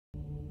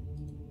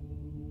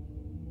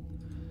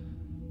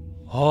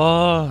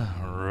All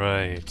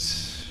right.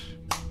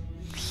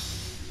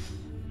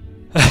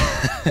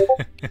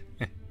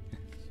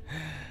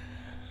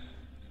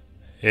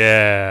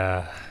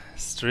 Yeah,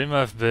 stream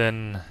I've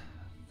been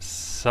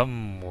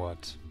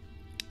somewhat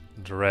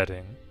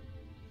dreading.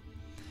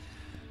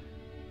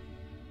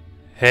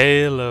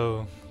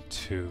 Halo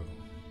 2.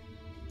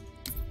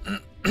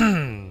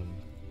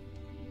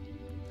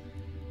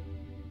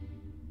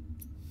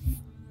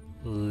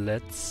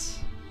 Let's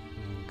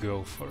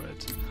go for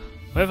it.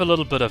 We have a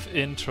little bit of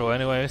intro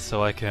anyway,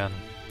 so I can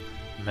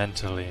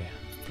mentally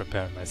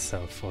prepare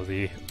myself for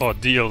the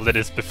ordeal that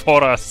is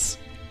before us.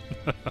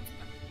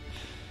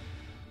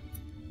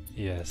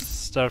 Yes,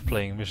 start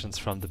playing missions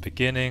from the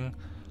beginning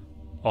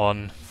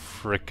on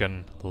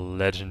frickin'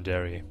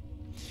 legendary.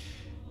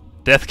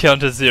 Death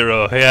counter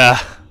 0, yeah.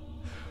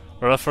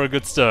 We're off for a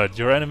good start.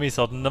 Your enemies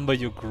outnumber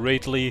you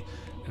greatly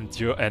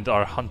and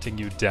are hunting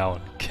you down.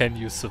 Can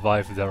you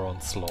survive their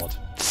onslaught?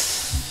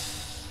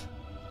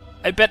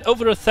 I bet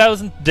over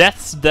 1,000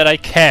 deaths that I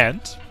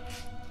can't.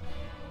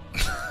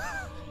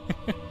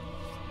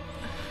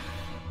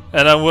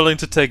 And I'm willing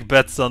to take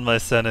bets on my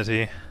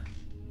sanity.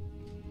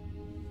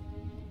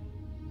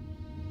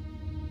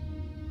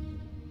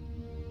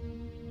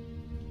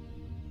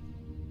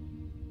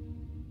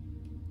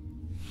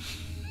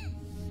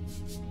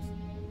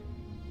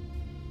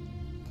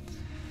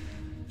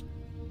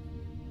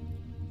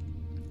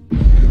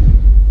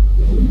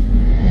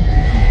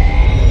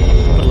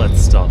 But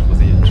let's start with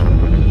the intro.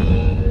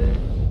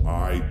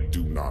 I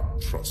do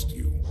not trust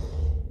you.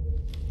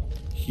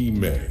 He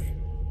may,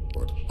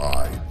 but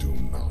I do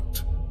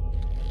not.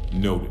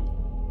 Noted.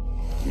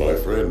 My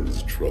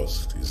friend's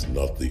trust is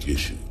not the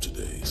issue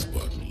today,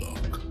 Spartan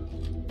Locke.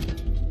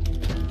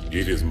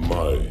 It is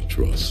my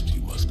trust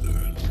you must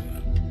earn.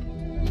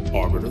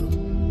 Arbiter?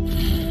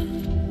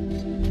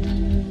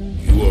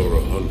 You are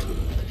a hunter,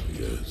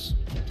 yes.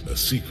 A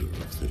seeker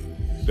of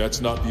things.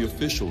 That's not the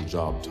official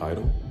job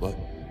title, but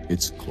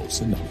it's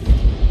close enough.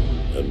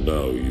 And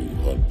now you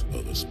hunt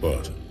other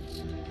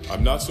Spartans.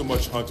 I'm not so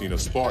much hunting a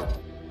Spartan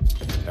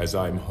as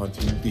I'm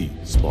hunting the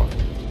Spartan.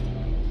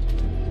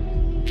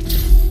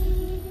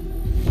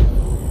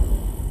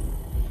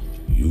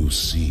 You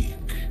seek.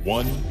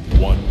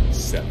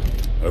 117.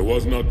 I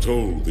was not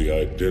told the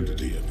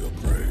identity of your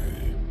prey.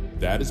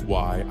 That is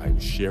why I'm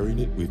sharing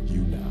it with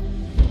you now.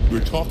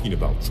 We're talking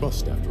about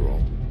trust after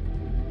all.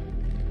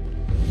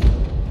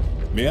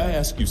 May I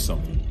ask you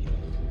something?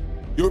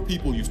 Your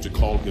people used to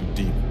call him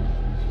Demon.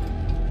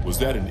 Was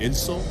that an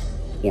insult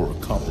or a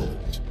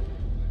compliment?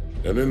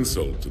 An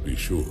insult, to be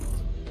sure,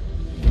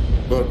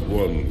 but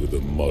one with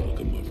a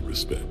modicum of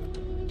respect.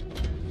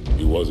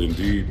 He was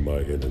indeed my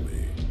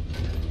enemy,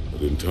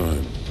 but in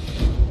time,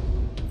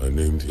 I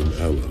named him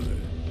ally,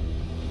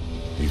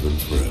 even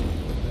friend.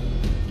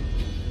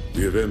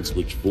 The events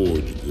which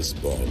forged this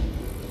bond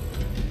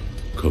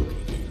were complicated.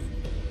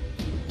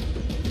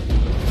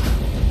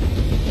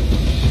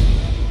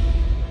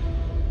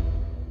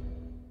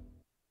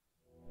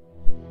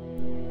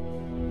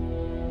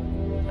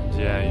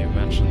 Yeah, you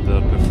mentioned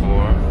that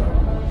before.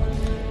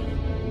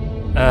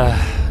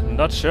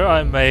 Not sure,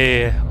 I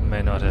may or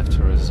may not have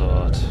to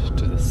resort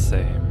to the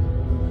same.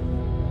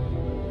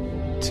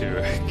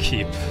 To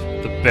keep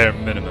the bare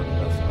minimum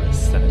of my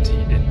sanity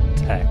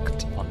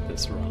intact on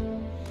this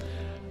run.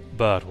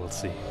 But we'll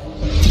see.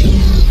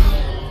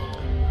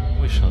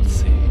 We shall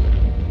see.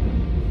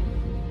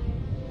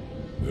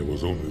 There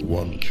was only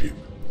one chip.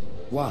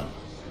 One?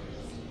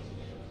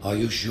 Are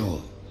you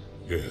sure?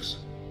 Yes,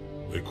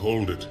 they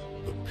called it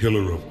the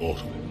Pillar of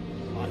Autumn.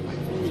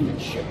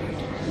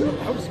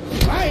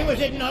 Why was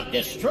it not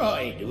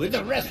destroyed with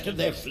the rest of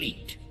their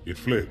fleet? It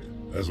fled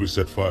as we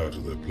set fire to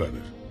their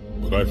planet,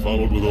 but I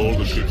followed with all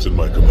the ships in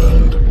my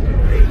command.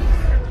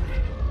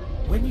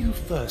 When you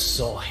first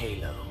saw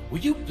Halo, were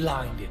you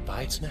blinded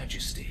by its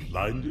majesty?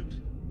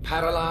 Blinded?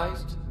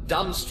 Paralyzed?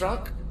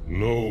 Dumbstruck?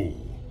 No.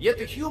 Yet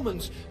the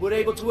humans were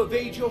able to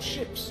evade your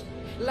ships,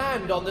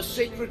 land on the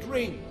sacred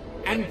ring,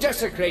 and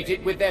desecrate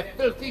it with their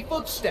filthy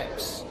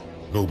footsteps.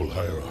 Noble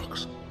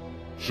hierarchs,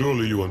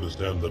 surely you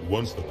understand that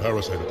once the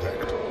parasite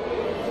attacked...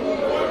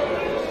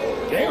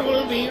 There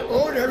will be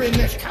order in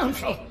this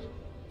council.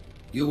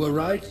 You were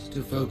right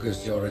to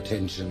focus your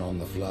attention on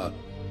the Flood.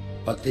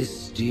 But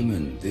this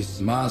demon,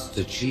 this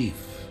Masterchief...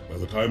 By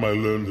the time I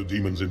learned the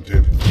demon's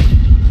intent,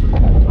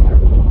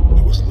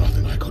 there was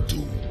nothing I could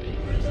do.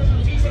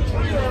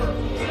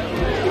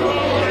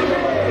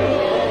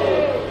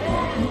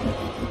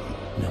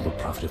 Noble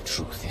prophet of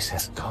truth, this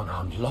has gone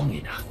on long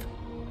enough.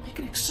 Make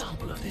an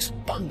example of this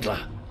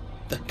bungler.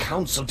 The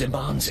council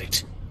demands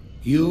it.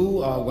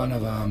 You are one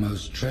of our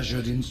most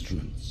treasured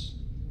instruments.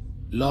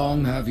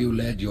 Long have you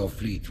led your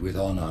fleet with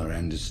honor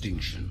and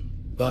distinction.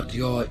 But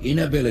your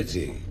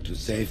inability to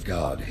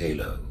safeguard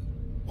Halo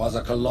was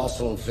a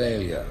colossal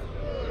failure.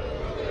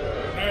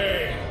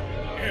 Nay,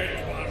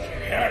 it was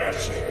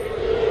heresy.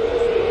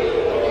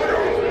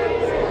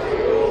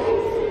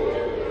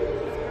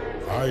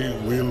 I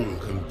will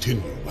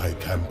continue my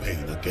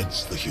campaign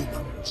against the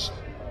humans.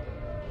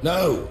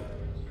 No,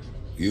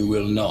 you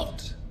will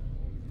not.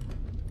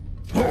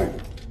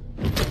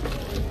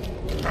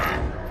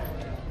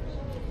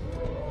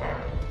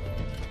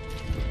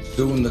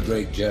 Soon the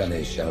great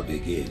journey shall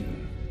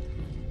begin.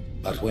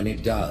 But when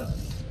it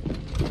does,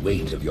 the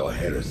weight of your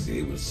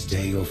heresy will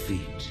stay your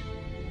feet,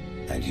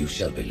 and you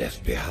shall be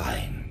left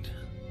behind.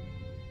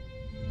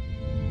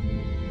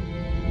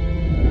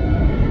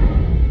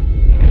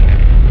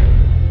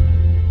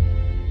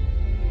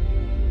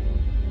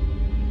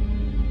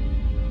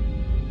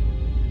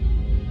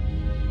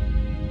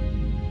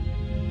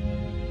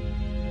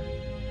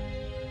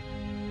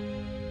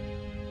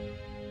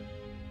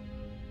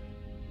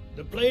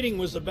 The plating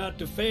was about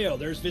to fail.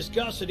 There's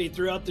viscosity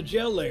throughout the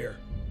gel layer.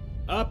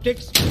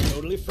 Optics,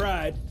 totally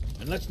fried.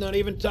 And let's not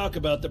even talk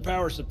about the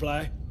power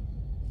supply.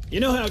 You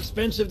know how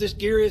expensive this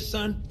gear is,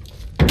 son?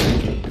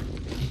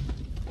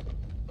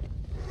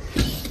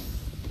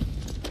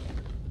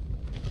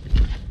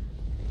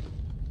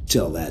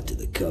 Tell that to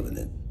the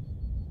Covenant.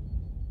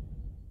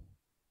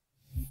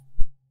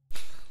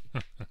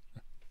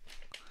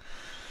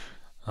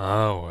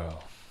 Ah,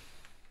 well.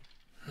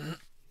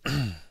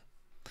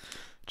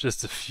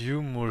 Just a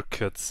few more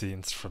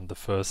cutscenes from the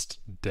first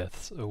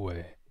deaths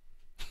away.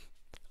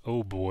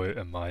 Oh boy,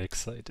 am I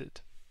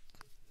excited.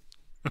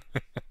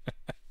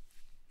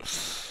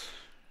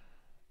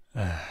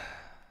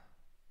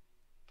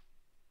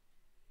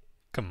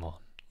 Come on,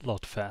 a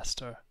lot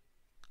faster.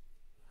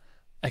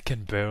 I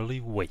can barely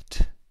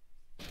wait.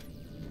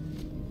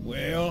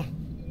 Well,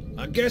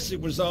 I guess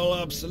it was all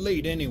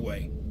obsolete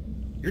anyway.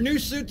 Your new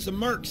suit's a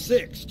Mark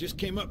 6. Just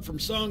came up from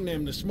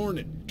Songnam this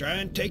morning. Try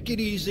and take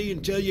it easy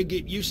until you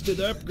get used to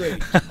the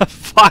upgrade.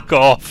 Fuck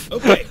off!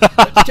 Okay,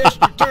 let's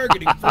test your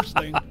targeting first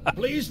thing.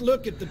 Please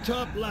look at the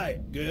top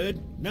light.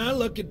 Good. Now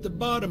look at the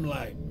bottom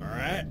light.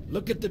 Alright,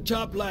 look at the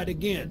top light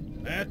again.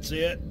 That's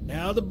it.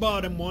 Now the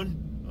bottom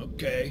one.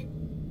 Okay.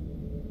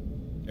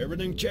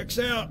 Everything checks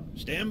out.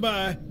 Stand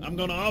by. I'm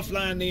gonna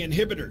offline the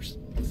inhibitors.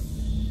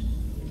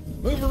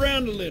 Move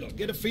around a little.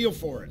 Get a feel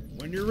for it.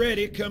 When you're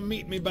ready, come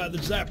meet me by the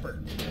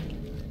zapper.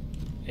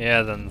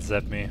 Yeah, then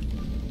zap me.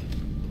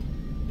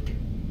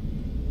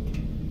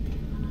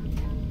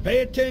 Pay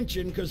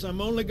attention, because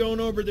I'm only going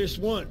over this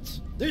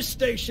once. This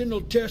station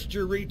will test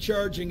your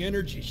recharging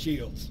energy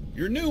shields.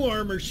 Your new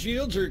armor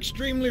shields are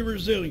extremely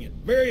resilient,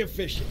 very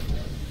efficient.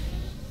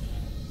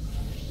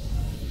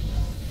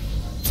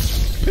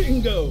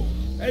 Bingo!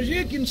 As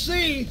you can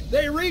see,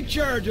 they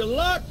recharge a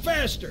lot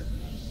faster.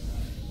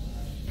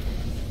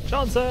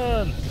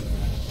 Johnson!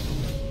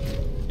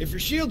 If your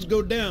shields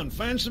go down,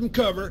 find some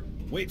cover,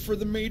 wait for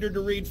the meter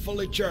to read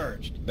fully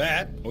charged.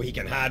 That, or he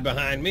can hide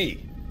behind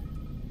me.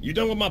 You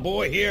done with my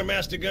boy here,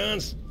 Master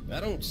Guns? I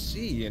don't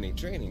see any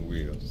training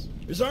wheels.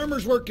 His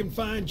armor's working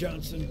fine,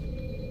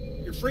 Johnson.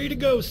 You're free to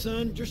go,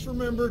 son. Just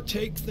remember,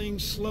 take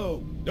things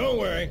slow. Don't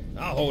worry,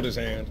 I'll hold his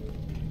hand.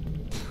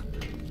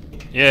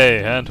 Yay,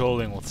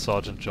 hand-holding with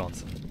Sergeant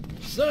Johnson.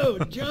 So,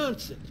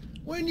 Johnson,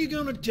 when you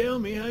gonna tell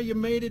me how you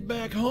made it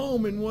back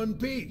home in one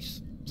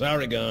piece?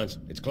 Sorry, Guns,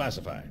 it's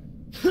classified.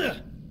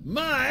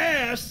 My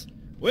ass!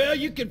 Well,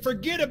 you can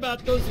forget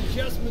about those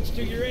adjustments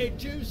to your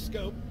A2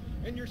 scope,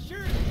 and you're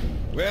sure...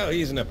 Well,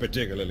 he's in a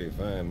particularly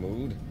fine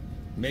mood.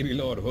 Maybe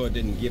Lord Hood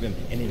didn't give him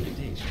an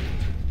invitation.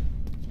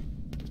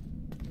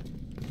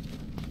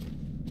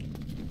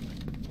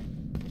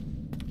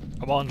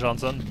 Come on,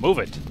 Johnson, move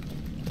it!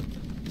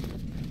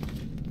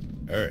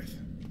 Earth.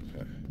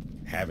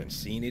 Haven't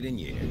seen it in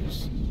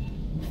years.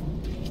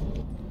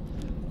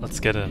 Let's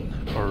get an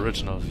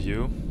original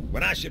view.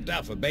 When I shipped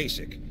out for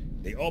basic,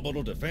 the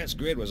orbital defense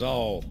grid was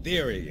all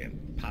theory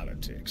and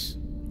politics.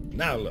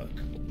 Now look,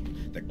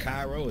 the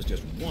Cairo is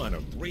just one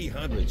of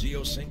 300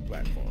 geosync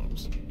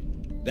platforms.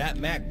 That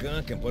Mac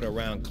gun can put a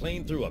round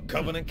clean through a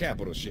Covenant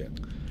capital ship.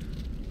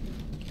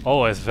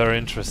 Always very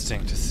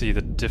interesting to see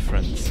the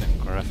difference in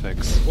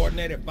graphics.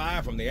 Coordinated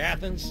fire from the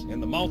Athens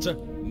and the Malta,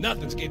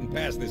 nothing's getting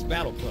past this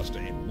battle cluster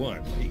in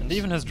one piece. And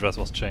even his dress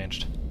was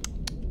changed.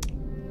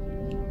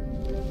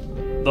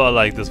 Though I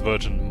like this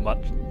version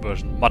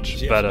much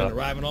Ship's better been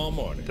arriving all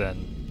morning.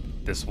 than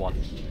this one.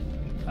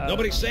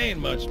 Nobody's saying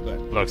much, but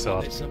Looks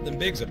off. there's something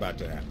big's about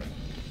to happen.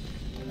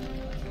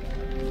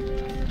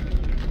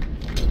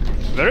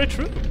 Very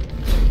true.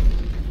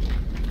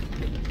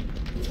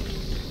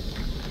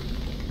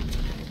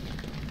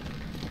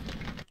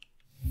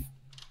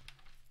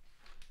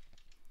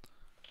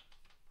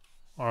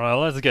 Alright,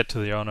 let's get to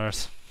the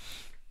honors.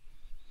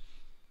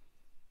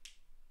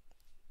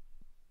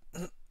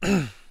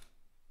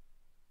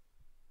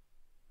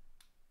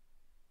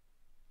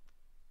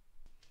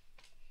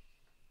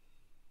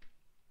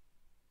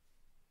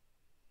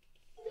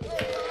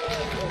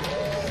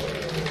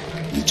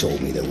 You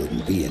told me there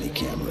wouldn't be any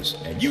cameras.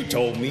 And you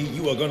told me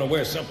you were gonna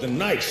wear something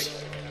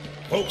nice.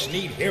 Folks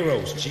need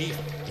heroes, Chief,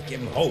 to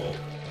give them hope.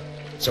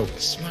 So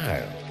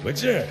smile,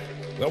 would ya?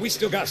 Well, we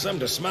still got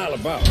something to smile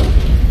about.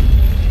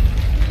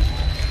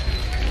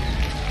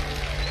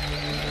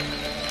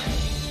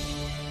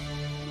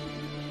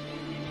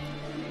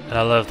 And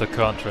I love the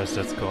contrast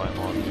that's going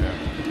on here,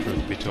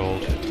 truth be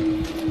told.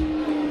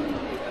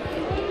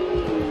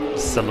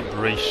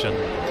 Celebration,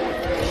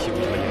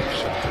 die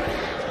reaction.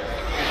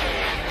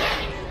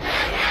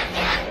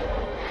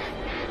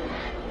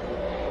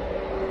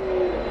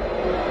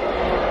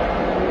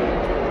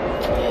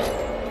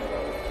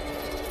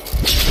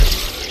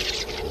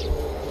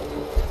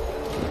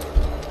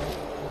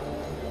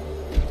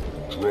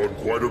 Drawn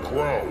quite a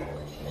crowd.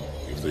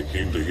 If they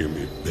came to hear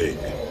me beg,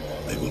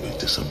 they will be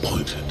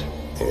disappointed.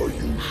 Are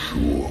you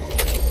sure?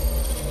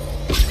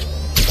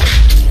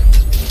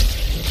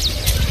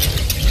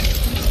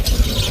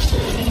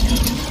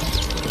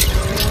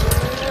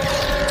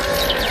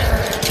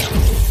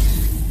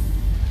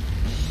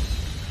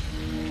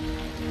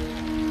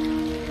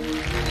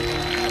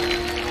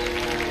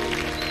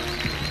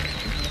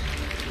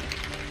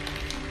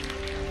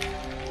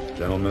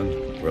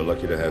 Gentlemen, we're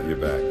lucky to have you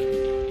back.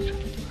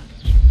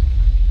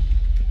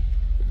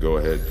 Go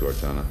ahead,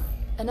 Cortana.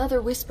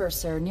 Another whisper,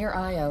 sir, near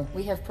Io.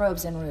 We have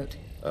probes en route.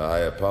 I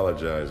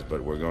apologize,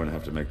 but we're going to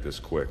have to make this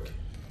quick.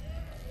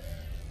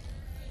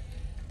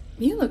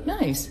 You look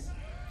nice.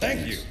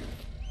 Thank you.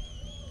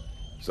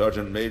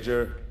 Sergeant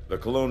Major, the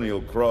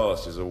Colonial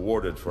Cross is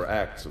awarded for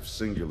acts of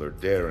singular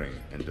daring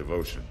and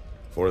devotion.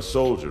 For a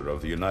soldier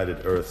of the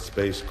United Earth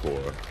Space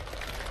Corps.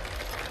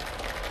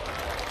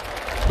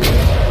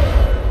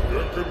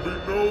 There can be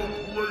no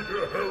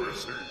greater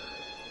heresy.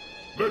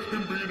 Let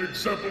him be an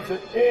example for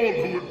all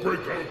who would break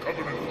our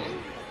covenant.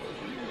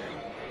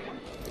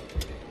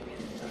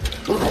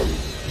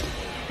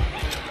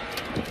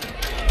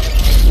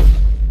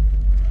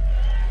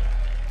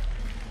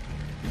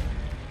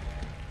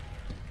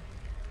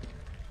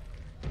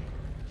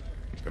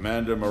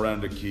 Commander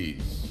Miranda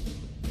Keyes,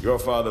 your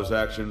father's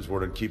actions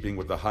were in keeping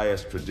with the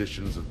highest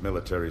traditions of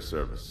military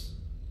service.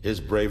 His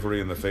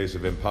bravery in the face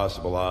of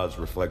impossible odds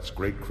reflects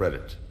great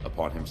credit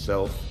upon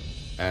himself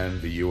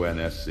and the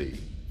UNSC.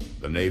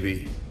 The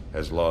Navy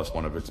has lost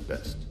one of its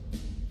best.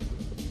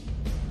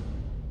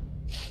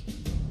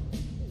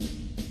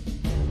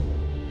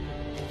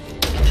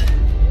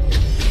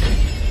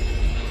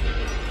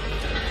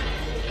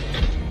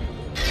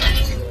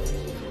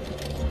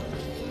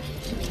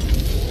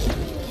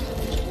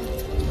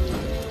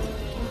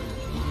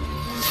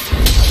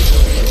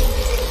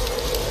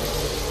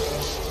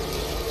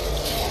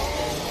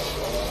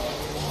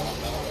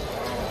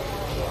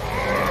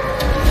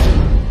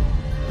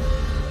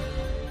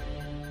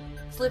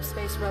 Slip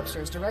space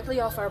ruptures directly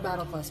off our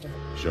battle cluster.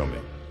 Show me.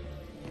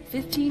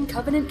 15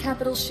 Covenant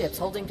capital ships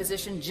holding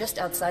position just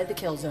outside the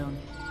kill zone.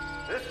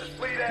 This is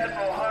Fleet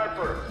Admiral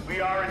Harper. We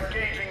are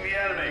engaging the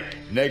enemy.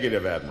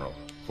 Negative, Admiral.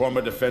 Form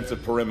a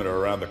defensive perimeter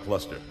around the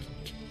cluster.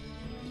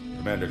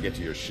 Commander, get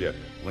to your ship.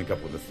 Link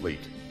up with the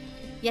fleet.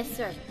 Yes,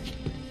 sir.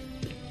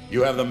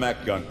 You have the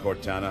mech gun,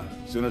 Cortana.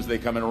 As soon as they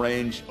come in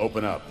range,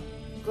 open up.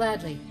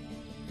 Gladly.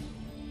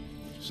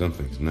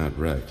 Something's not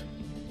right.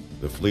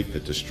 The fleet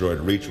that destroyed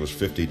Reach was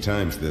 50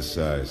 times this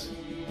size.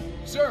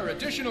 Sir,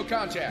 additional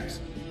contacts.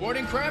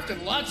 Boarding craft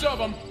and lots of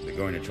them. They're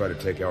going to try to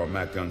take our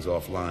mech guns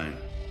offline.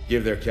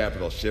 Give their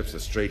capital ships a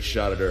straight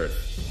shot at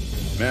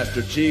Earth.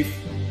 Master Chief,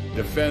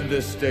 defend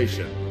this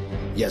station.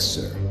 Yes,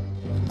 sir.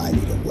 I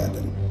need a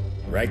weapon.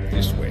 Right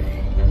this way.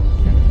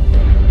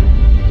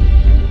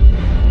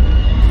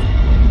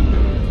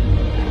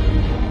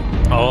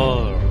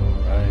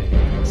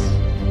 Alright.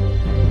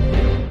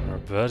 We're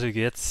about to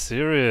get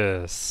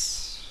serious.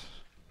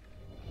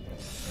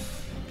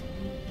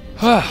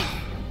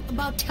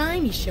 About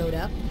time you showed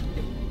up.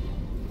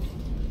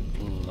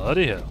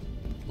 Bloody hell.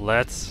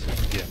 Let's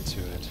get to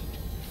it.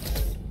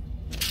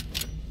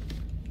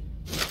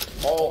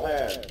 All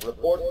hands,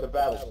 report to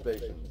battle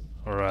stations.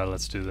 Alright,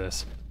 let's do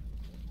this.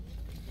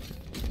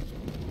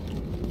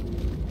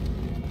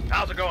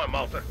 How's it going,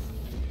 Malta?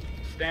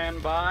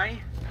 Stand by.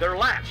 They're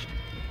latched.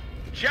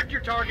 Check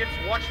your targets,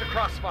 watch the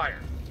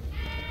crossfire.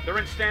 They're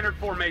in standard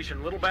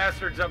formation. Little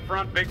bastards up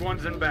front, big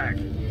ones in back.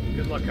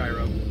 Good luck,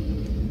 Cairo.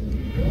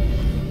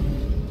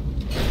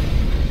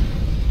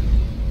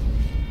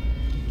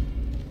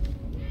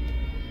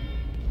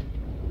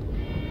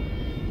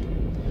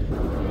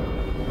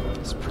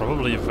 It's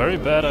probably a very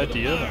bad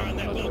idea, but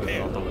I'll do it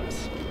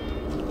nonetheless.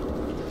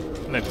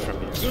 Maybe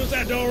from you. As soon as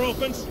that door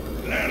opens,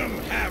 let them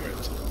have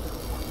it.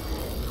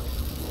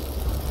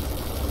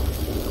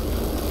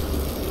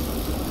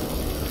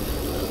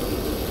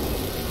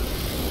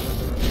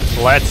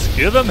 Let's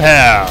give them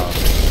hell!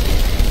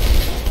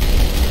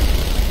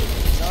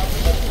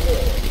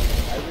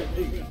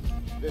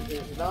 This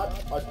is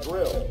not a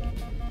drill.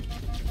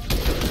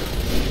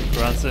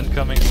 Grunts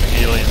incoming,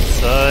 Sangheili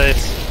inside.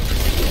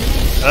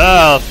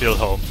 I'll feel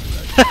home.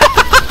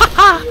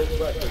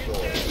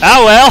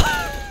 Ah well!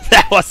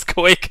 That was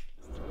quick!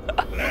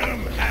 Let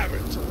them have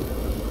it.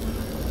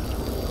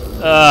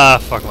 Ah,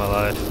 fuck my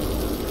life.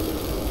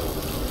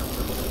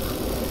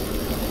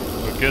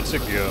 We're good to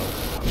go.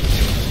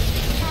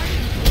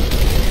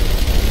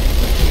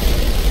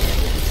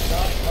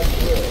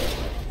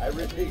 I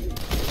repeat,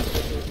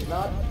 this is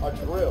not a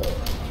drill.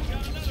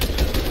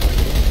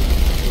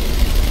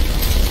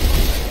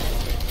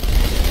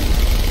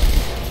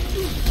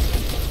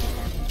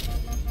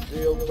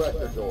 Seal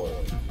pressure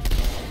doors.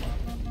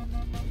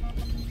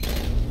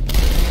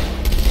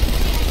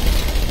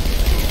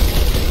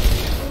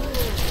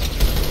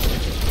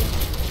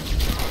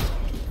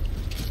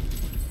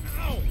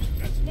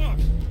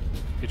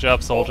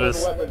 job,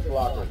 soldiers. Weapons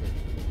locker.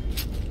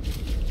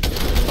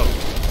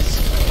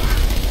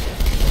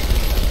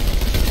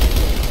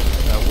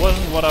 That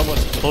wasn't what I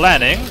was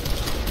planning.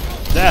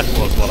 That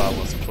was what I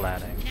was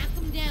planning. Knock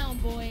them down,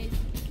 boys.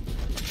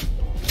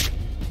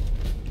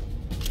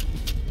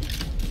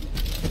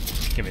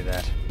 Give me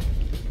that.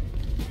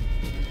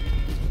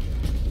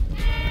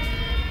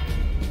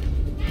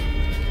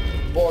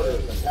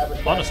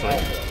 Honestly,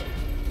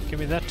 give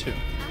me that too.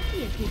 I'll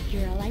be a good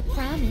girl, I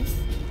promise.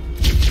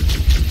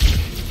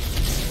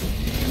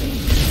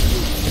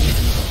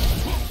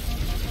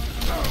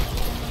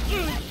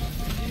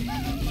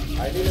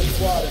 I need a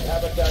squad in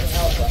Habitat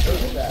Alpha.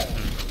 ASAP.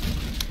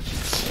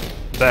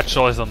 Bad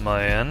choice on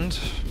my end.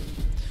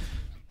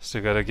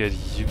 Still gotta get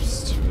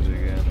used to it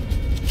again.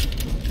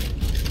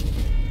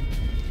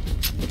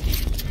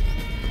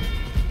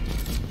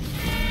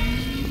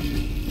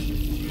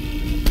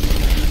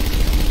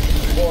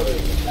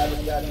 Orders,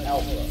 Habitat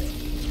Alpha.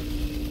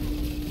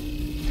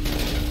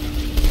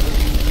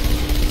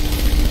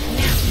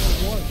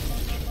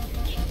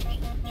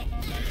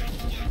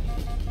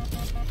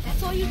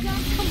 That's all you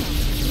got? Come on.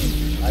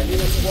 I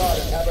need a squad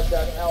in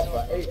Habitat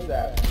Alpha.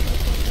 ASAP.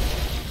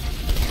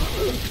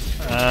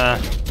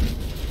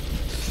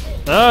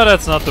 No,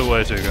 that's not the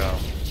way to go.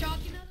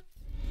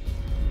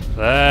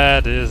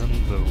 That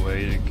isn't the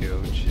way to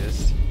go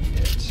just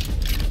yet.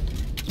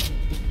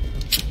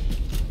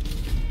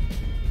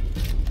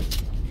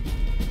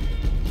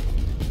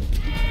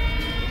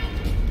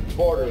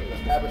 Borders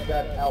and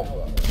Habitat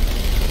Alpha.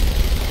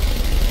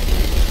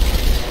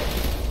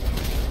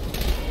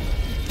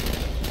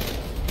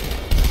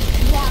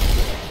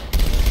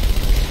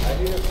 I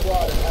need a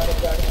squad in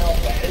Habitat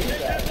Alpha.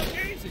 ASAP.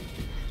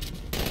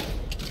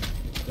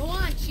 Go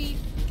on, Chief.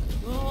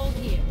 We'll hold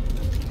here.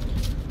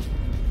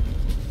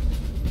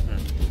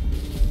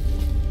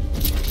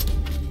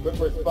 Quick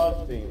response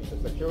team to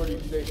Security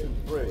Station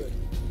 3.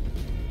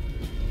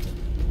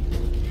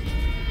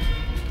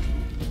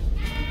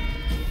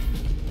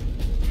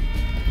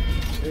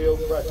 Steel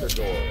pressure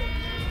door.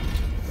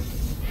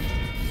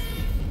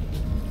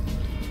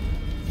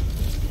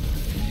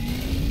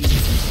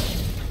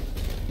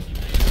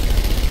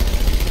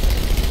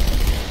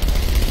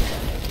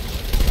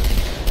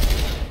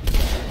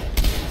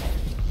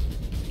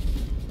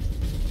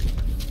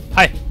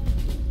 Hi.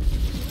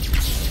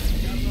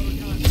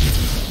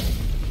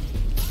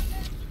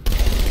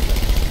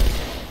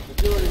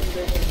 Security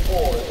Station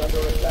 4 is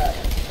under attack.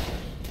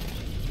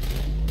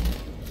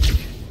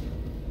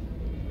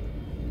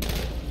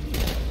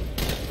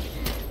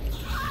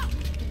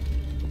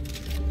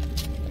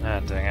 Ah,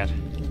 dang it.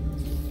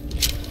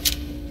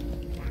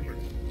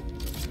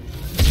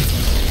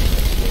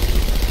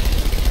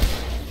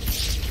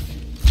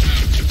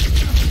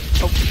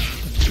 Oh.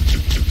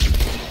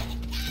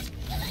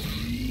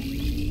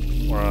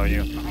 Where are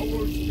you?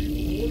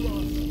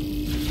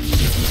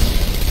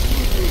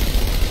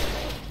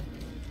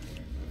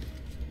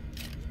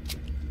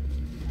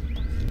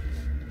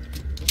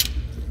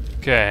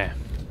 Okay.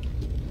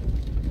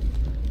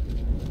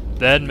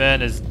 That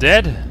man is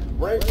dead.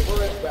 Brace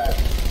for impact.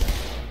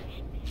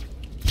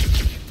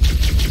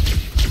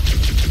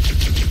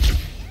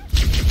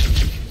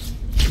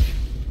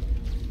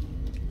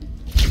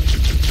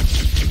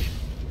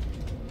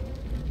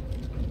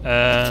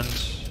 And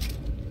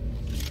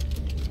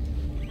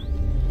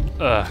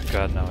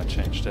god, now I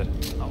changed it.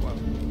 Oh well.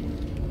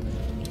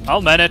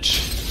 I'll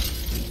manage.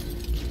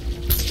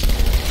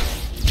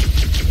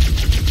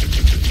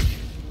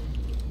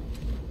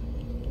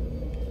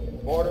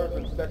 Orders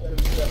in Section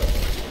 7.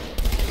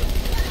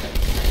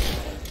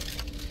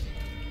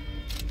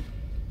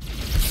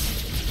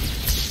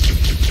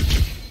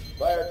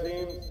 Fire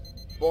teams,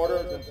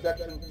 borders in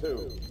Section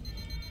 2.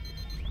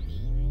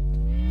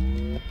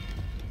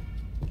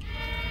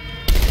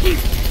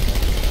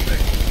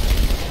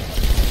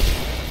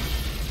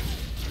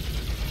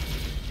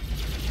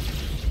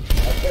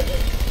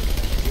 Attention,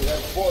 we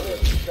have borders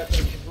in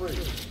Section 3.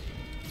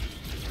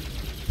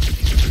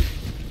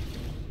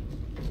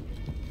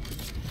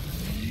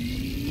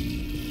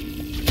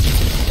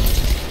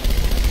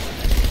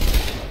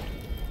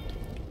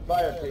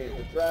 Fire team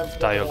to transfer.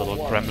 Die, you little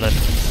gremlin.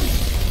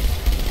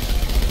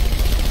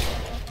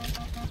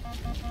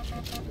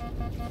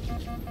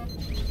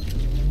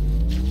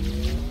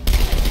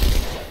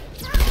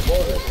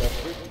 Borders have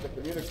reached the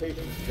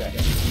communications deck.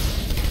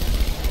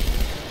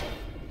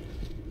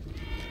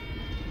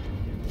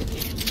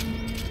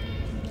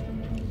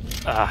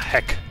 Ah,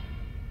 heck.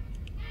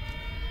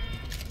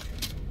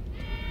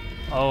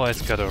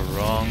 Always got a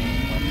wrong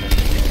weapon.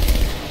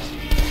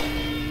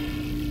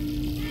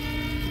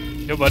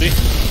 Yo, buddy.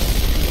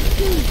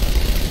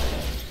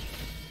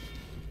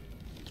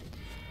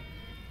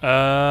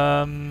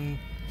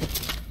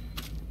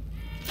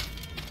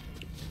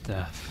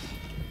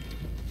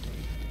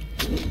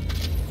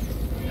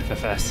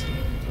 FFS.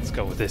 Let's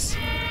go with this.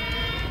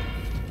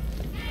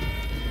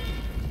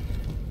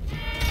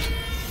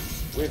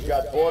 We've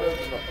got borders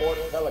in the Fort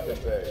Pelican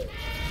Bay.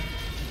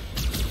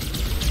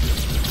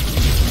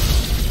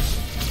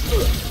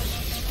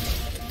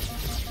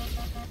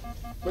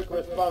 Quick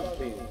response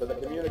team to the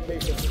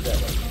communications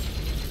center.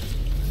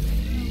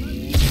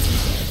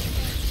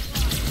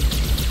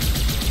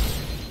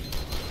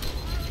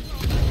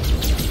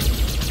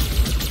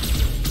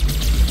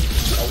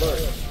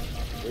 Alert.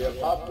 We have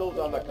hostiles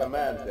on the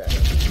command deck.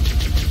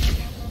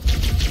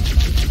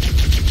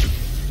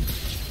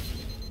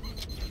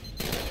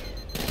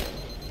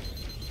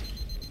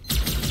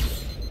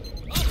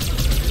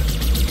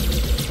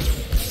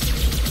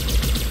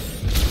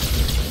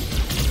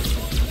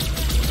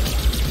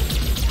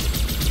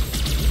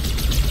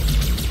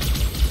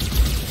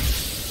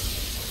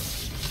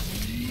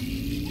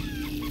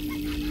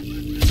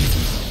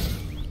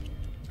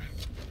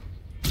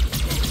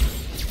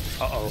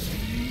 Uh-oh.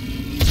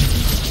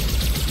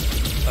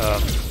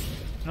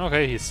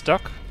 Okay, he's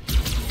stuck.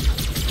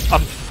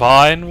 I'm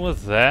fine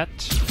with that.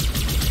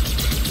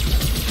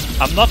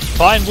 I'm not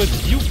fine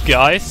with you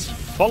guys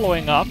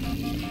following up. I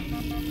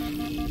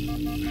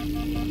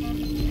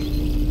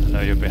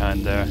know you're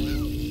behind there.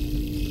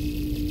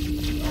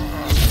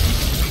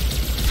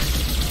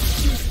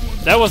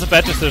 That was a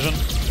bad decision.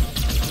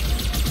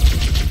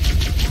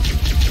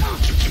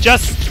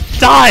 Just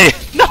die!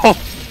 No!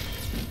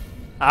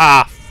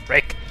 Ah,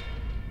 frick.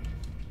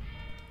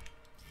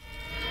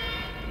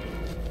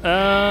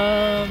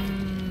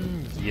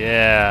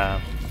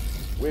 Yeah.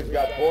 We've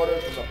got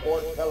orders from the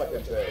port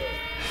Pelican Bay.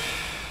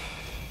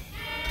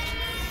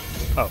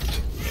 Oh.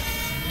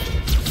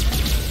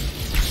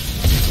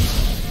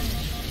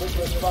 Quick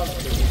response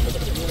team to the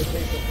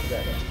communications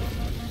center.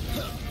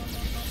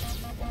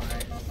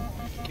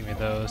 Give me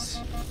those.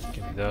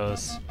 Give me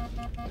those.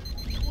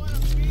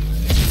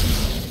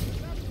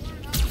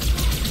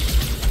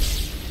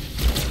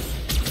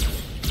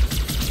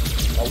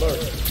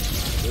 Alert.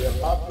 We have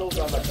hostiles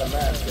on the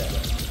command deck.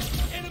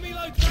 Enemy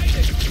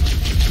located!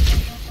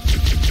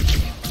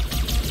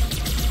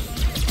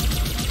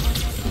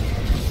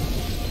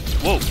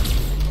 Whoa!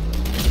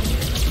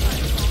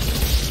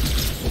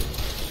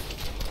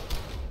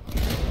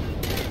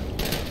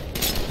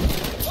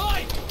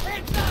 Oi!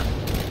 Heads up!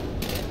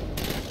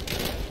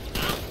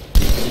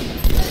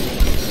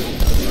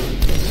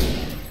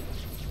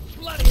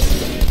 Bloody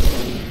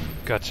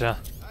hell! Gotcha.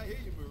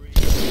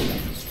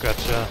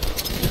 Gotcha.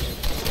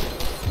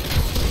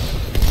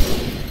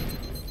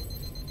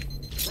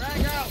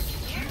 Drag out!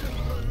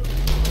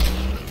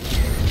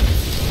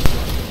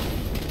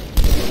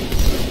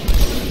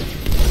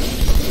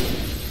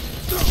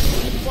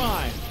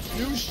 Fine.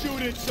 You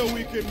shoot it so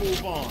we can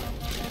move on.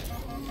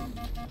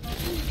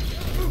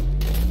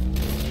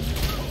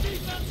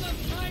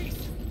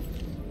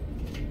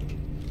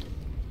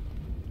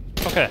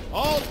 Okay.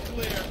 All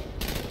clear.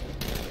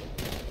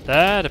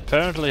 That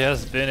apparently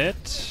has been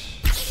it.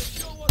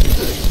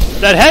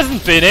 That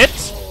hasn't been it!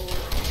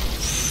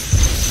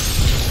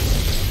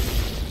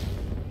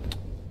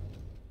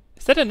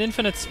 Is that an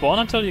infinite spawn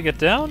until you get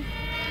down?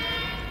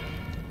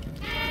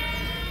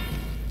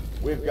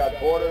 We've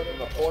got orders from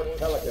the port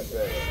Pelican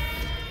Bay.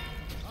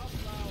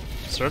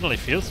 Certainly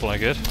feels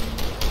like it.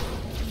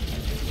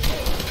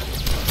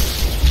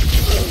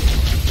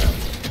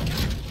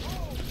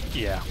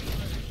 Yeah.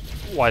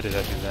 Why did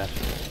I do that?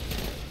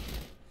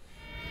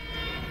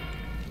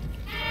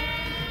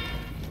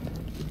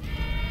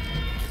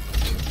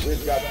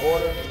 We've got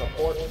orders from the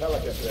port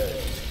Pelican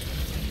Bay.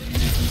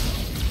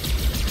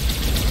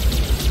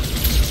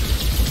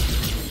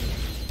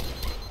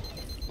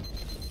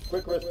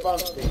 Quick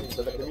response team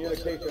to the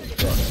communications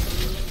center.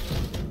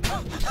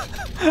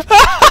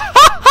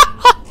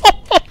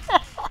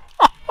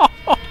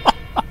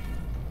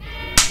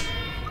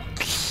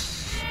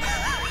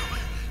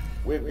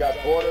 We've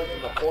got orders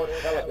from the port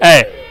Pelican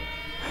Bay.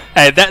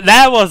 Hey,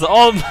 that was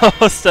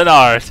almost an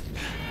art.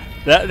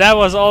 That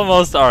was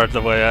almost art,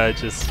 the way I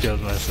just killed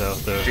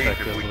myself there.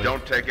 Chief, if we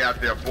don't take out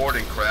their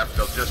boarding craft,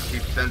 they'll just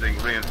keep sending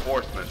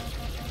reinforcements.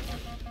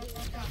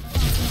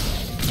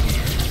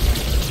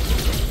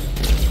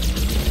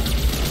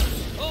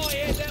 Oh,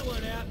 yeah, that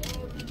one out.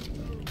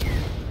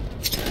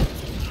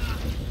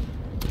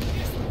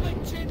 You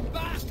split-chin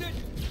bastard!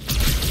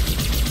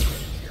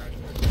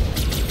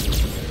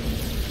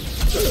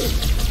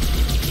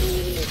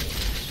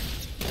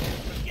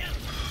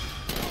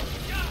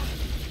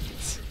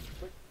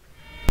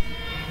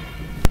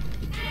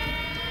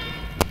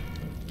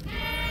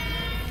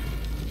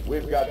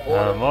 We've got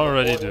I'm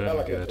already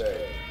doing good.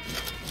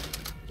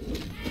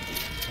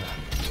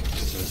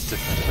 Just a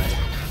different way.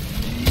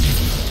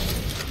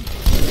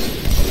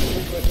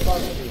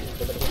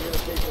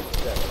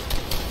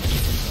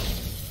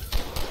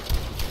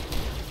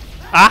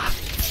 Ah!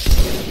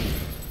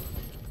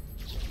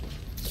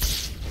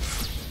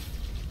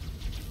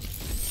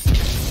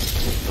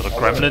 Little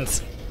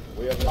gremlins.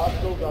 We have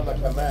hostiles on the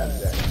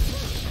command deck.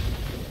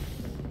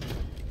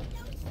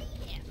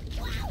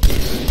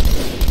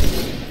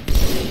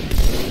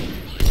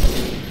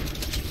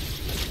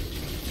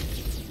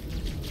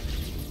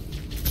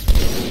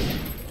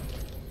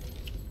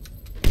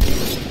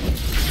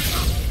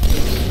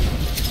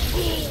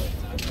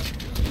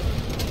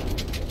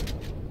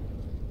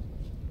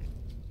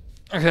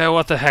 Okay,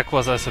 what the heck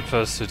was I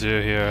supposed to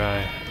do here?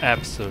 I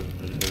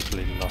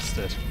absolutely lost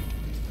it.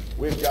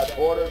 We've got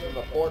orders from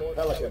the Fort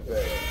Pelican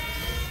Bay.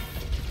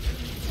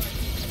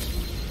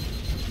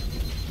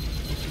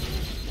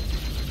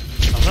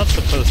 I'm not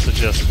supposed to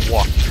just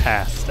walk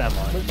past, am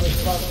I?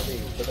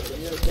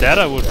 That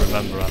I would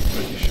remember, I'm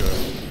pretty sure.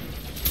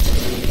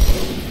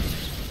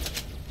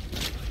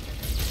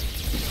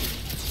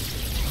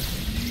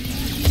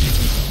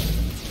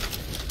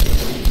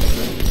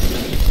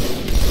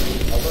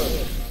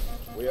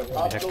 We have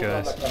hostiles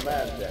on the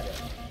command deck.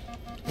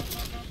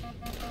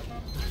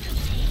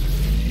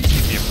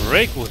 You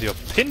break with your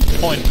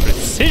pinpoint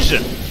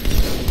precision.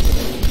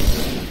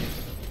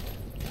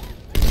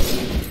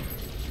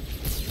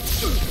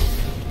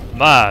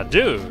 My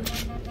dude.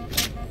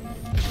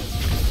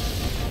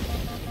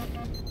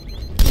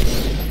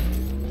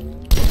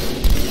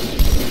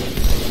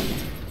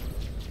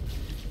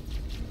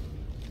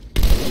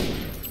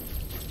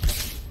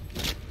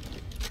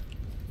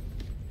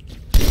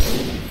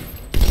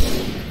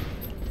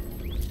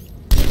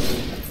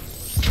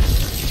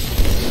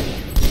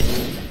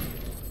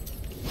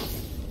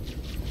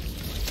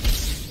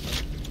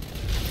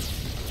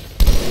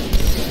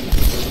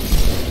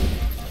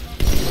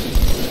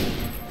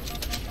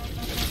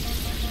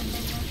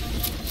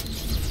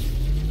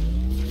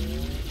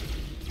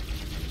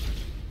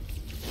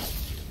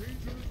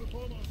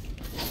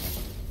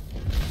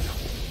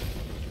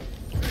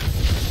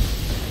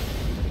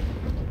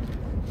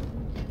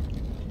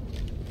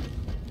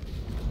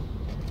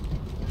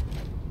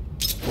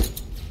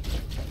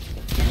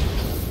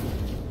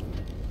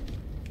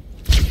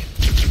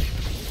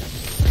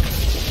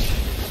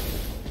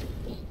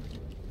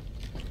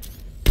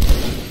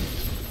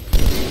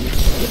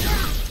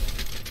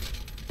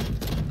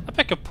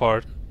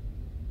 Apart.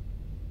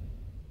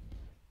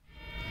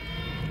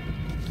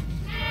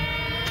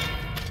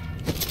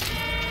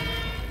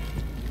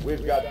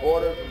 We've got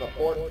orders from the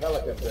Fort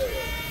Pelican Bay.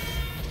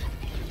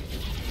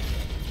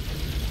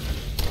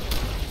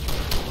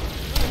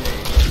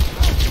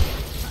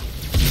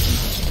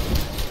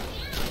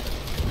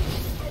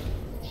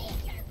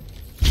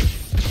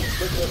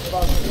 Quick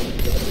response to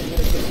the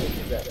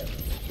communications deck.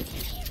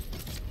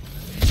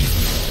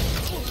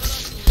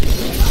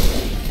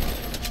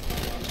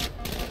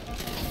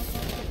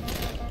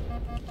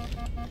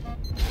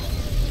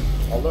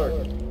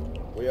 Alert.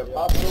 We have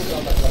hostiles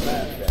on the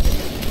command deck.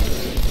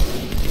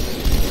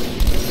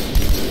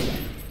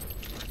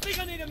 I think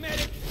I need a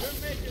medic. We're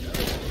making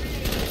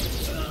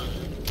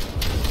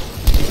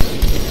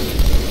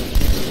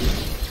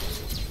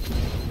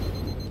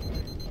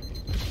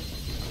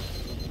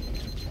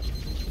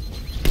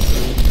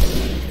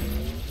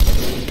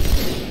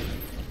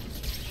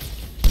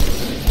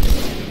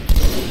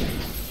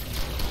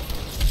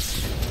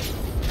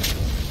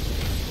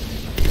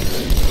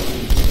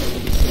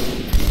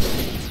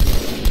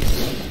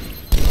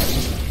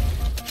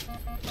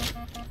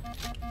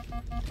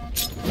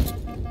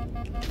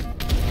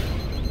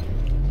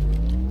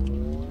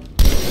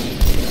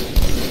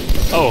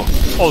Oh,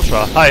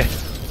 Ultra, hi.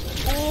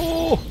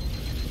 Oh.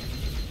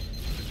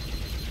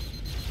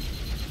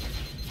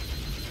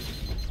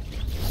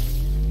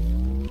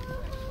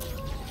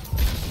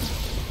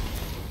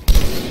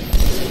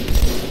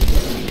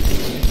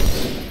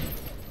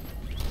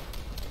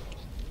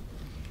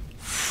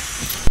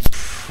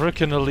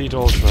 Frickin' elite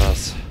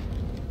Ultras.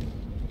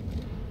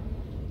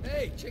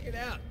 Hey, check it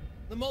out.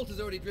 The Malta's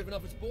already driven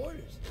off its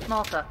borders.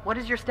 Malta, what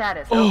is your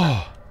status?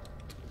 Oh,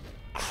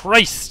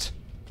 Christ!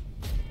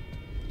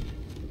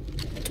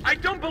 I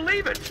don't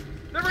believe it!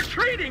 They're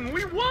retreating!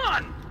 We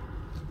won!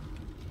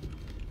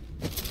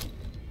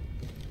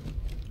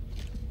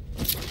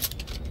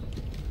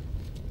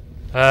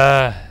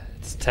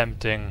 It's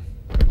tempting.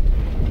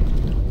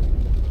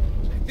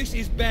 This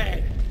is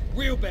bad.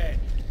 Real bad.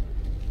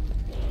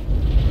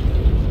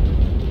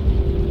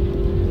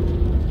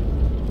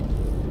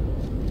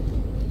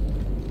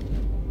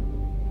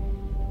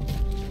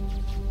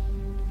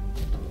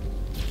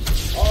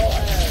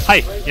 Hi,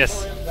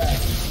 yes.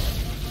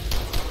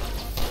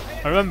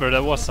 I remember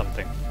there was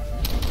something.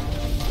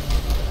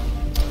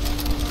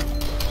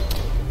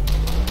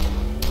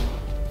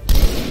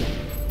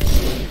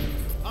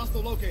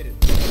 Hostile located.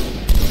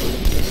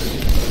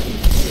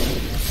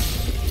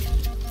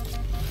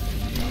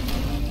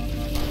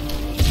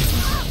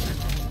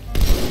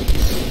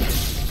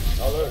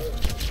 Alert.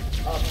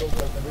 Hostiles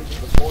have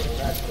reached the port of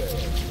access.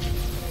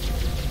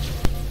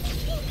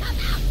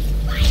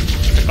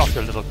 Pick off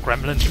your little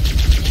gremlin.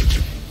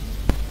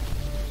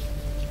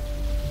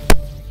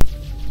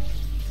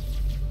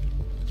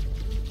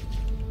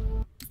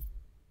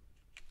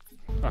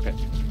 Okay.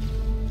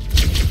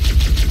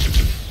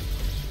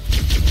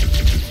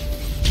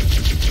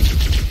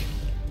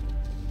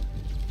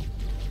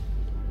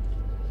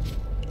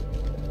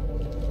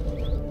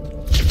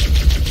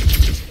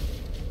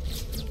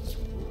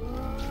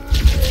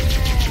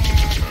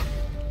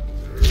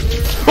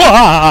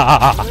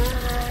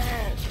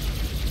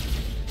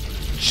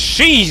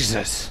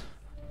 Jesus!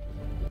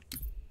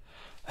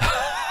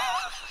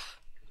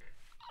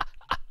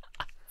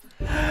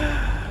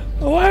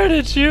 Where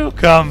did you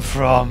come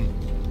from?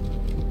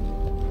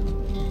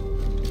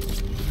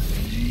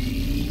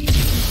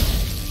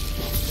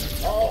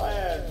 All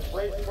hands,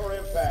 brace for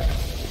impact.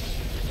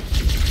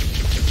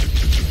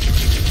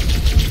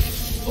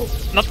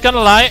 Not gonna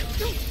lie,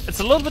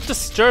 it's a little bit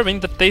disturbing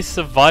that they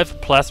survive a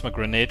plasma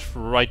grenade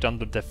right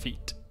under their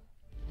feet.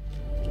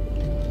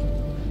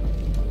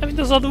 I mean,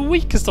 those are the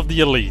weakest of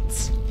the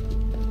elites.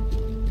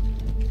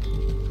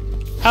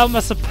 How am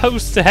I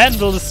supposed to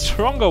handle the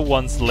stronger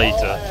ones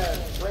later?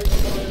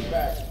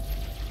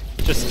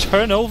 Just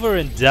turn over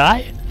and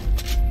die?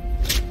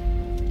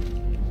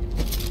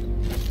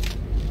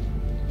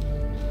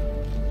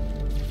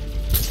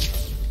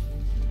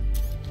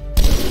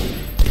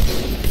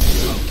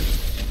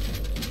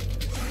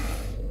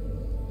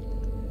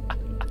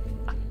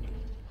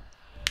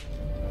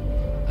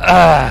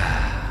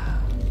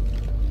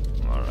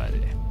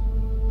 Alrighty.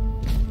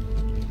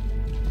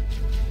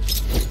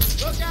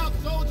 Look out,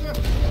 soldier!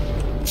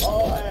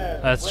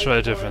 Let's try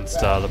a different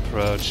style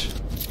approach.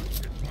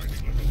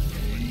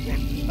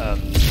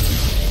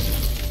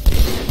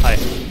 Hi.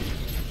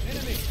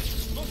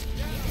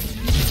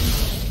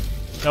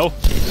 No.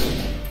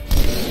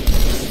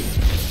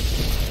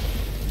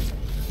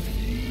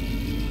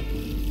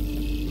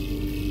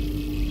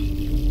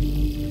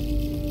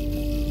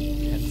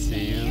 Can't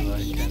see you, I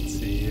can't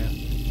see you.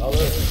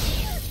 Alert.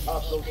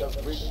 Hostiles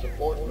have reached the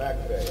Fort Mac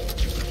Bay.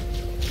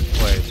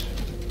 Wait.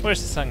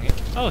 Where's the sun?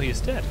 Oh, he's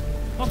dead.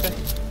 Okay.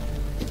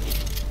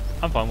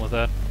 I'm fine with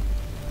that.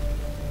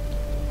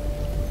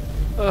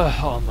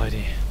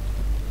 Almighty.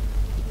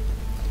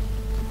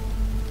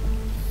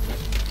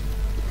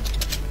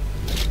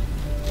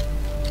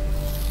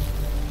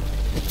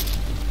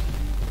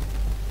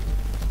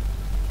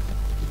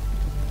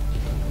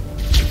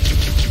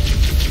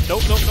 No,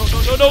 no, no,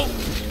 no, no, no!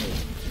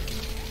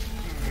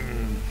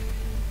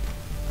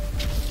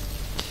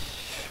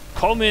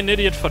 Call me an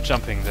idiot for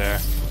jumping there.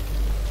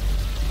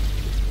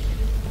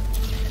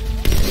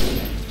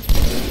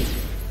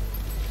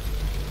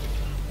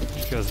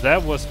 Because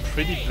that was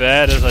pretty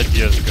bad as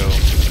ideas go.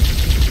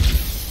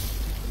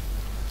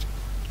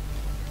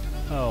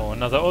 Oh,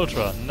 another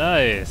ultra.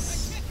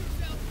 Nice.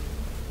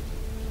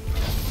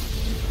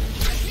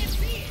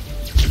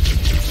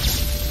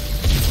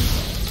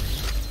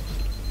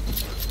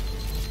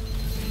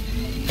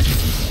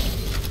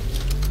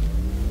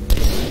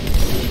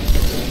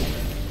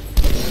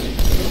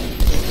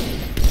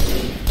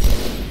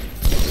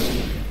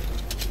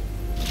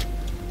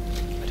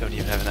 I don't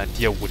even have an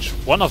idea which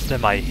one of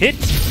them I hit.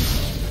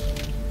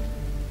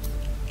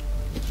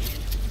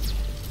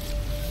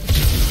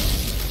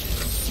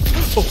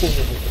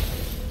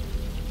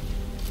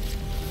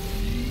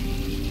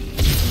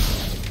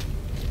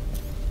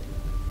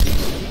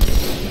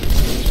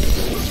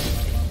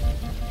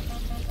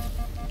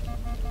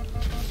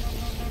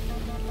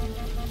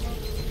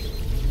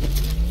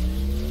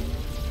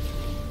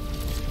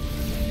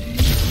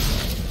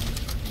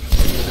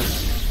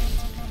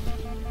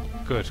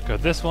 Good,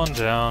 got this one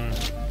down.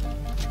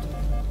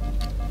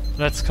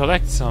 Let's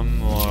collect some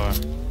more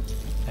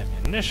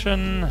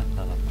ammunition,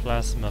 another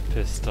plasma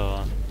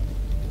pistol.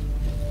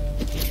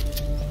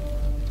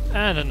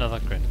 And another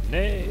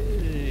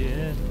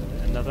grenade.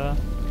 Another.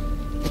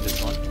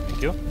 This one.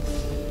 Thank you.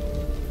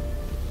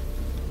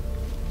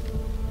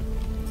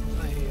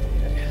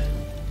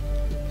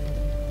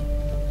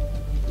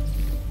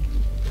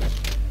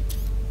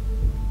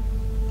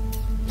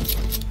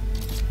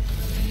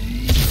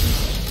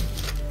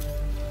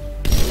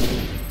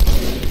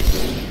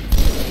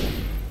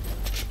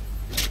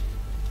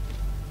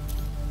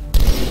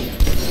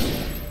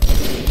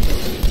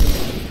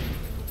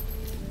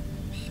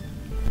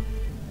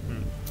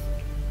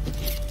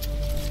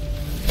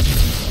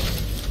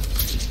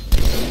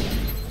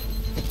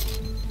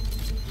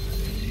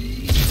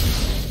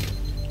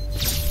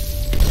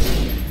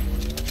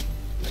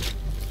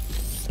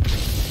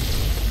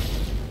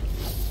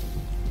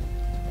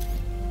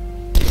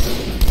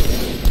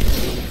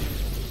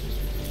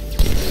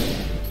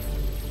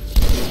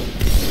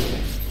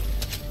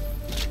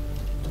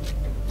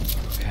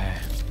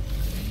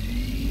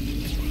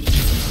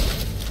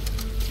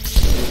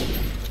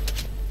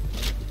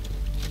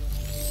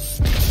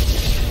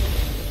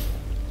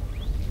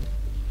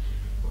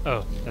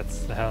 Oh, that's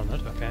the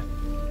helmet, okay.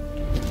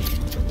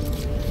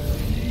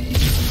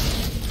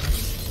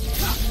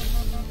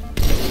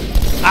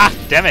 Ah,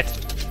 damn it!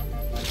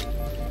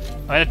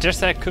 I mean, I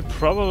just I could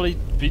probably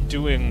be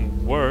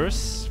doing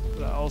worse,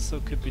 but I also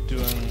could be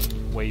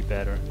doing way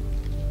better.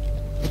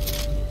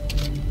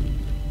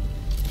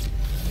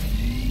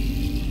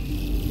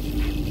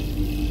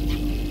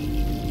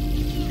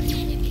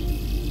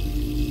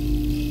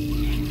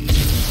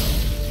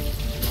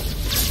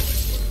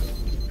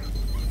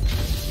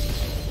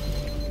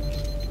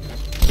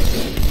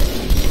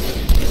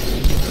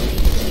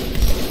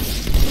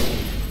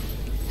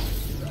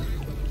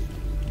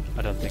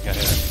 I don't think I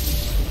have.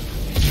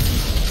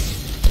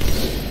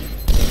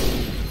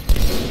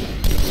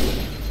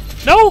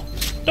 No!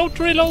 Don't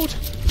reload!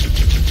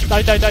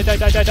 Die, die, die, die,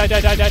 die, die, die,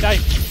 die, die, die, die!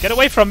 Get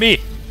away from me!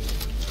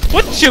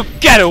 Would you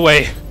get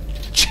away?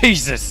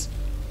 Jesus!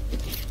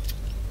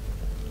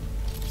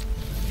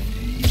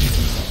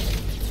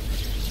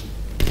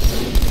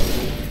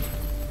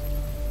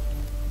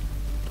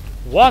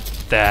 What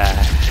the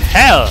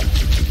hell?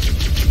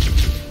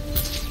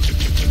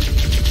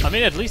 I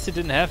mean, at least he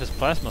didn't have his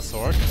plasma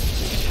sword.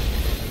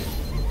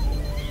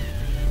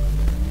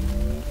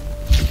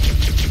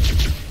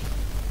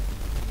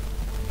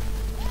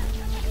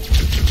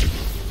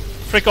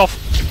 Frick off!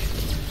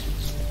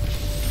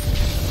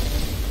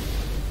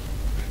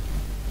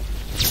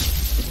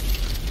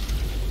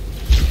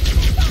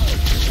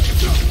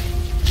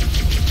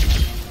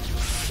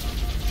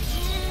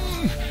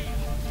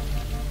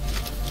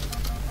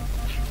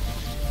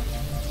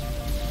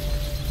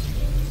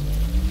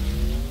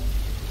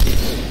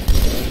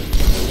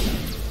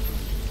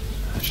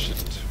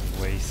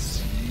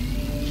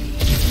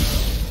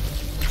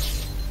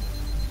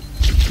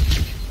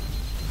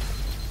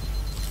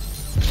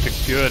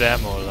 Good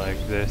ammo like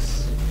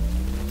this.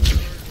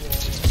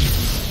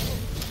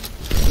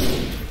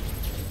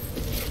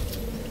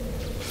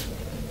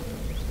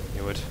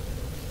 Knew it.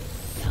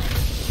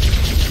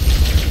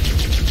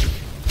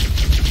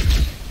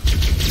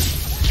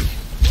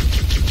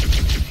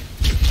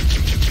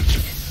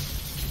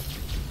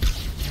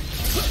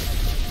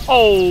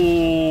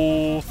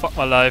 Oh, fuck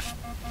my life.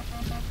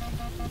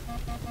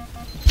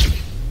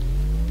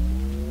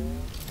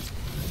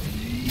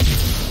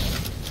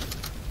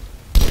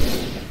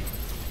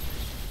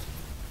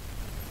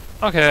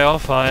 Okay, all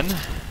fine.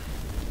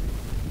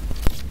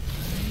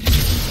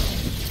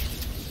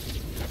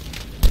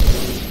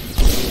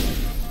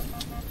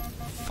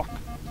 Fuck.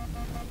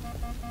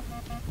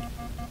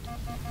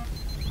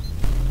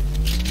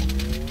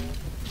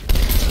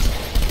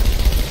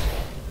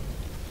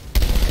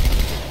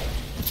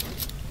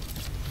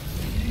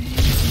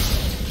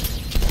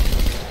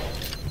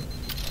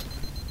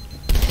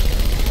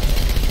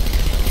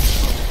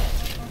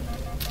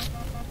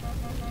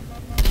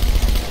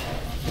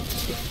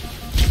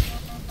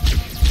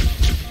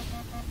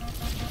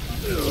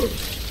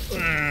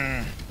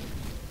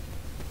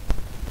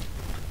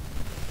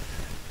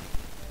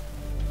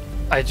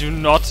 I do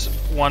not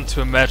want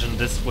to imagine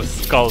this with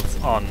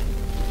skulls on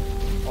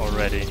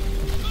already.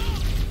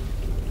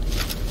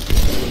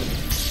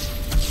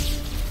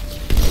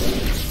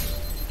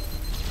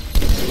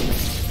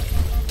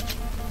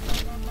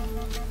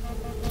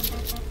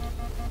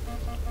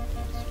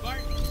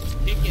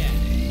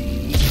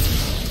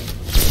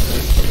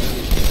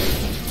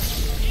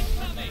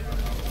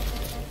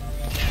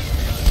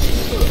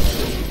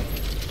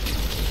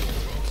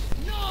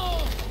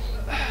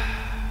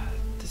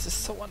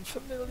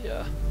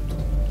 Unfamiliar.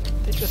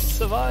 They just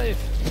survive.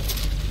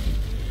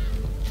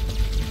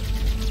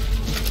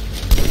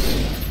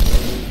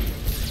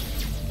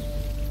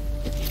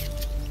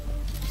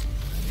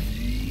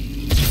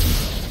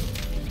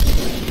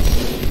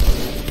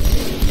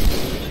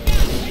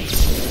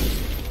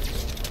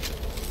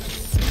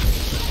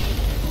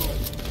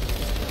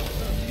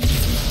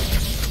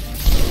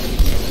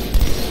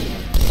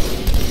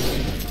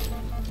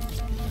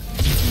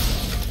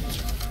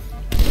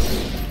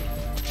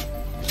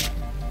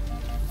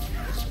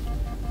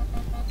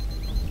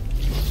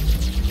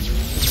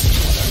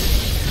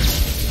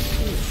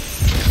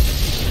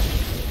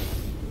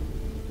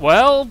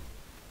 Well,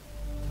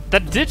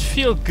 that did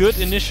feel good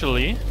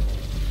initially,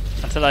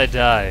 until I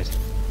died.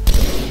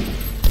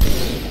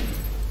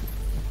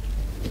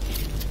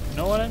 You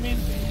know what I mean?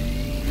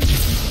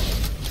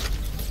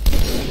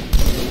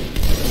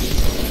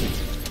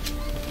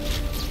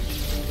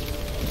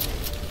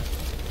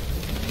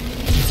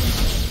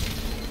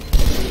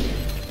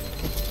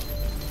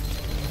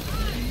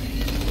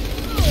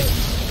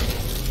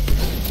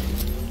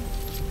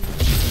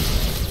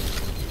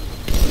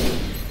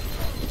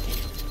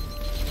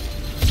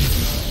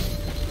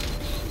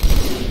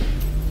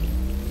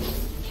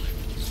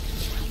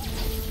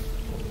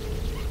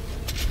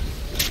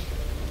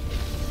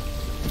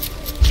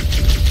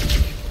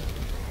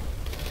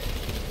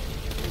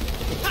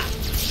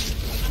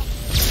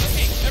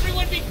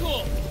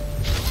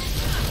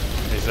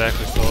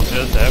 Exactly,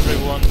 soldiers,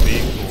 everyone be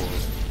cool.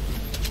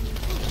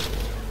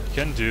 We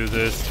can do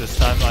this. This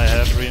time I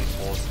have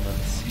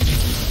reinforcements.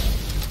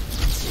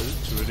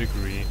 To a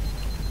degree.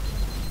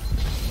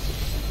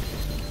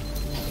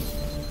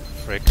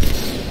 Frick.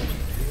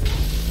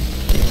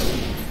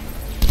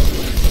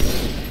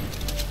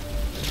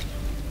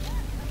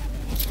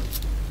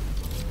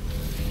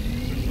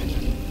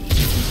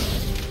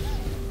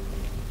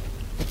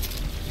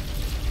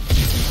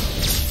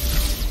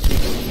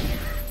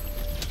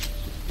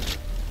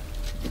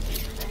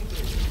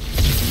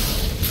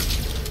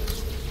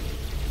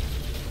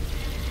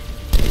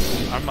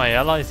 Are my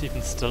allies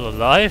even still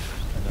alive?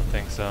 I don't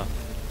think so.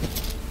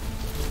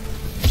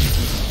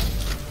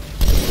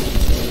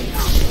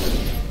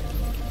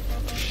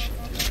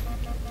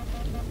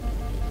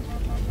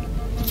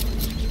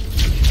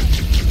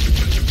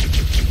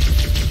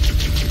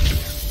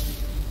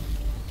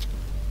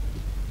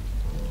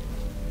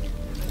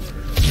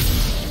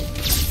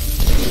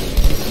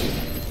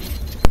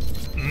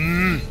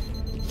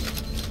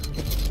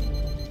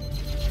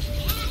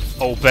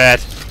 Oh,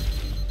 bad.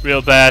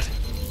 Real bad.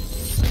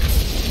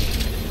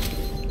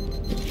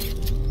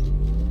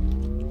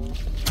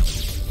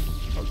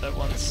 Oh, that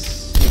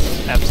one's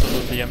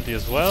absolutely empty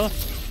as well.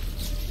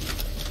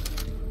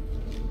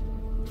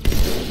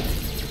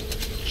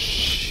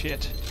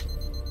 Shit.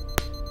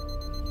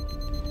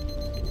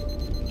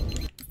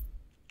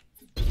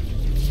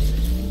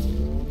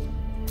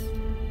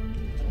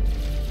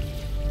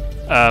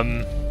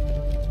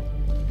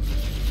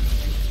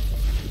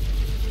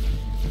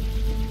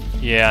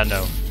 Yeah,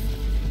 no.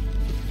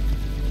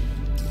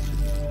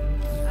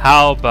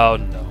 How about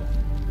no?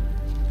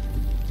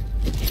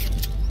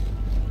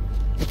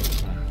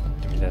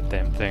 Give me that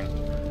damn thing.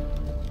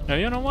 No,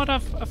 you know what?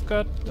 I've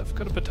got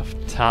a bit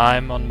of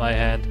time on my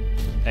hand.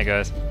 Hey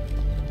guys.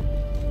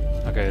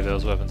 Okay,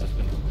 those weapons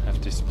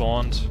have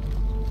despawned.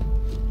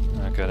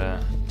 I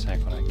gotta take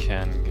what I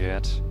can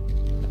get.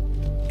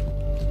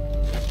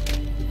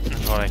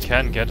 And what I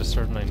can get is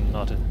certainly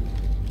not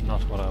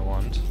what I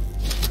want.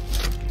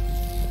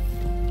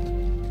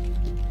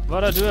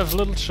 But I do have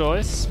little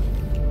choice.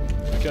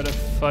 I gotta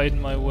fight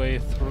my way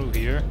through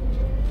here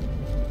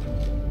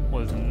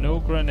with no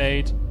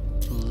grenade,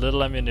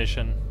 little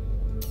ammunition.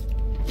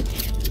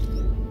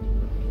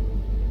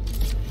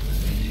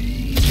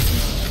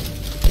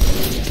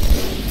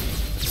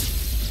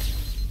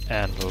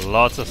 And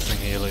lots of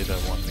Singeli that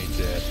want me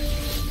dead.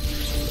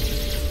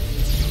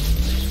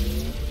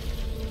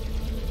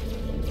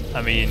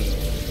 I mean...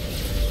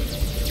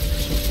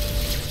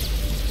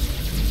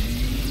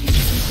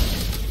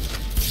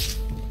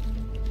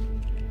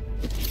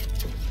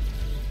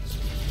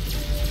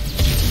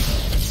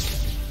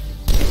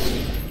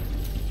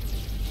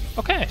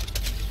 Okay.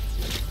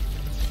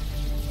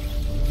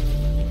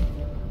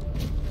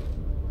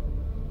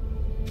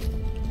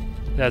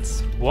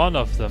 That's one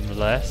of them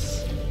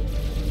less.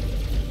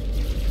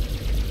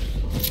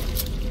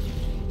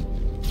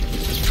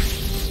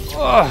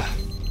 Ugh.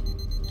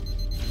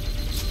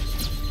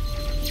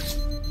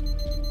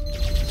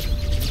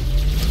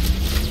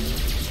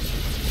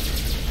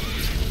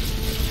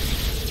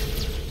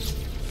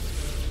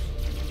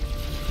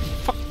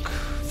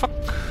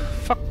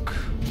 Fuck.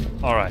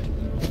 All right.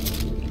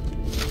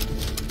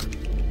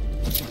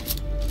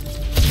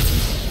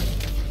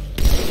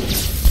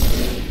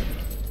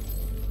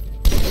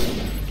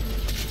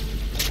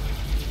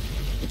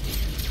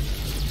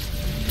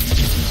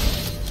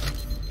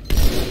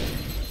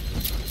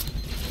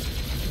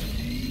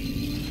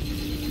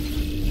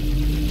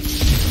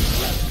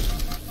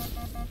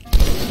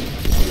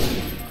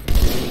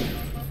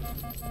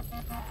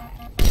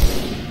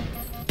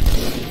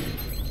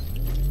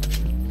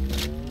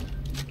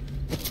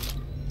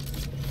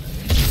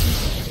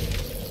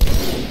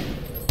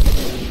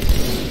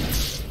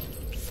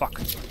 Fuck.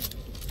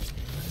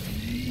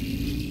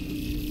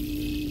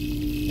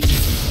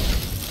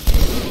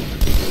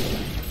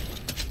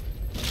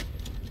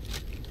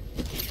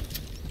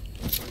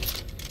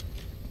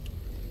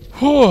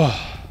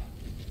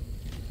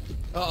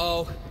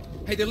 Uh-oh.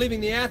 Hey, they're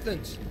leaving the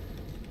Athens.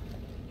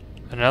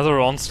 Another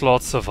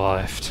onslaught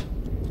survived.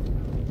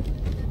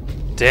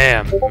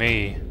 Damn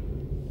me.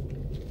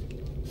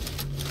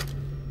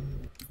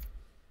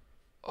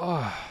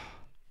 Oh.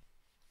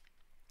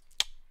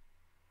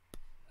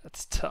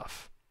 That's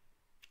tough.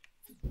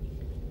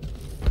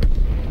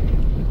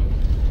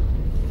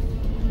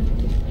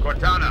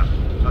 Cortana,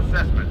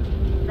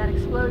 assessment. That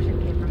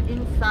explosion came from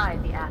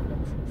inside the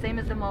Athens, same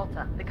as the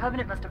Malta. The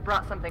Covenant must have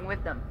brought something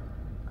with them.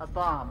 A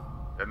bomb.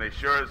 Then they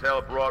sure as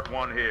hell brought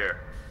one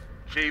here.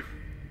 Chief,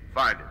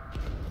 find it.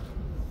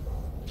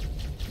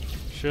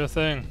 Sure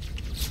thing.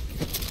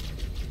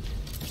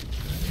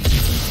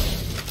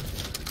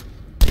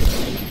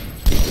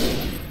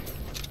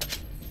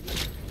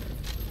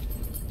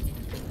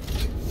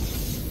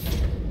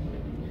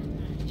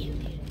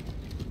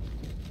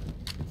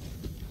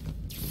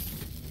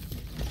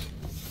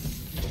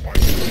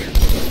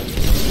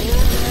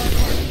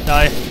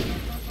 Die.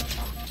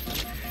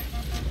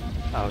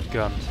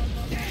 Outgunned.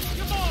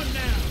 Come on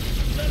now!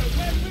 Is that a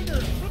weapon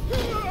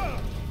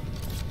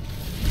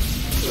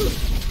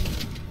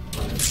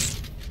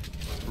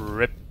or...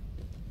 Rip.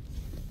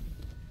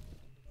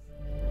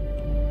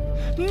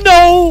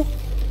 No!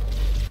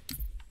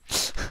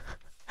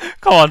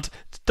 Come on,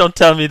 don't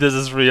tell me this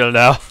is real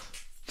now.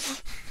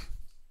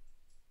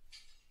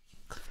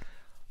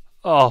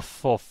 Oh,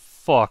 for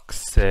fuck's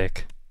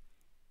sake.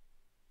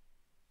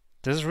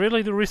 This is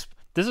really the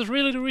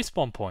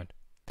respawn point.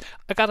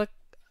 I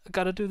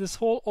gotta do this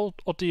whole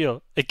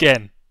ordeal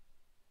again.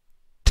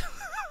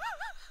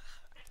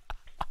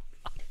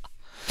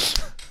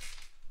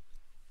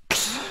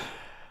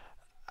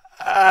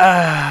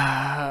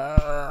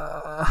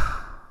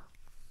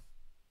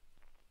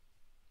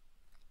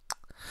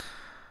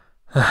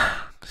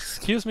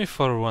 Excuse me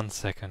for 1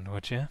 second,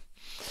 would you?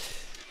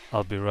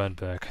 I'll be right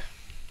back.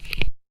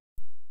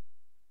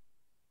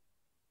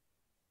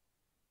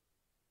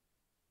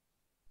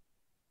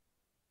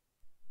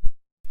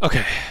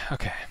 Okay.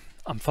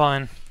 I'm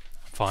fine.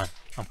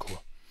 I'm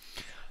cool.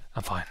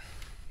 I'm fine.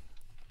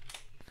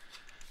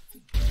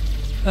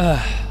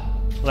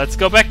 Let's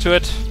go back to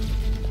it.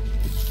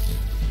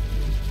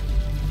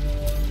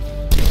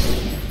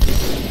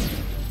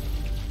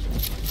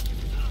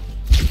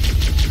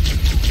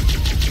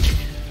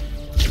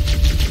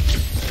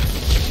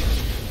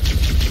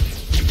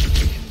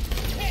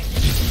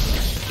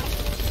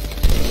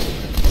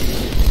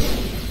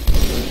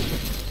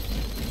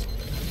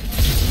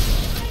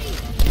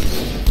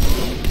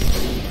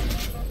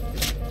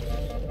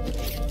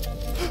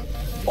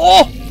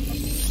 Oh!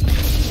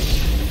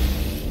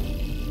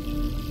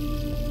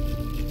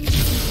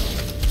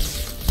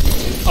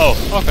 Oh,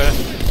 okay.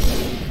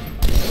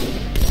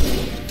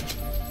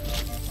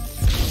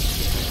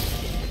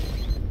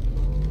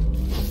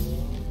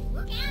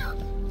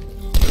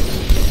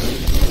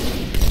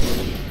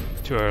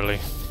 Too early.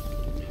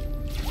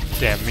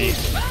 Damn me.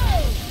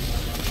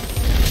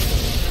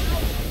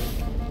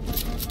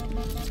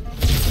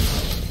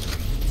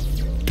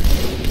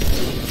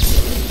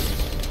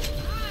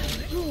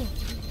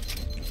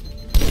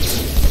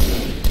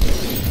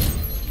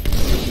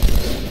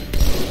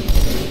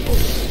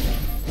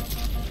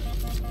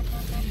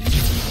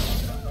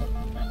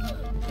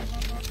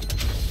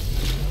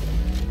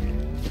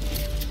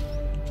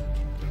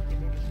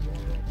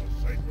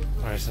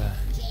 Where's that?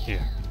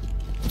 Here.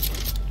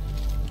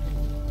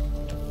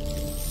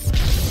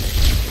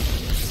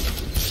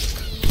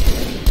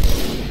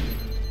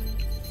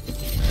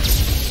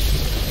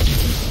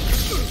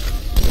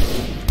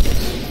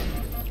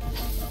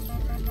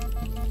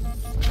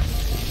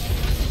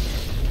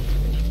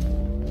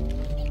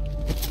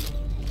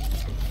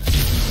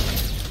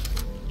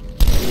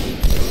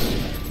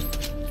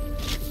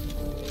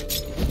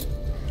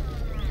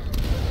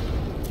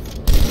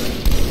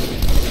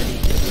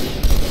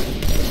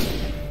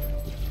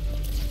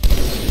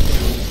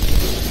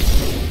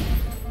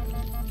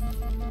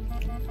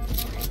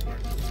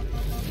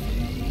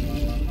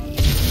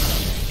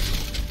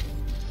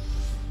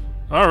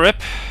 Oh,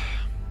 rip.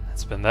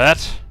 That's been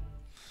that.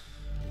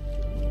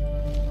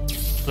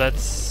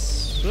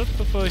 Let's...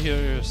 Before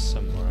here's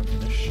some more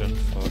ammunition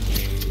for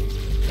me.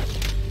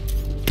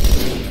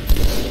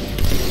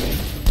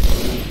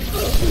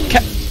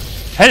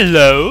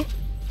 Hello?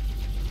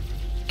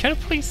 Can you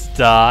please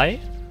die?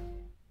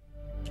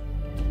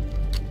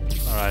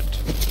 Alright.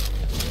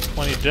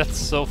 20 deaths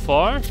so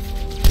far.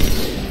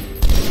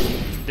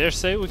 Dare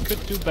say we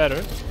could do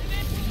better.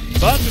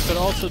 But we could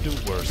also do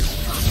worse.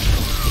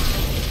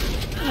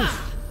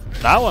 Oof.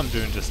 Now I'm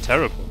doing just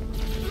terrible.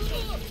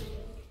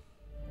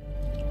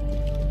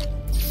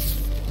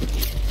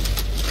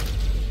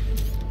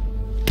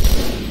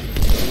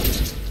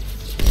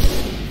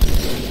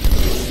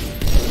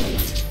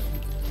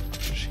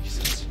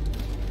 Jesus.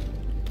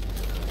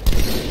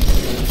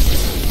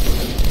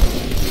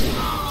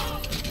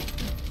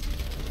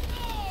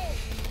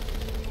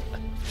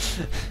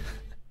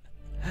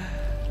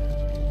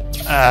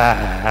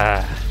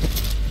 Ah.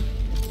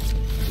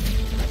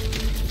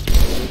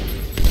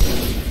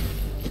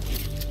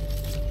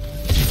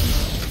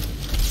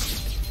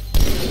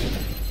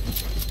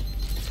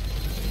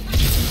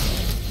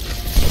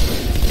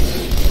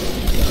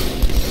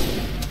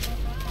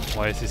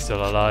 Why is he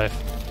still alive?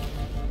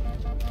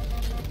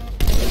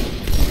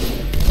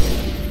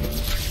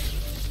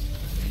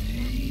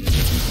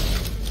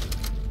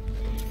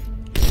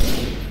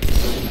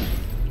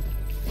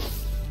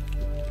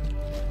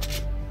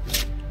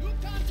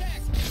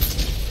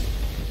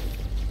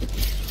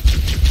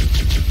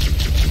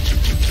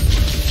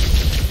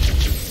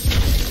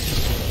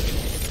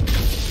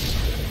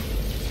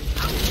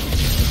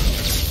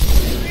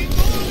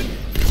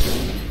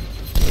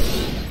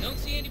 Don't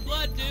see any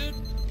blood, dude.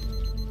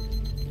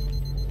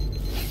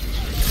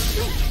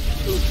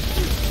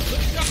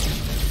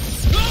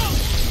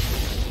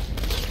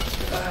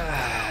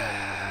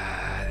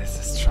 This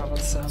is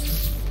troublesome.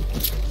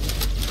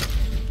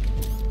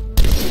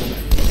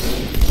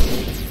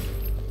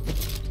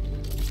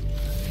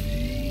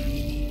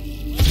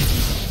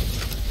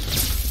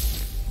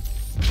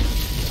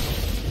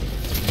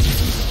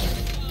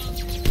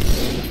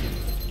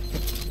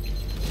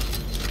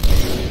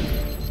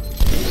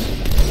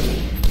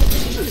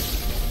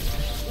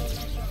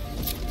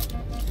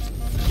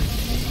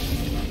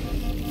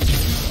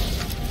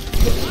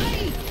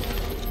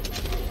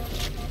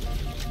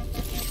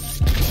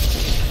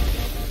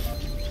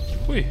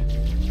 Whee.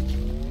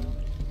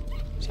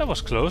 That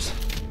was close.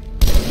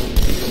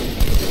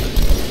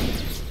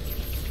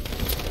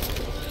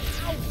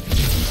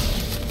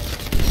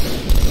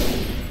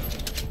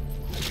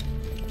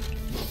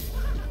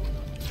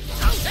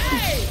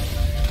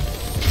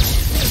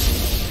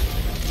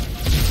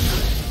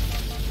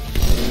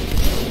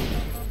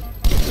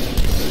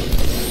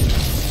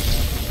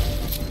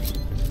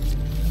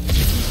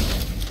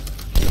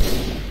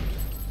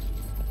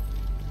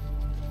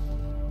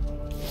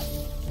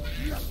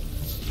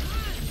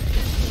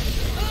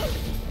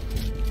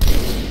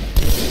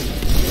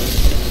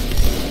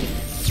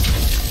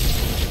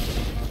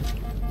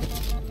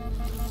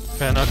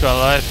 Okay, not gonna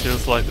lie, it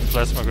feels like the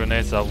plasma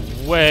grenades are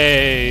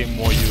way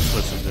more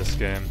useless in this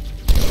game.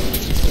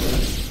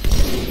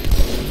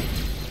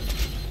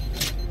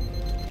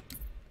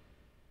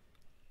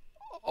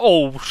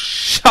 Oh,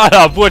 shut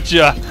up, would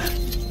ya?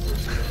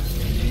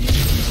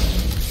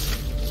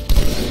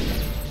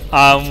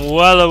 I'm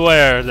well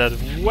aware that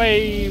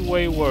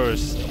way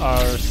worse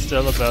are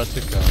still about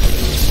to come.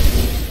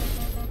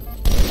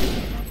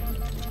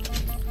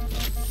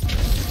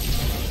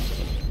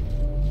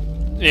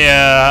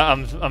 Yeah,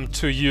 I'm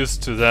too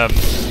used to them.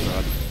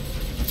 God.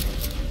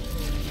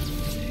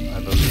 I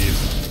believe.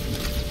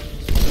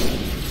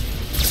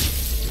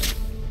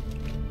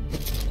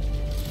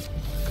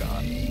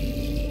 God.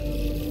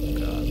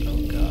 God,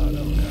 oh God,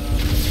 oh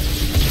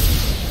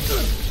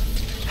God.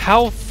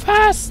 How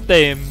fast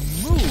they move!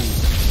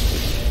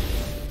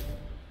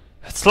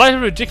 It's slightly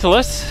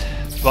ridiculous,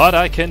 but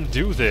I can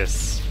do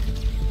this.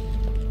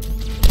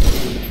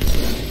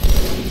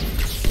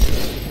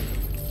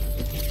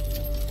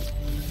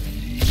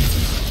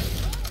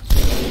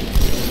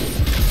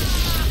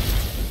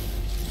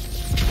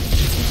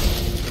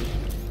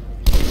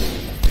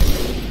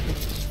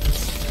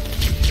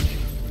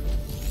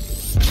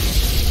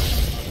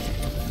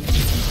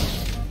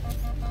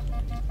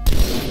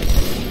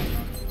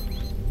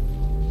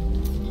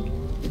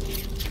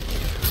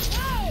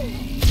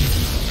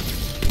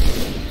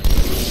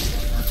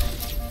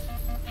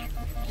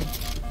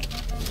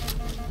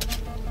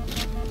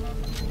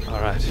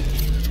 Alright.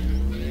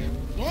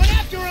 Going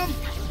after him!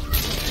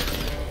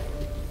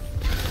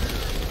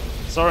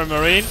 Sorry,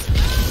 Marine.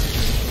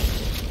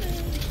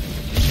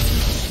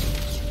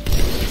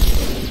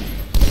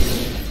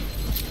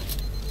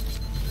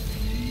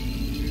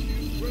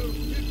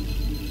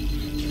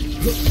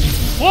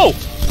 Whoa!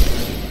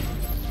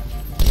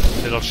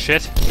 Little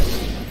shit.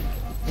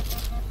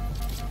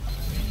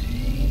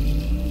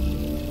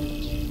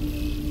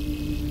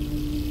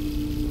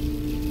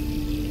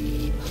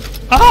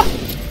 Ah!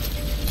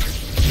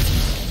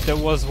 There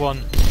was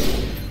one.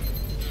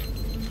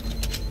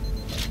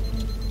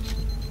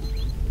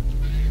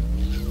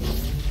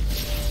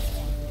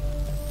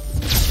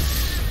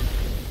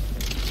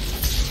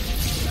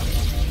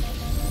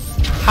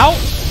 How?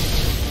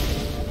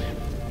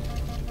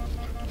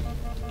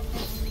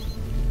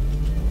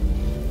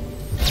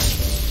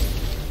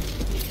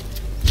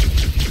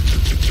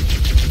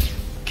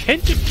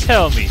 Can you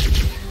tell me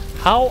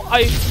how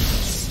I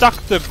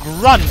stuck the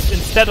grunt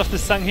instead of the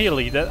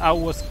Sangheli that I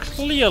was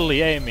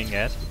clearly aiming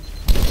at?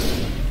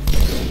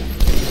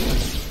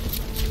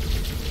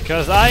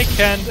 Because I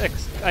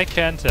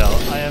can't tell.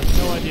 I have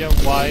no idea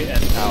why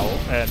and how.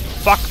 And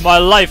fuck my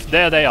life,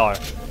 there they are.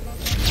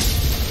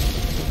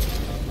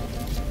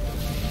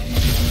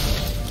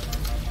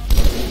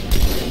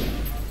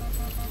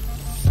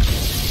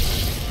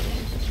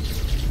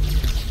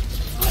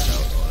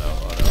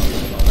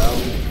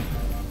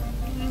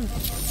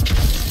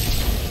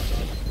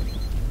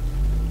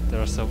 There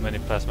are so many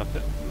plasma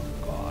pit.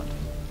 God.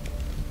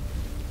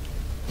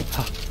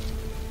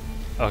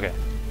 Okay.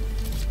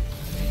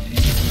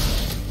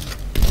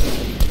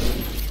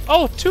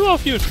 Oh, two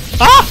of you!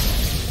 Ah!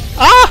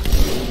 Ah!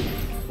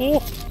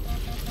 Oh!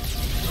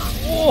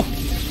 Oh!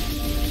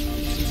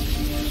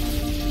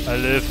 I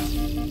live.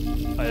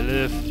 I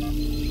live.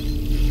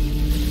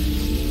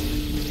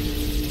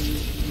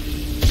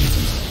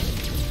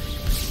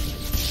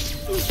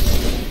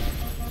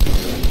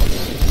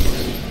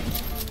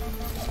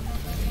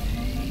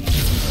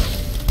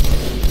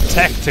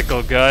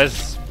 Tactical,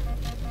 guys.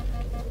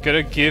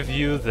 Gotta give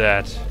you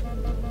that.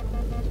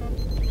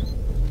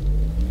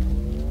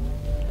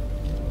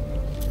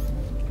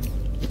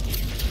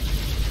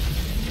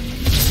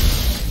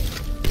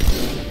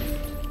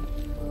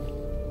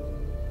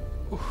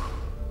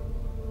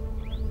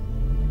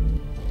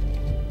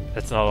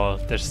 That's not all.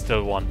 There's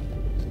still one.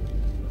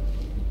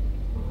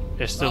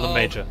 There's still the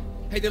major.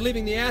 Hey, they're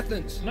leaving the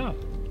Athens. No.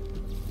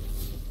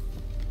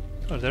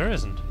 Oh, there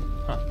isn't.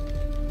 Huh.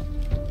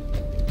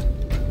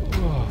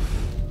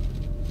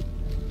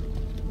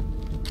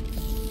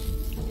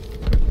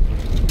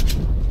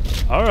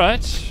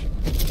 Alright.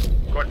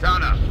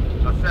 Cortana,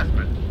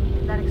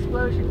 assessment. That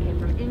explosion came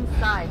from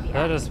inside the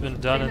That has Athens,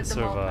 been done same and as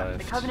the Malta. survived.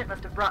 The Covenant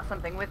must have brought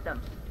something with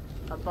them.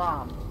 A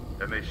bomb.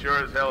 And they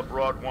sure as hell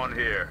brought one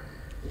here.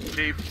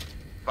 Chief,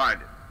 find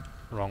it.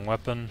 Wrong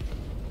weapon.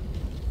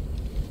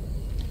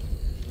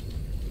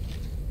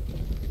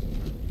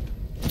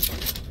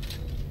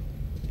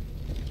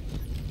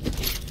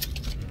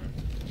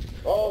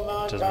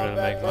 Doesn't really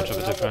make much of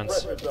a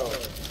difference.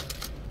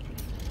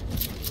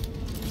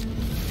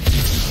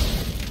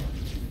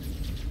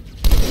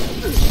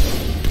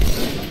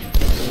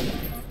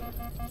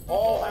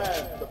 All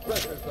hands, the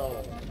pressure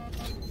zone.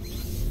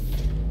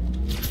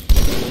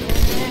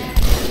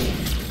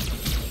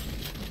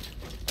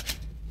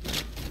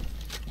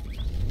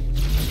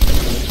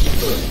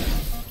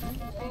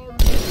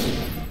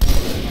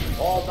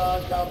 All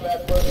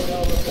non-combat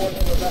personnel report to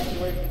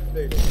evacuation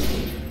station.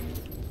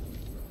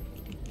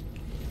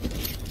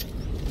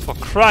 For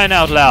crying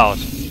out loud!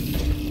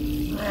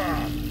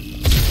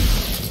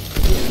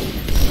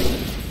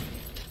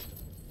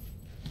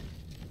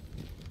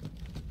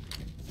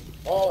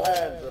 All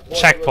hands,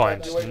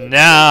 Checkpoint.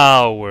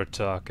 Now we're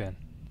talking.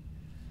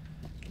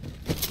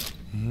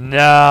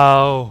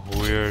 Now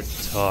we're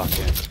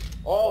talking.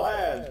 All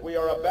hands, we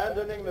are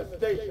abandoning the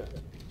station.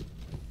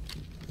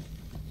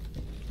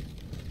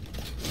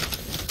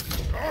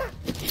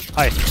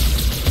 Hi.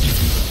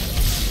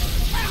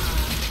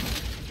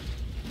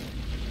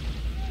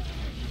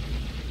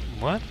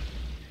 What?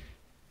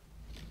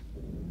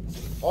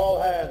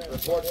 All hands,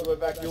 report to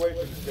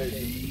evacuation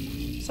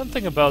station.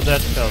 Something about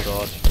that felt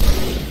odd.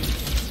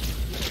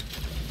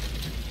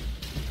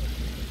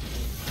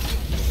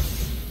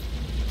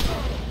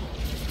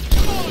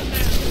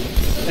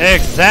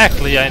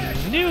 Exactly, I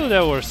knew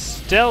there were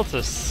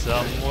stealthers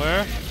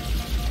somewhere.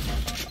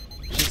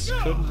 Just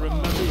couldn't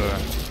remember.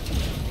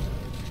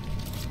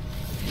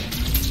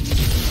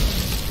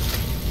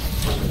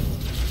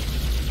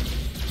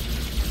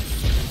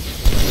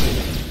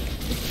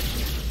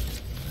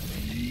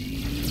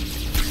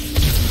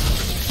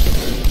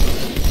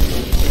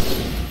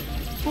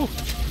 Ooh.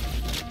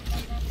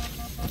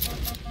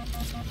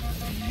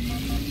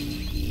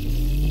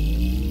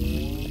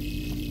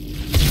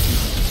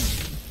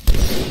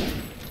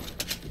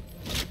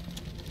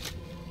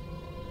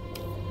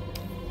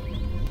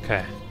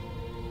 Okay.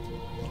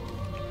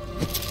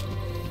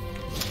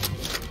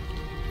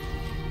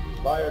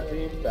 Fire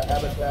team to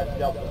Habitat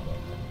Delta.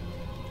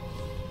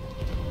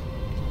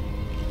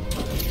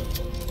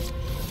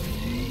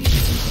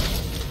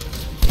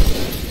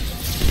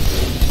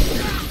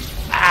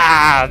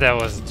 Ah, that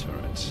was a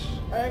turret.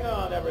 Hang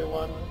on,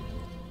 everyone.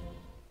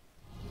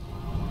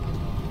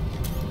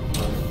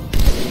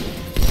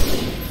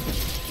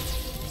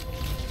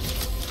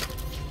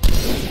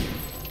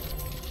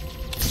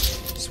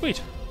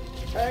 Sweet.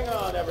 Hang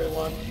on,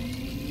 everyone.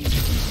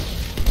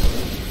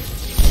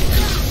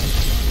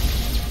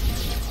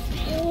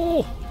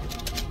 Oh,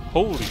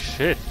 holy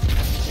shit.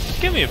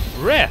 Give me a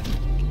breath.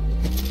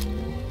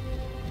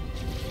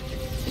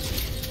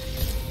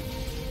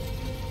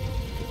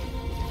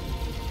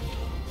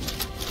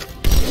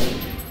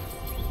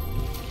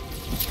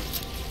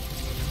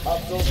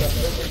 Hostiles have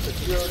taken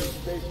security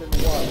station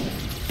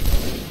 1.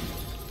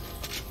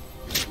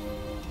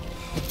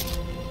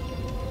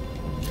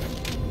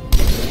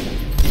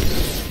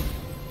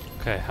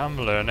 Okay, I'm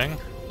learning.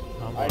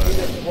 I need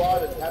a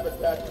squad at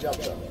Habitat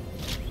Delta.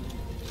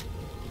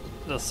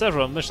 There are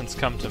several missions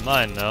come to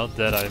mind now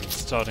that I'm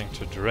starting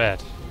to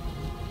dread.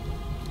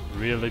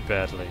 Really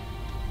badly.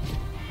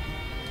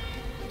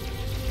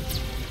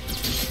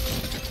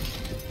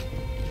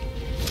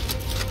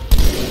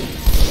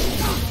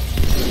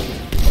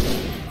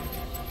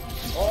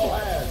 All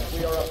hands,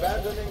 we are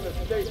abandoning the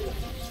station.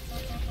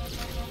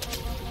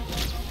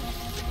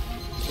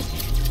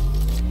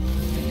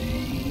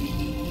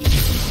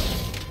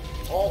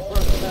 All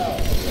personnel,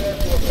 prepare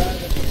to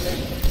abandon the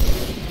station.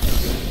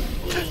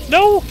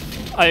 No!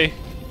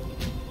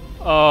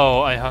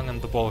 Oh, I hung in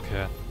the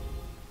bulkhead.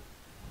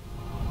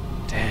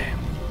 Damn.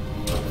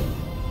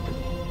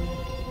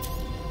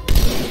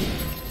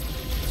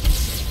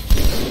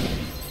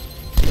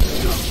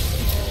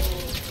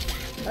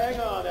 Hang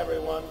on,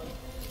 everyone.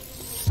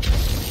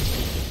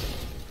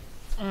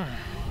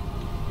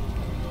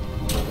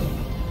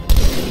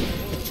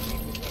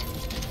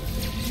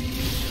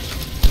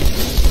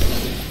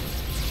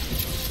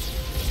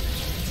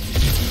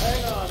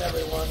 Hang on,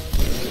 everyone.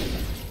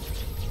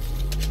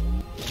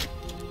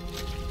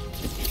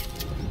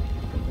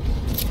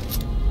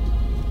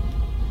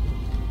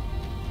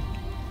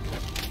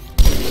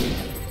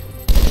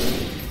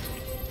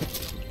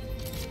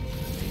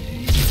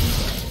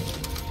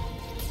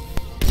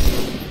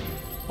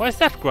 Why is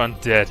that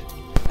grunt dead?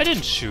 I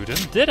didn't shoot him,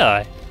 did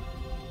I?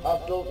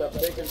 Hostiles have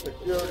taken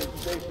security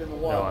station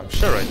 1. No, I'm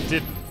sure I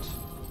didn't.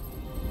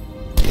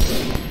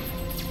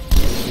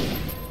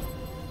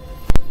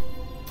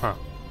 Huh.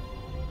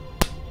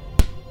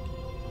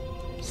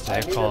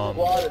 Stay calm. I need a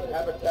squad at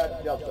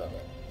Habitat Delta.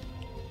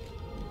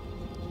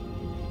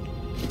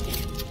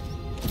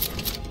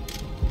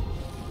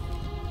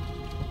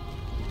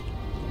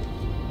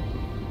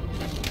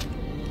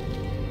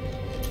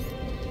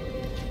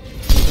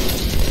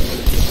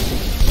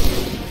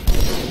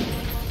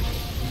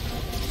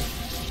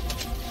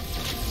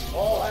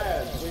 All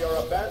hands, we are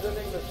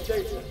abandoning the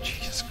station.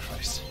 Jesus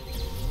Christ.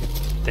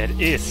 That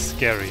is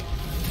scary.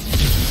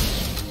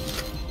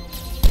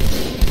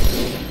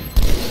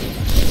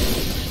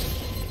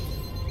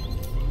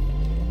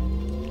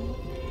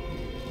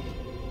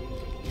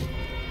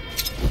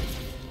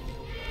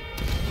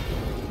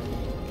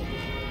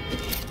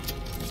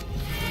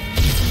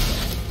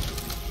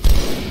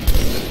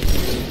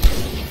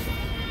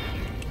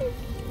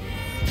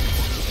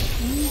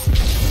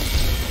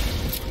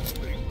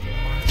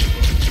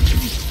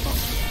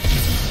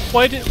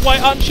 Why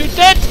aren't you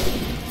dead?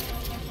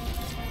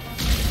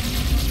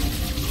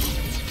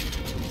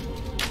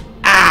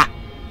 Ah!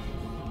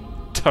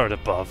 Turret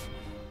above.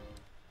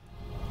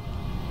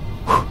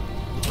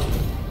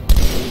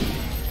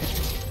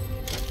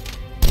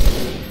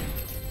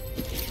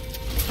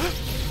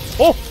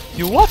 Oh,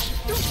 you what?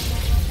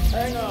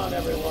 Hang on,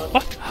 everyone.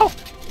 What? How?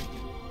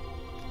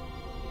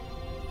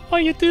 Why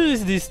you do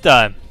this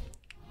time?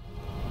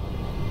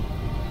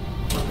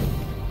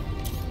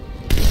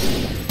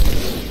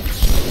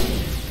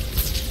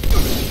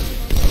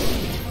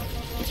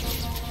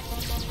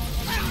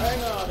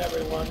 Hang on,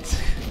 everyone.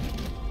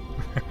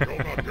 Do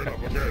not get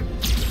up again.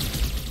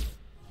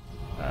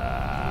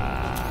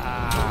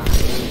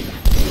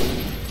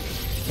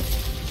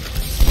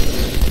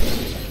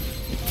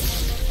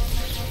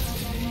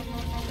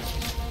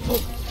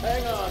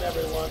 Hang on,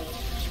 everyone.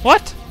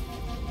 What?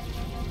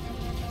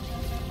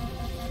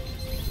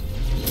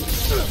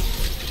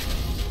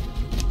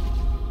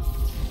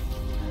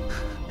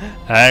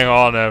 Hang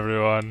on,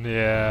 everyone.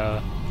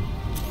 Yeah.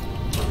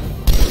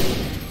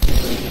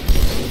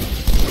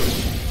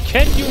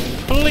 Can you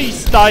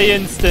please die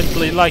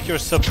instantly like you're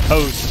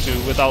supposed to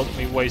without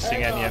me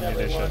wasting any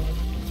ammunition?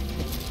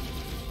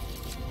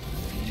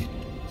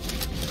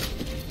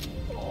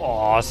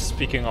 Oh,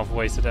 speaking of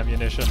wasted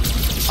ammunition.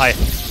 Hi.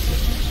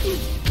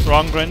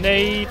 Wrong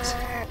grenade.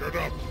 Get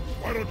up.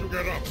 Why don't you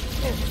get up?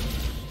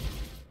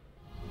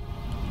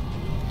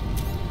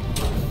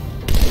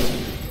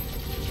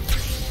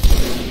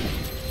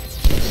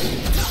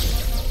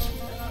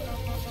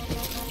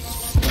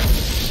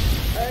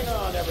 Hang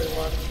on,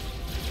 everyone.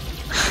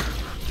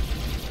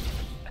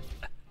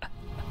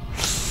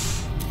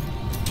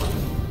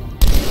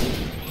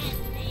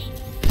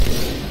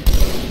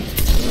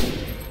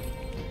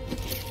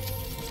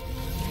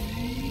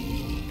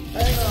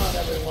 Hang on,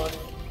 everyone.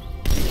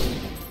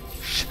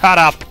 Shut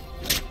up.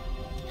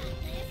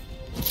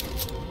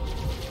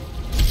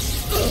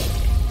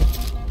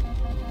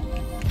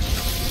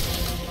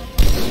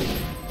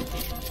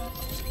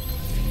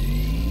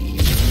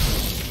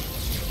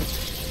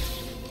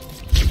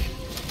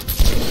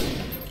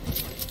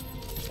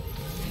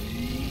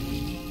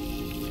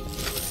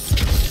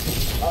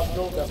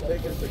 Hostiles have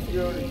taken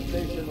security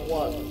station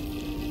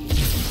 1.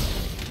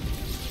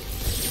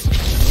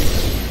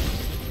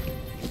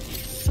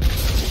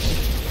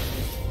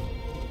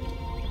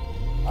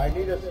 I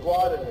need a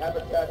squad at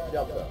Habitat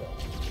Delta.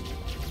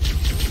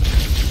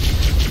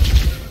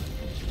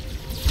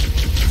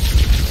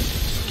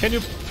 Can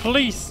you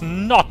please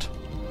not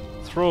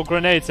throw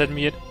grenades at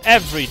me at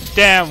every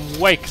damn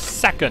wake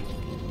second?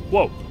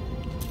 Whoa.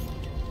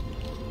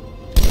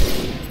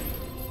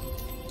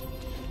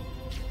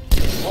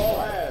 All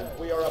hands,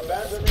 we are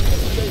abandoning the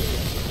station.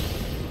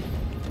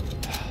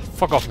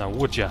 Fuck off now,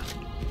 would ya?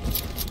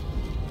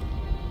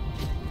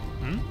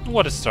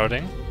 What is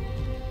starting?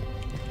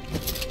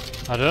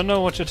 I don't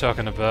know what you're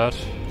talking about.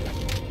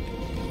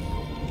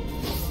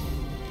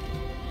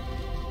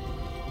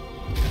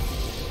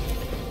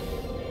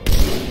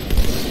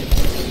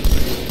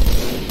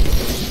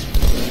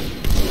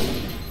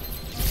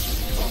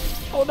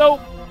 Oh no!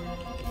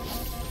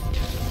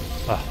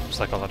 Ah,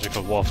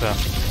 psychological warfare.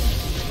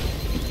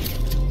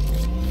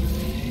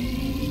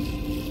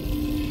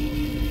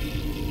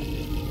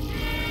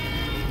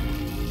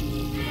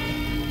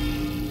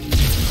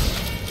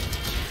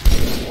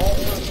 All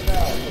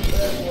personnel,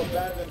 prepare to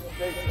abandon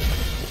station.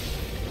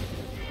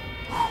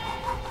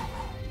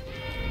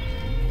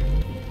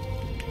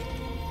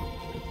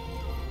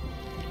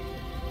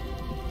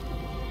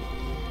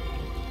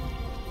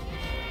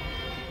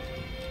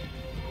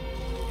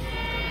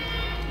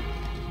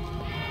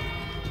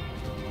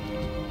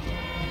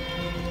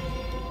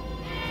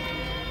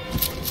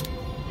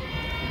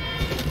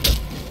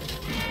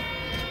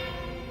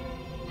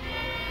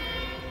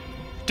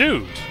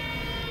 Dude!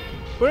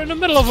 We're in the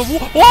middle of a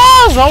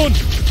war zone!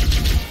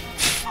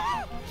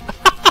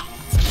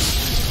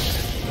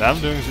 I'm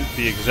doing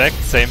the exact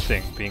same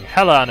thing, being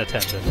hella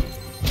unattended.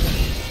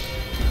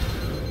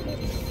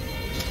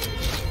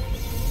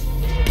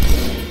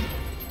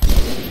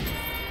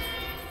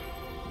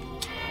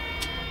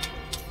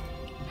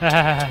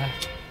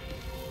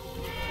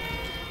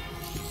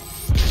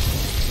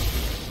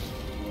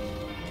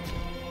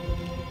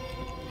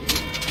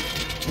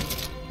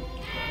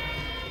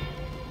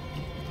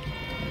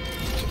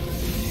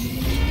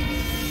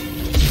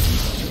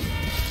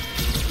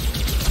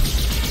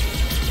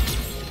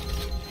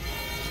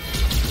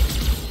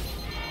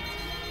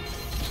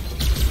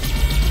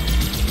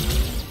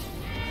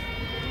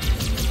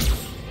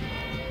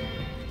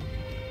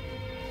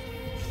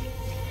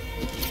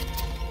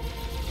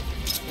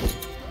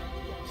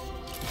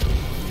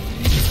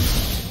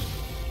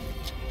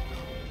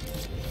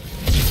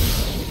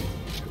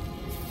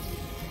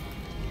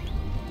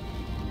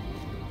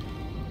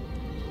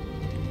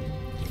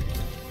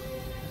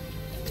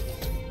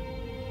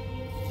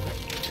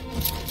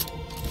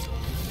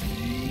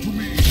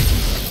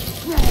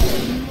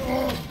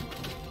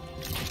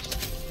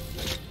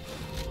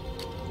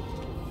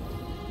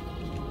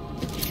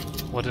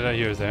 What did I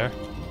hear there?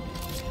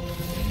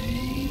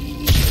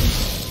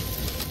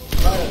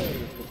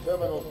 Masterchief to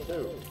Terminal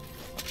 2.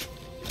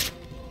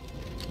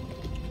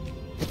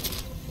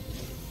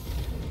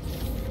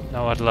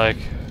 Now I'd like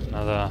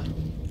another...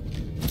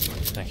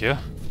 Thank you.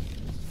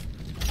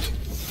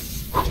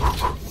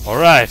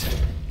 Alright!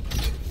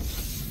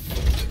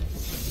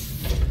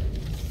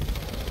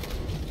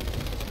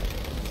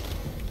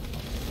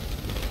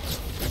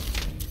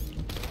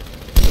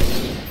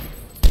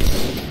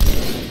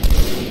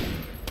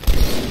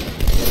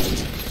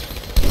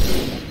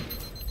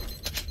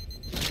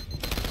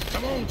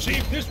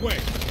 this way.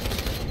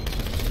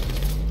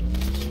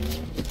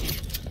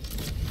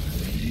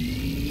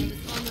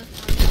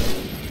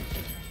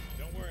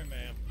 Don't worry,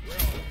 ma'am. We're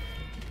on it.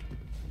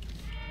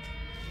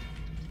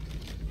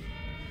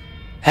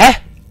 Huh?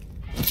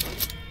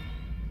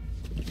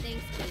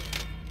 Thanks, kid.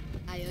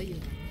 I owe you.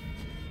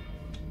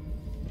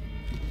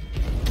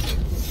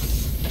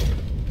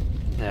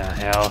 Yeah,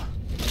 hell.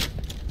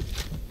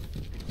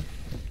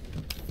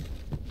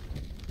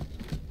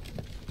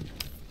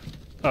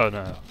 Oh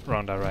no,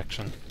 wrong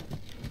direction.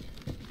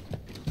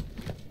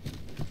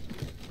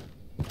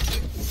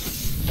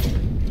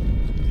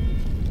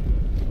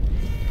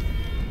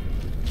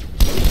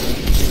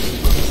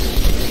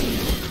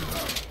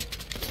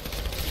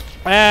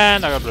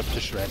 And I got ripped to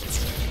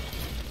shreds.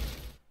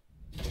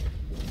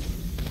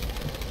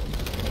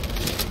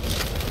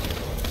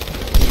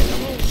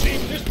 Come on,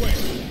 Chief, this way.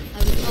 I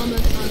was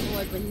almost on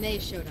board when they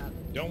showed up.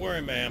 Don't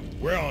worry, ma'am.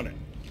 We're on it.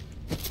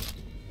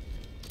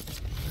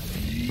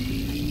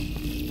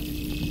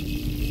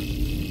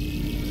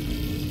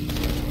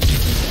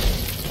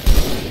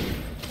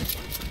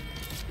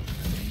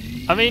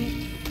 I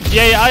mean, the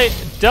AI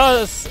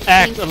does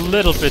act a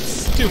little bit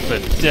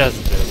stupid,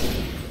 doesn't it?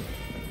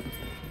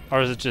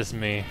 Or is it just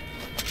me?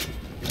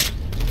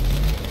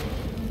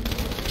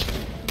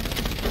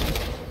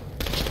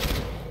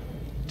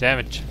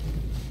 Damage.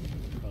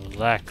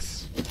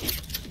 Relax.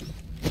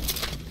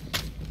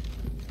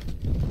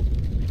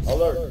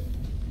 Alert.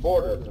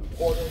 Borders and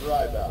port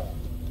drive out.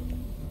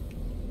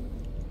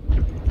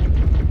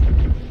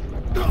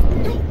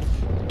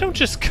 Don't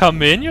just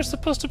come in, you're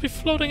supposed to be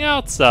floating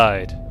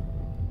outside.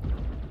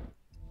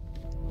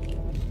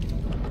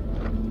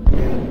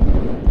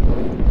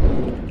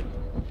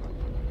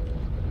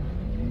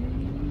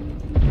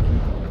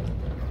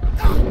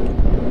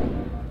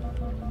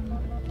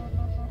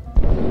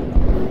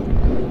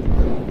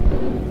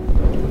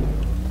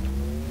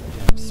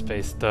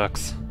 Space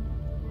ducks.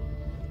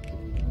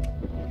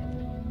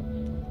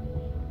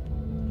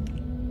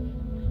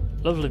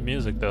 Lovely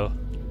music though.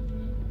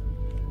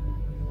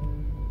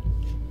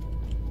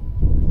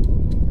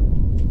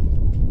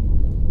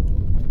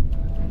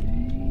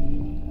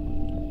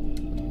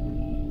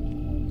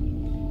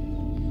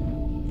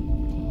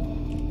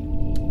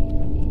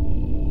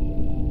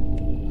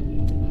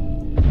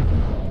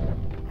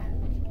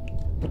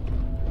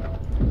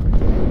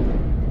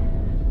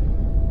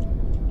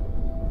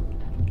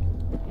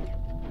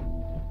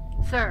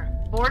 Sir,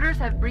 boarders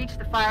have breached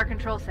the fire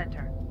control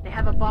center. They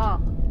have a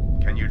bomb.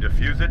 Can you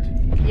defuse it?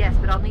 Yes,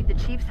 but I'll need the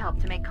Chief's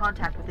help to make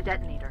contact with the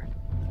detonator.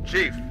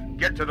 Chief,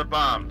 get to the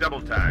bomb,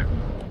 double time.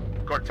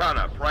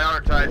 Cortana,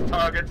 prioritize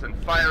targets and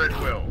fire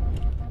at will.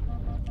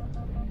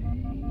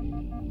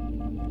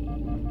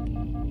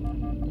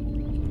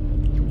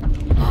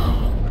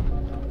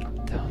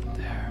 Down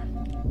there.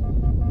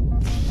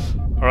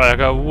 Alright, I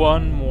got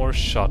one more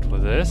shot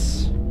with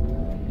this.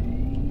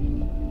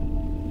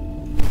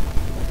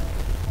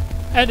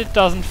 And it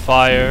doesn't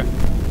fire.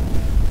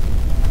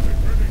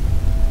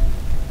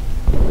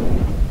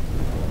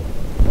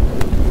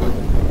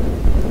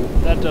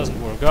 That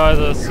doesn't work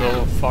either,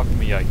 so fuck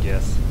me, I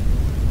guess.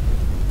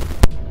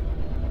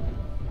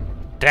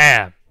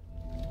 Damn!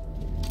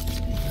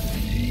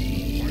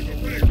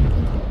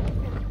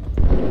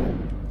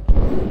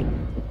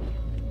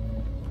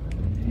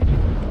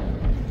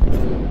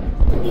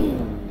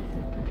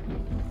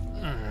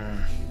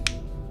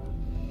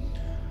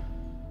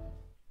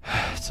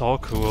 It's all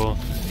cool.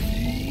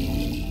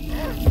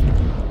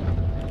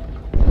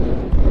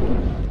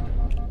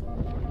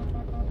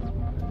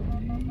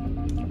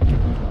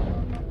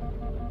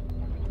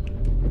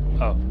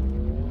 Oh.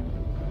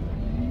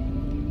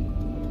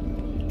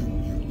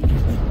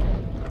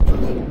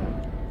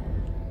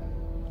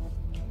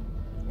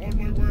 On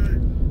my way.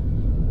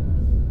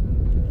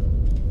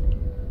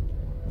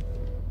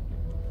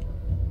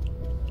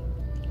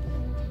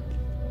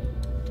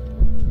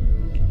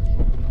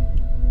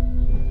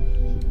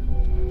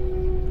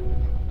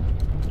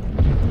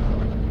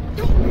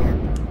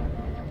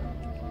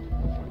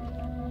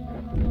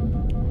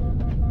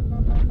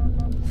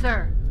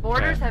 Sir,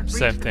 boarders Yeah, have same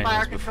breached the thing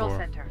fire as control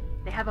before. center.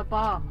 They have a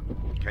bomb.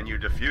 Can you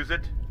defuse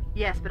it?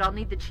 Yes, but I'll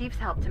need the Chief's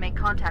help to make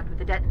contact with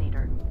the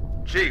detonator.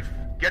 Chief,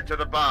 get to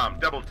the bomb,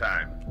 double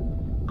time.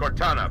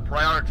 Cortana,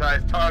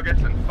 prioritize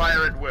targets and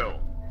fire at will.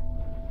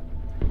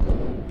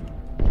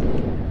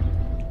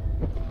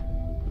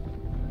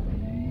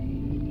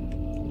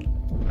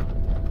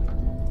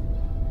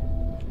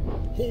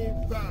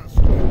 Hold fast.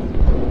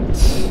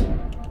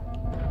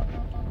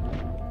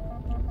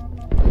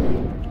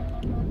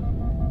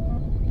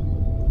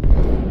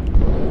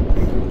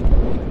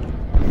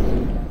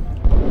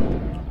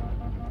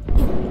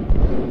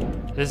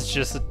 This is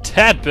just a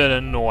tad bit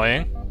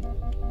annoying.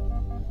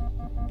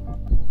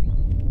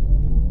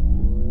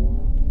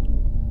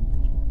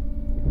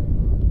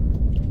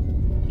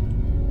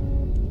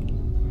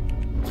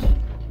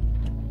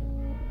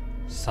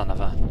 Son of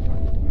a...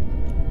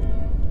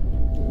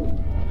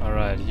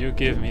 Alright, you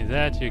give me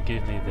that, you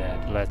give me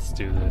that. Let's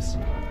do this.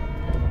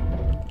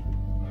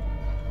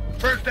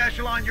 First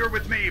echelon, you're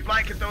with me.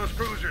 Blanket those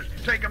cruisers.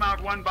 Take them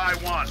out one by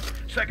one.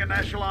 Second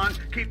echelon,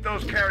 keep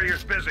those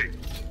carriers busy.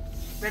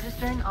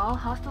 Registering all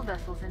hostile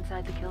vessels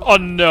inside the kill zone. Oh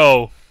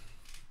no!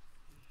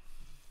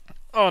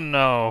 Oh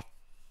no!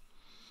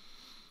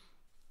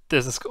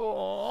 This is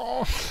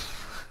cool.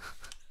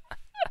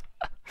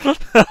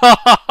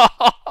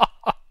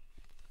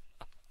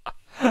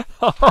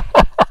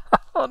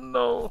 Oh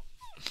no!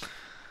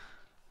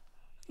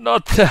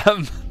 Not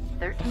them!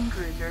 13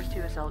 cruisers, 2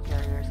 assault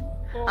carriers.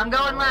 I'm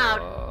going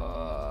loud!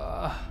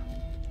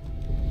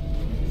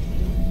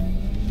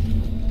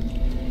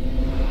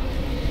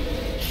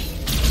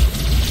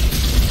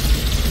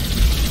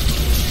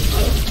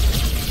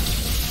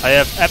 I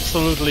have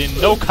absolutely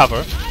no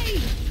cover.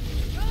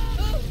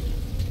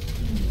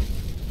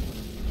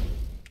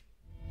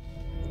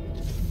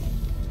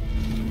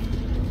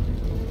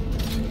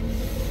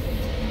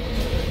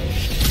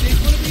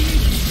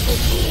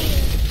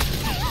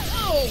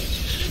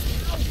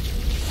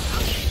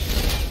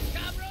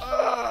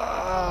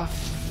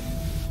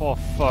 Oh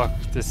fuck,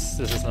 this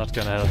is not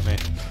gonna help me.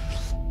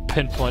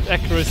 Pinpoint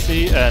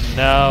accuracy, and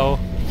now...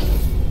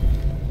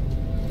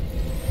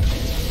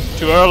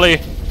 Too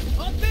early!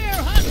 Up there,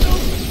 hostile!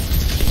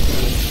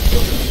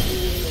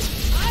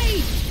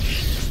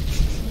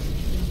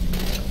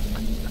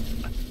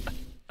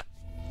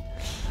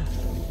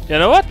 You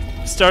know what?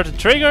 Start the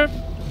trigger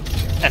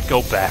and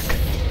go back.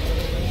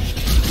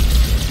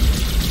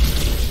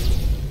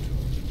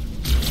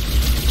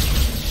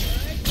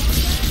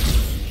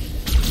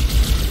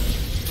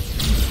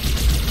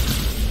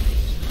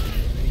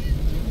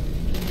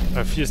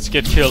 I refuse to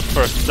get killed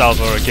first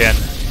salvo again.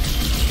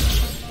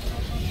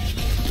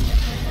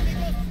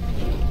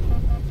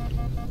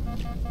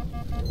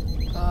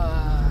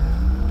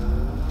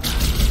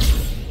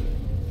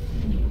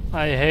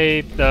 I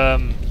hate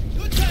them.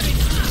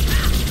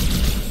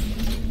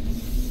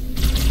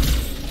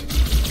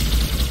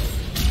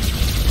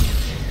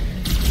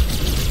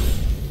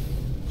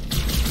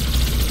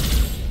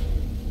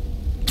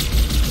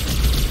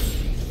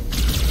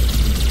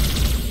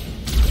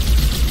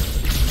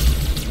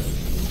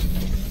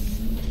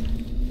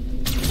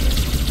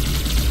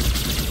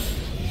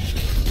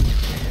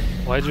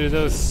 Why do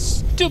those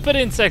stupid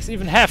insects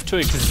even have to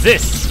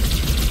exist?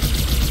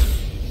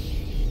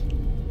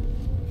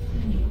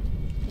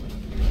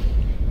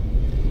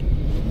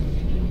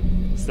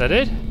 Is that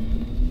it?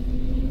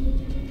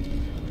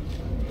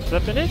 Has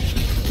that been it?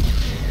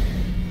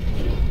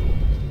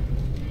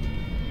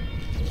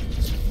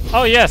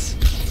 Oh yes!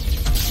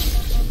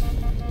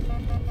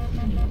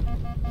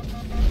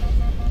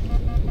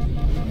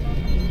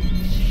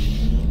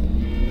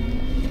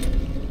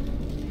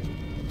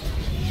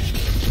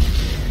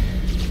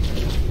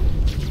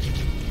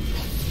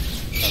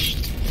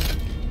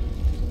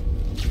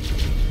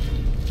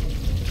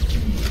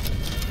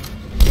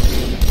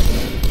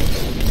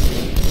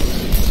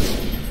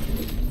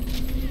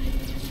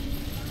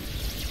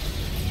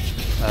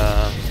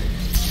 Ah!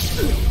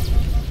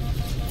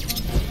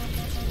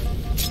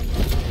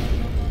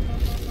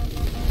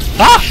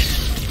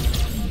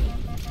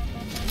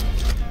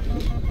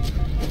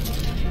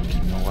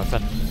 No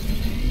weapon.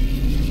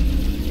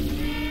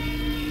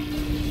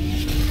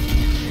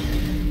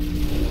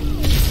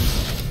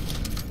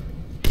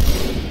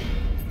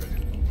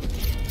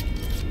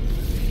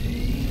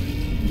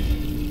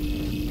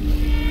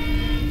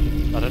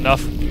 Not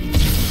enough.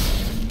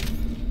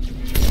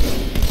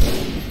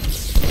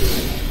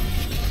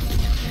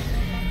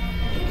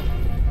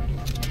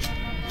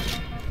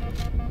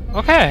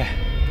 Okay.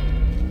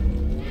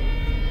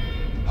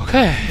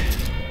 Okay.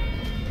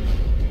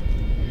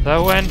 That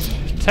went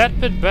a tad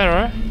bit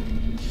better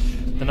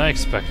than I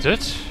expected.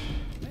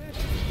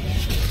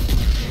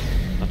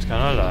 Not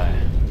gonna lie.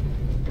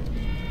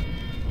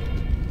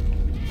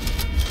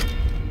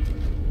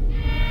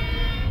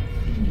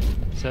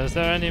 So is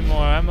there any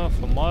more ammo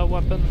for my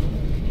weapon?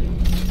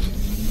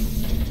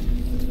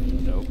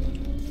 Nope.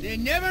 They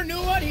never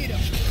knew what hit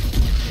him.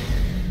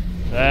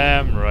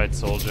 Damn right,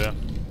 soldier.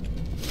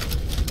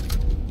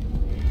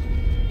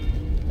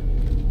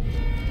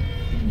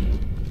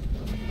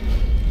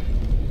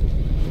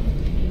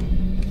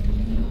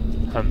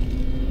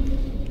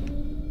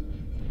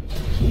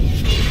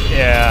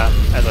 Yeah,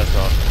 as I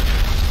thought.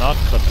 Not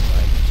cutting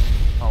right.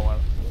 Oh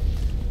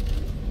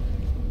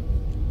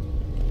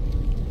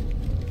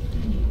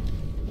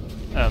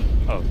well.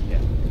 Oh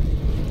yeah.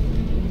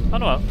 Oh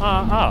no,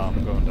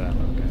 I'm going down,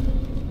 okay.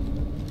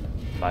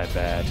 My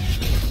bad.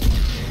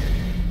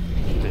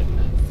 Been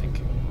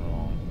thinking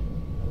wrong.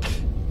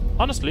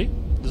 Honestly,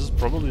 this is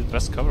probably the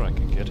best cover I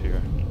can get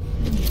here.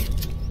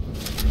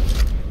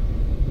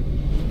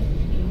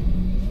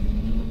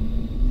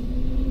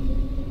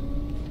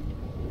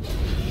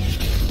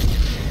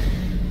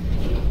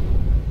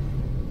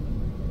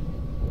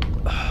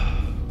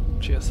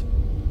 Cheers.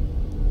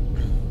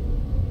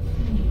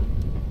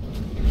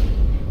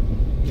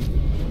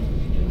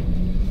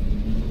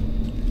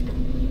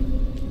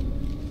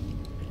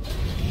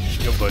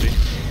 Yo, buddy.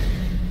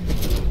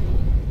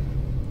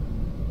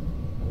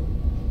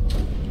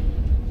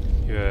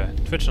 You're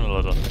twitching a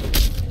little.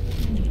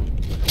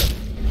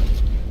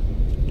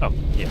 Oh,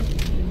 yeah.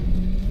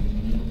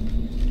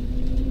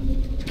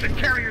 The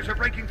carriers are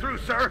breaking through,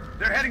 sir.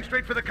 They're heading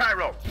straight for the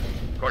Cairo.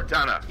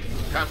 Cortana,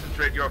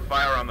 concentrate your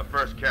fire on the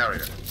first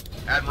carrier.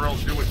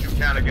 Admirals, do what you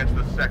can against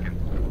the second.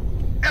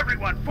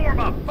 Everyone, form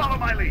up. Follow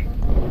my lead.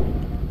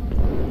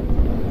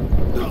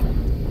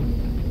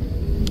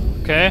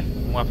 Okay,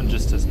 weapon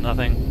just does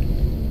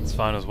nothing. It's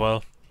fine as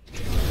well.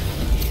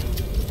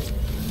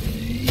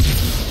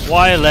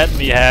 Why let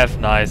me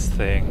have nice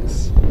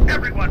things?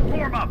 Everyone,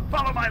 form up.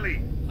 Follow my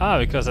lead. Ah,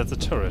 because that's a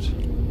turret.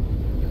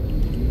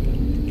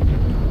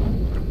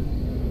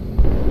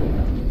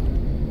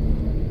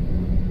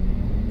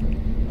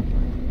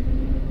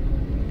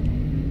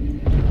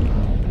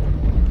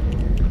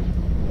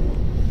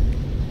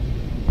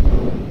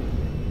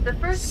 The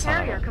first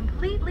carrier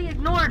completely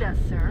ignored us,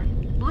 sir.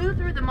 Blew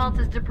through the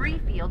Malta's debris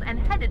field and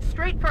headed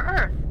straight for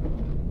Earth.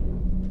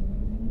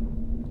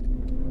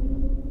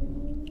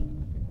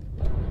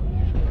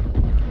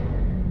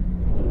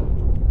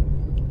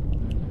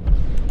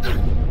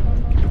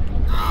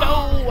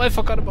 No, I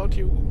forgot about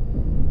you.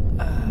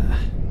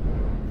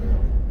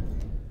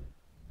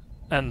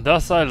 And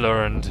thus I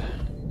learned.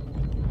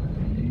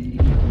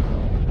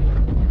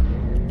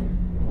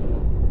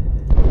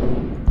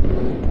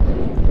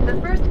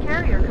 The first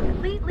carrier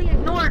completely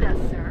ignored us,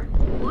 sir.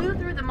 Blew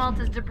through the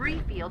Malta's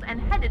debris field and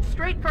headed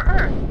straight for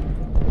Earth.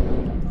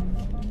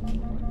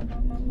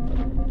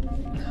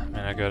 I mean,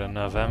 I got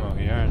enough ammo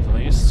here at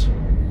least.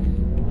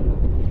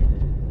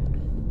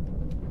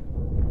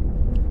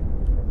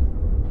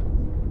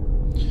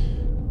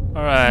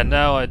 Alright,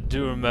 now I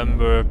do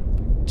remember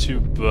 2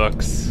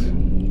 bucks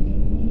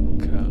coming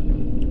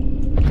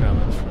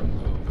from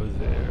over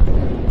there.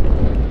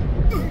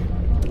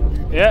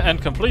 Yeah,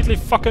 and completely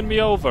fucking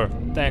me over.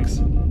 Thanks.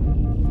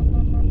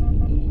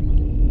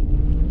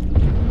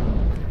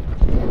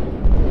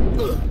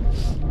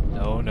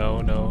 No, no,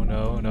 no,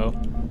 no, no.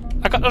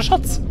 I got no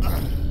shots!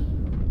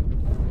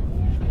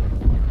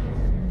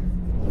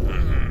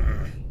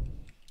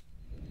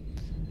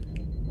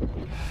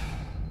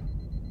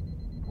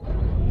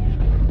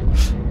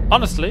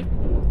 Honestly.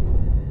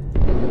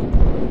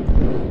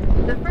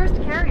 The first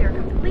carrier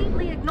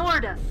completely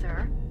ignored us,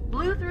 sir.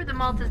 Blew through the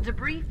Malta's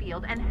debris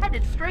field and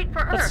headed straight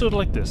for Earth. Let's do it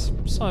like this,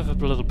 so I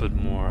have a little bit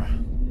more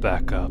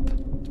backup.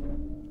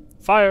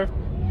 Fire!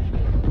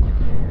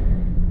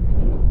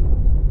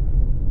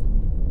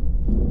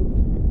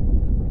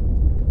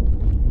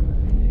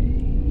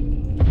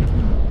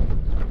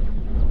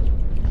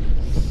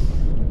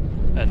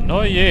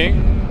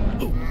 Annoying!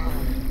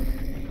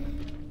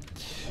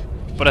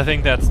 But I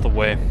think that's the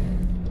way.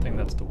 I think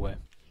that's the way.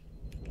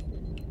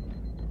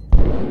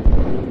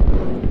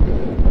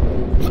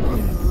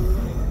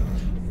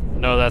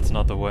 No, that's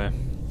not the way.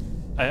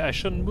 I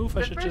shouldn't move,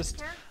 I should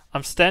just...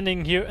 I'm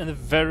standing here in a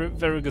very,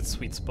 very good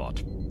sweet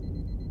spot.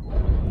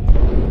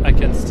 I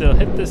can still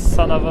hit this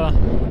son of a...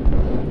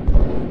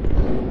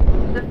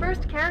 The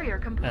first carrier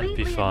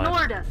completely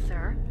ignored us,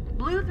 sir.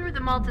 Blew through the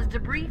Malta's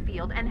debris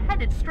field and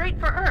headed straight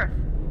for Earth.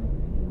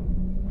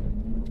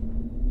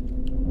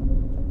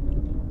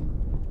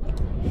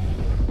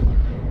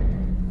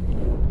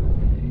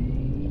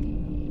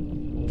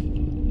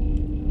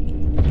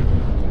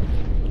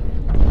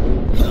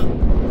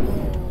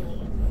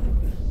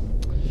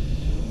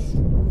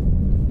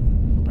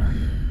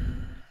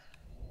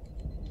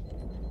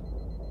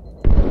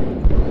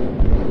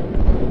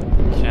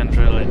 Can't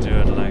really do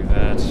it like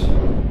that.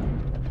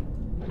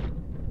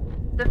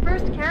 The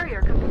first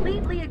carrier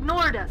completely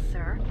ignored us,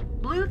 sir.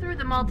 Blew through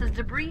the Malta's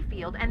debris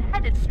field and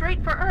headed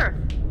straight for Earth.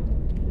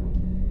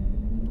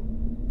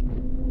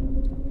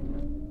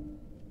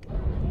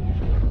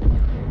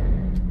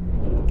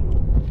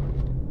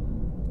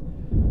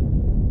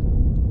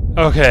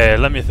 Okay,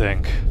 let me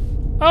think.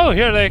 Oh,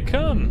 here they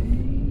come!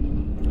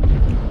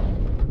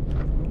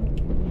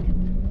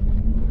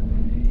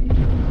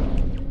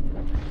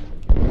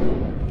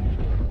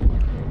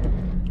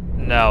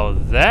 Now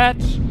that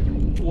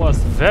was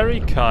very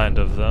kind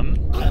of them.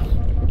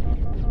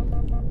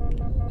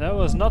 That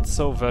was not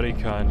so very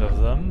kind of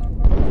them.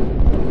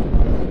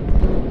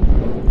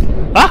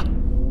 Ah!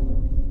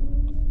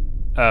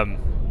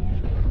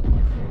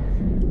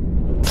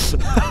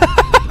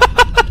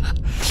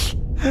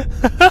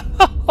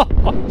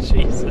 Oh,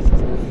 Jesus.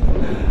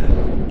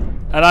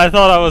 And I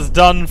thought I was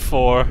done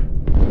for.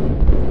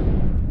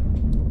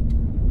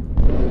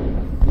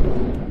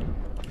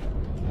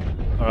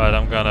 Alright,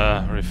 I'm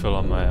gonna refill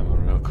on my ammo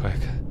real quick.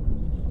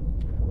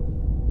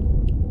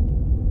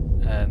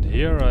 And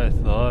here I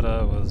thought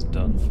I was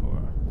done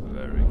for.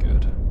 Very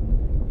good.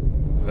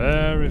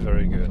 Very,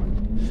 very good.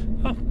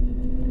 Oh.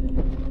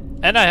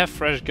 And I have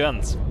fresh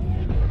guns.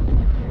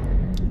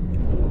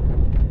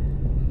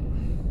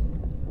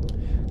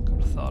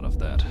 Could have thought of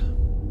that.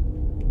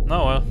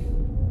 Oh well.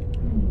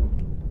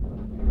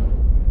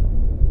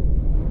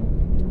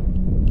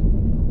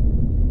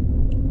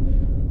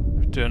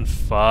 We're doing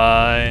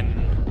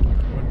fine.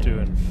 We're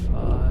doing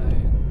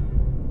fine.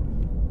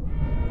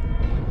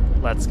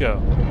 Let's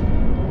go.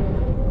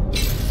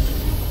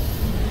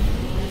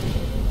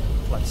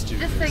 Let's do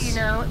Just this. so you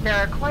know, there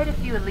are quite a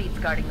few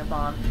elites guarding the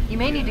bomb. You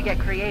may need to get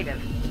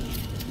creative.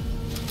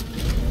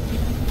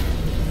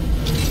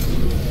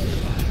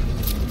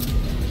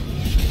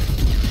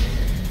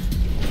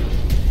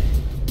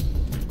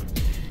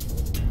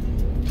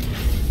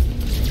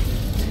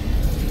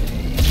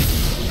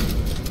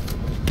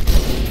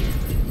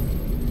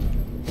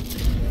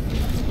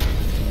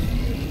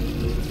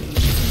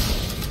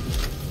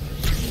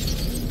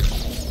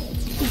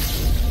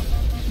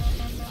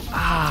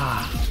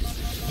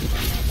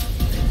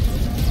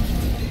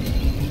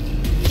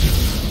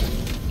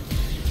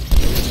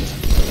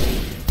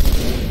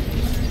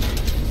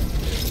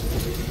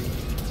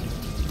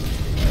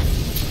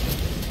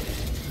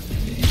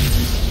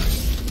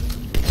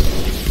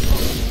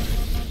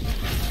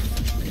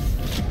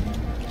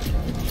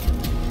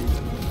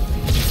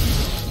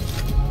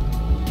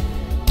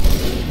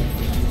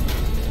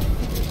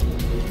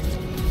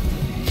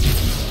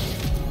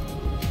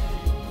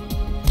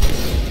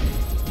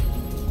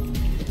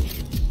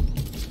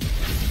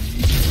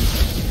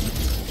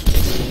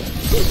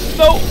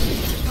 No!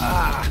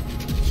 Ah!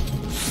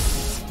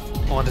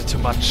 I wanted too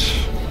much.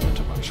 I wanted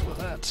too much with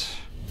that.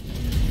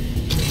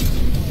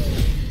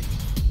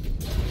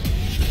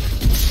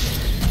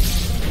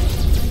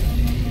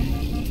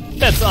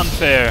 That's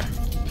unfair.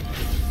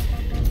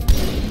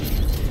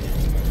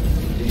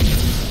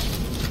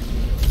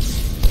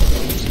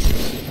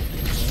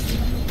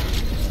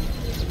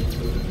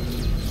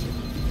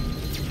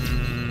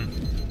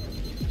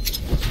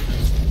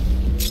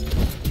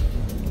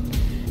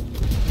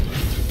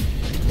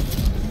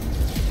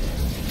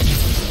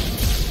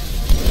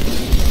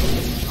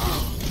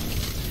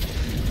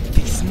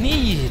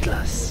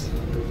 Needless.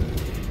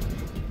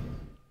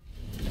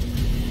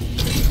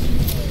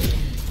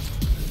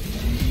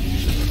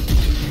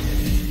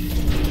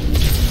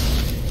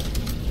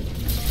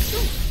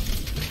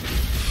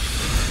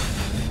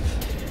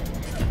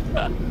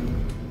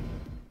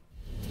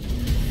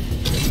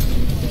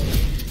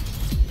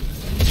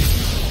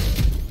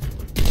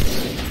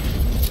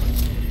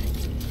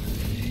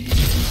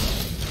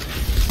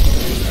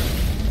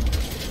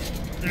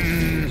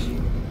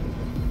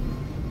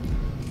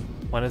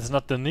 When it's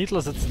not the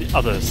needless, it's the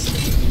others.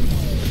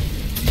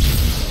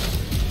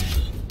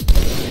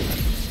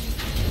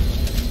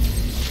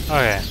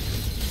 Okay.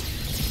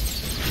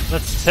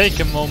 Let's take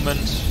a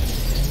moment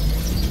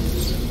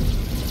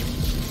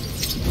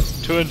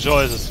to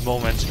enjoy this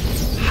moment.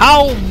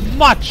 How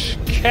much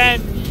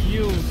can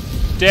you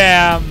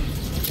damn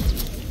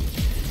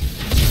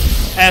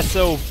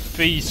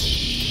SOBs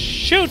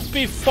shoot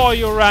before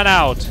you run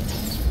out?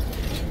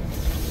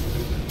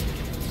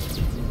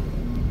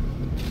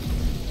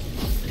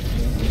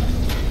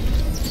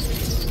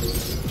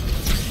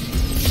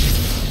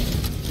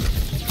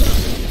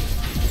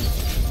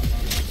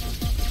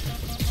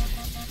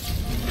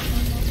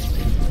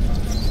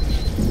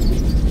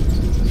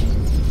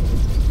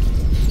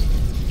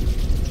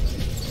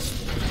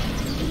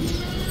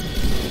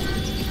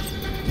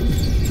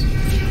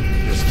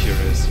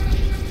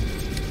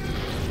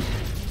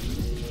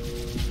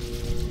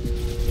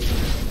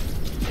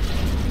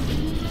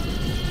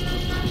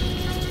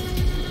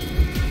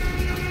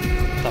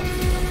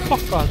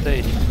 What are they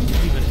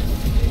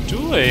even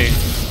doing?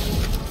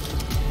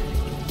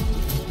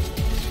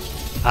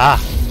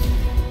 Ah!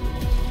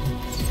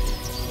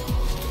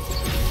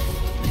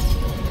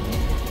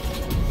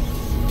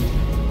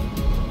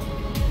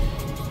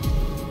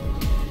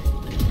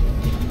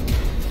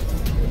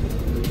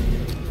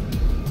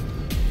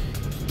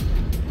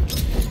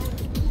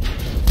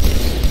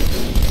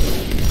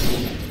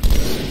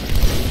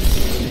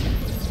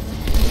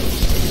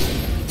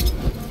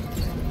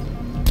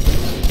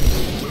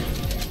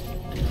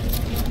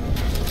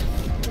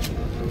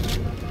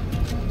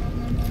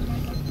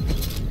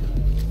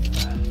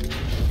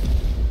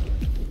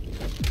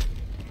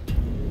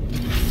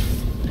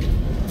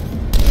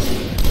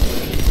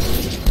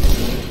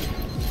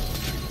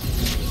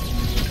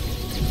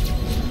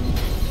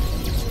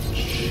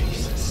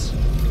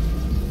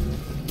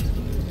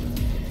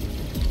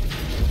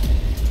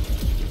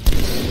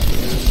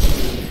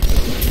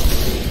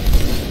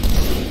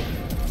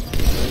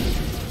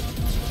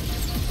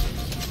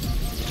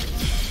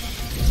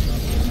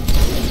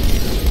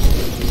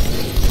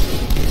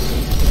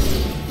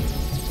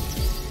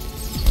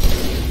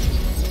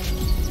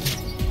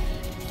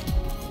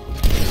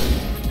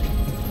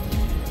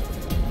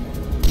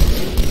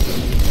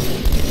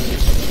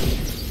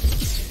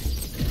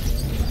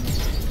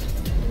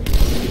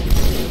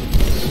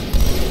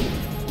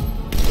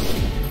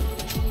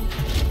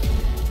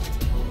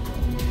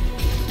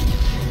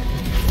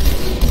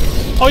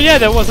 Oh yeah,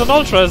 there was an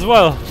ultra as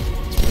well.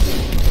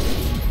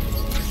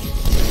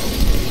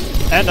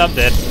 And I'm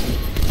dead.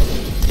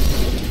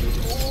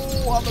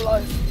 Oh, I'm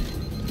alive.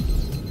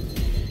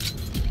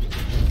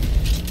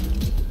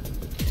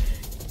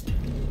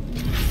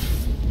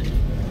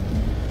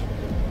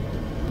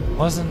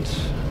 Wasn't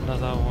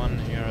another one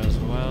here as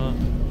well?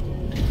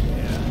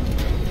 Yeah.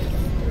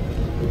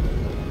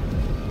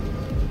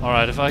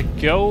 Alright, if I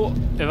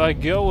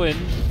go in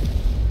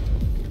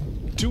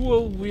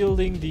dual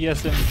wielding the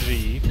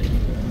SMG.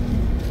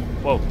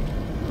 Whoa.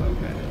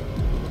 Okay.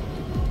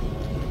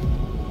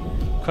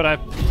 Could I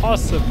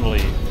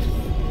possibly...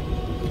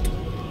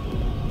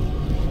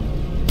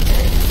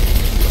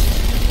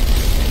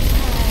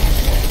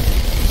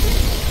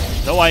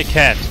 No, I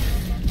can't.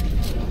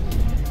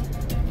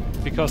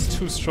 Because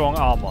too strong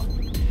armor.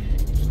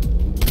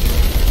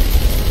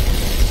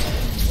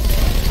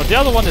 But the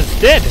other one is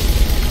dead!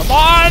 Come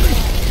on!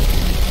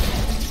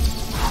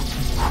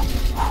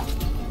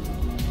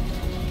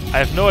 I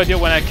have no idea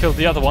when I killed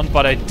the other one,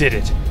 but I did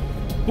it.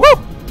 Woo!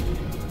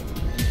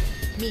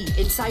 Me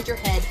inside your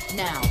head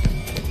now.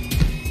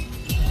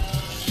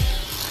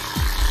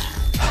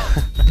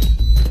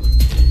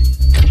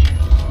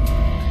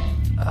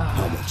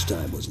 How much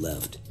time was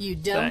left? You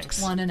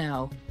don't want to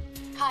know.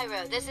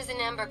 Cairo, this is an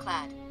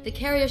Emberclad. The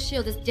carrier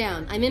shield is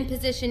down. I'm in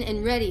position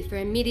and ready for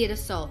immediate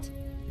assault.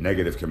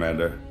 Negative,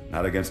 Commander.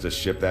 Not against a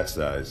ship that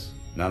size.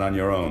 Not on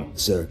your own.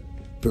 Sir,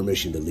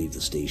 permission to leave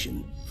the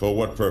station. For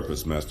what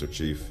purpose, Master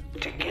Chief?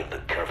 To give the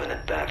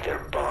Covenant back their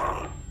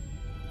bomb.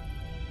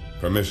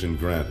 Permission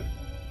granted.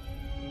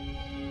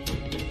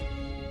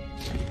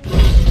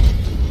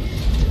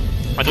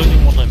 I don't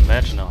even want to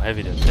imagine how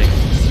heavy that thing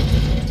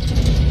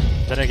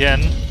is. Then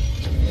again,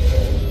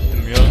 the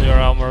Mjolnir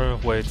armor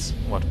weighs,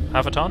 what,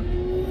 half a ton?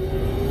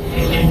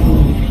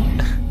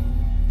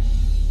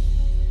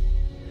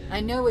 I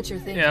know what you're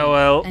thinking. Yeah,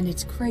 well, and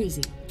it's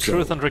crazy.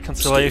 Truth and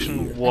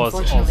Reconciliation was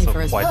also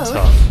quite both,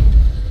 tough.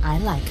 I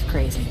like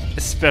crazy.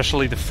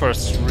 Especially the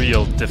first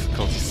real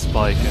difficulty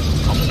spike in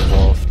Combat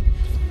Evolved.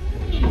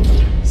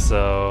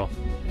 So,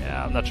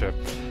 yeah, I'm not sure.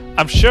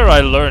 I'm sure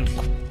I learned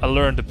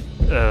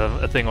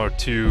a thing or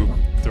two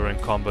during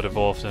Combat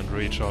Evolved and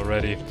Reach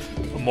already.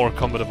 More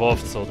Combat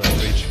Evolved so than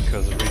Reach,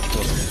 because Reach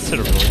was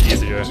considerably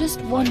easier.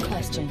 Just one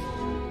question.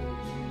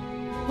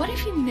 What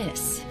if you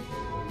miss?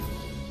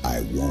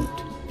 I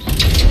won't.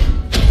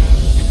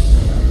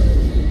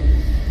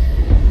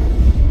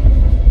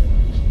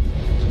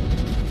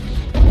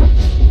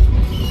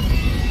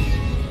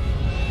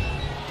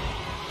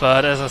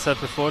 But as I said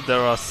before, there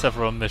are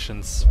several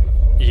missions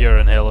here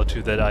in Halo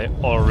 2 that I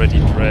already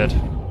dread.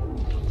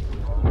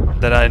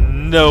 That I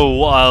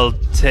know I'll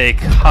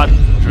take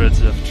hundreds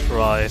of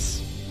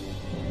tries.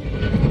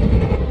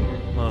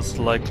 Most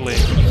likely.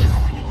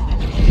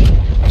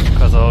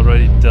 Because I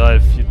already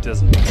died a few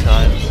dozen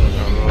times in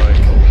Heroic.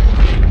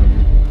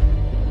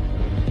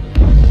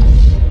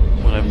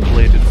 When I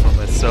played it for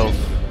myself.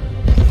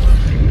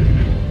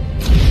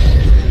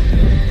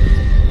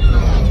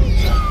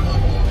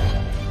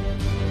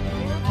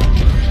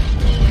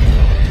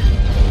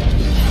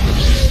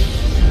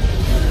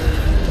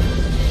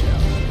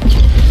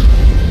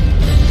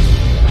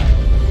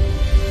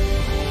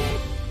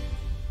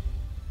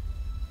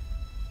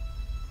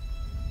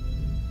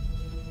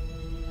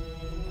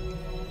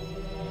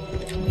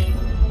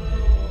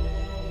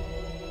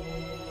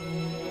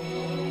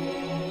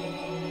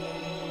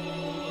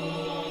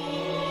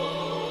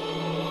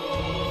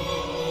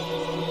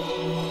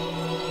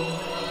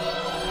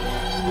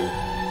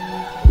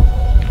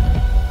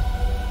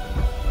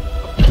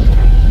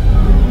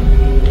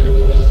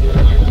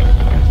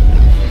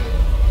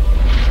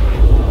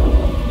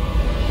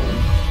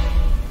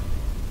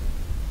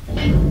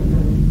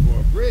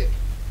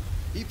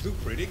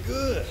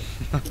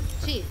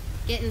 Chief,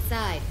 get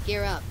inside.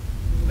 Gear up.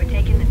 We're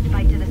taking this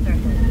fight to the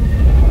surface.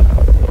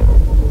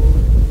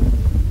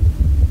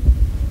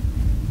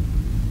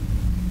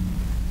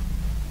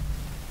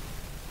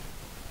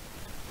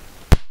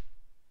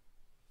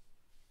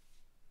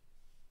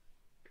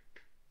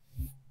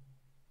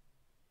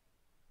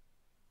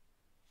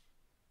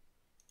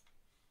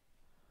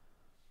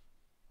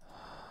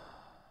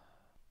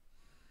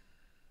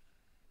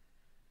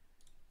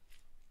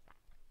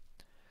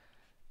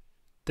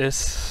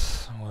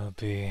 This will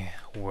be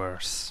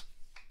worse.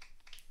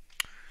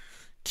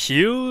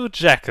 Cue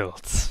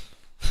jackals.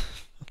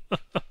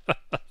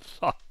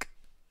 Fuck.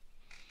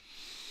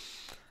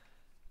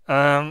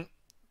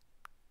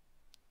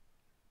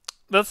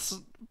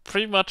 That's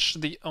pretty much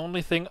the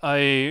only thing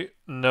I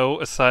know,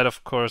 aside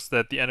of course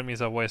that the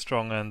enemies are way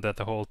stronger and that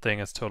the whole thing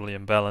is totally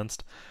imbalanced.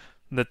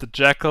 That the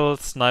jackal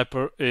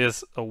sniper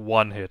is a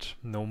one-hit,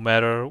 no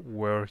matter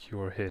where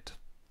you're hit.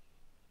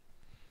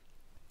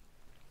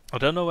 I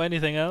don't know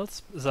anything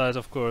else, besides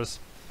of course,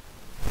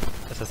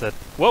 as I said,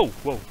 whoa,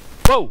 whoa,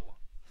 whoa!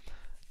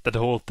 That the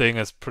whole thing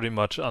is pretty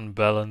much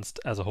unbalanced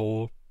as a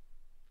whole.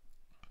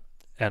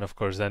 And of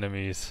course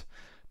enemies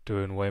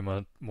doing way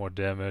more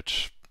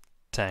damage,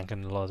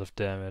 tanking a lot of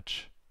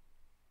damage.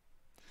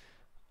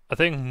 I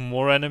think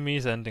more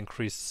enemies and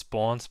increased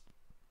spawns.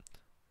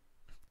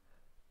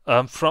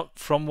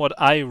 From what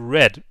I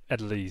read, at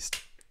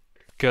least,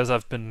 because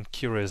I've been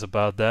curious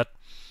about that.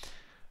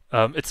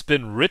 It's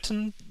been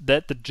written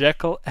that the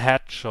Jackal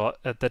headshot,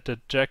 that the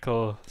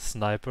Jackal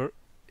sniper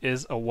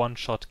is a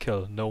one-shot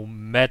kill, no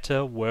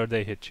matter where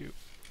they hit you.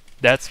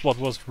 That's what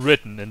was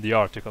written in the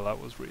article I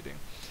was reading.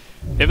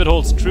 If it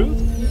holds true,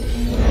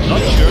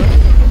 not sure.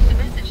 The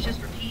message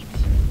just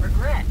repeats.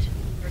 Regret,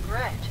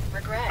 regret,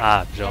 regret.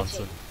 Ah,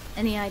 Johnson.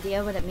 Any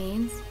idea what it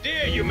means?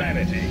 Dear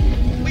humanity,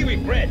 we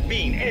regret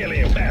being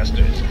alien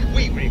bastards.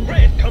 We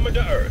regret coming to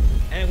Earth.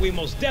 And we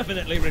most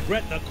definitely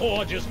regret the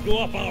Corps just blew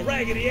up our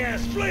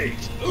raggedy-ass fleet!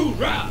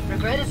 Hoorah!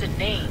 Regret is a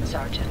name,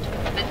 Sergeant.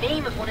 The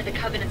name of one of the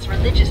Covenant's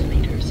religious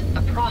leaders.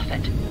 A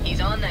prophet. He's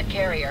on that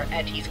carrier,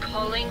 and he's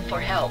calling for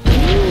help.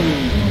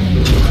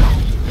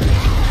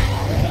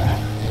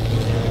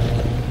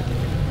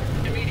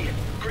 Immediate.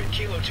 Grid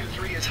Kilo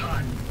 2-3 is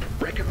hot.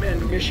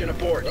 Recommend mission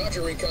abort.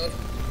 Roger, Recon.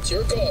 It's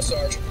your call,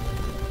 Sarge.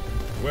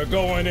 We're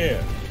going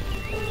in.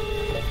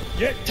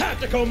 Get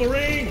tactical,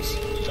 Marines!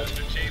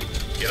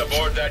 Masterchief, get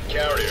aboard that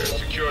carrier.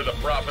 Secure the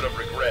Prophet of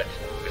Regret.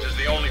 This is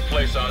the only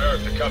place on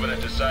Earth the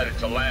Covenant decided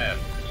to land.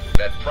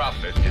 That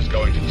Prophet is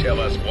going to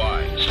tell us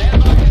why.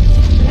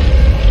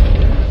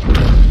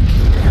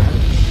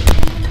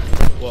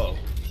 Whoa.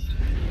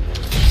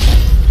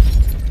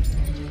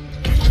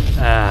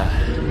 Ah,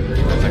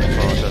 not looking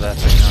forward to that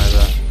thing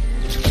either.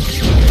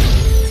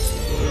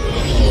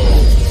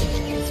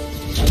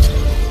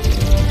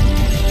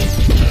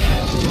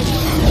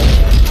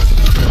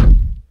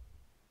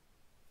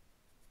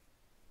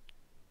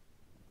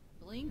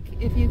 Blink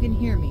if you can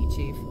hear me,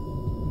 Chief.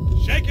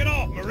 Shake it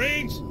off,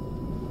 Marines!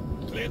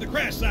 Clear the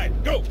crash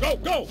site! Go, go,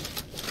 go!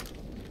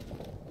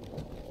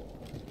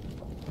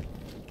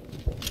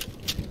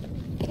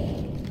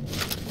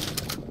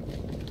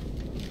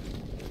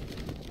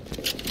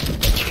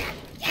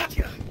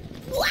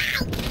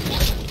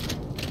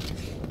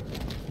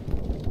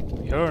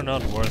 You're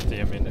not worth the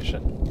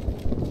ammunition.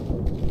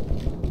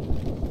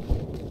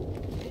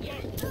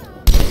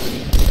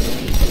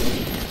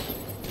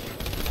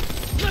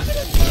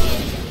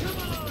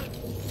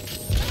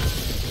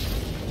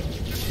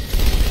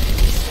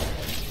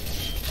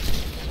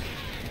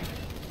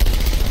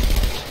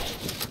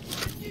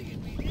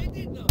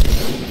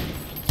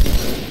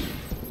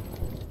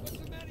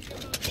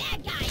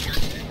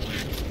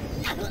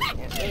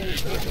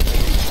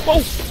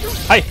 Whoa!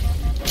 Hi!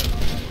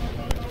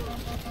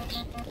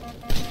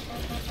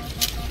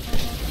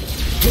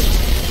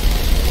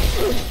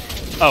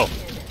 Oh,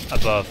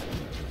 above.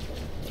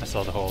 I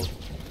saw the hole.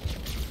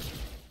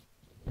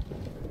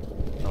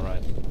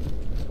 Alright.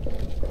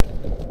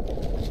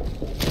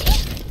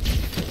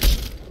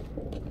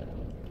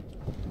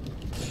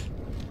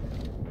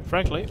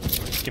 Frankly,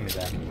 give me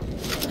that.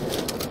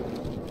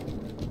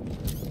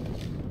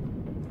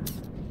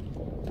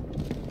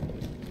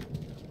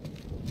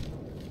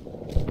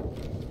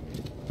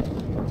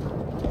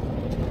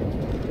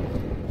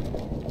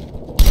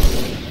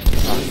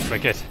 Oh,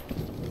 frick it.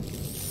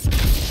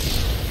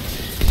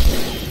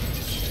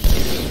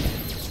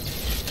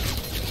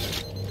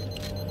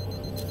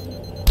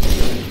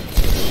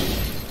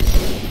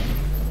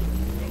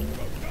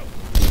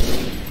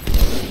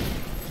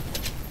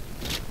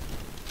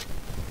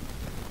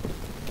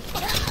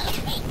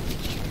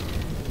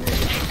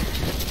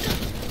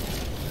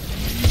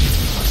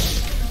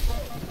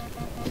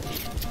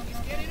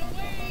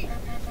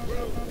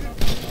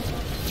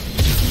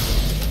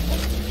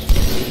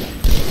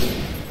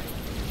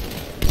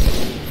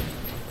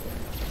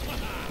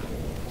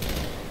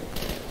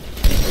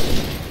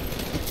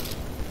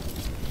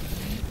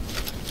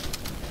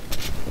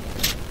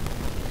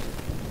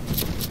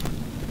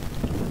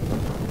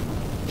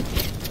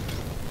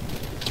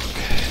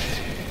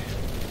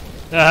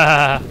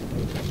 Ah!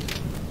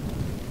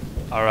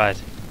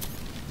 Alright.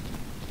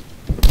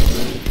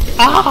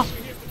 Ah!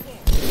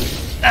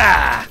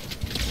 Ah!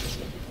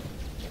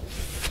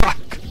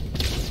 Fuck!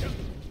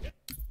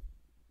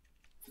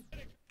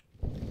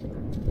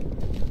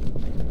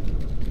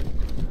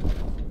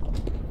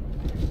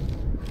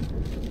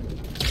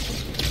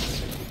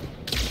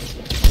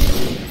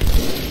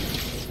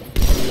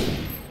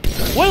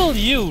 Will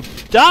you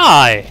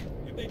die?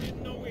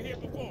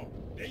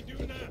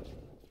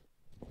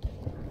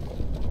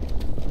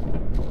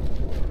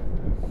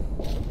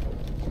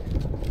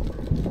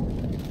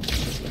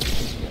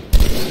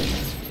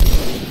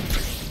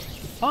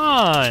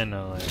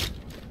 Finally.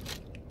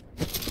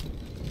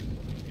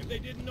 If they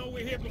didn't know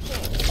we're here before.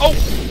 Oh!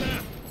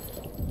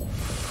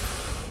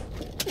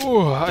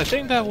 Ooh, I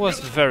think that was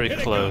very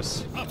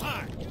close. Up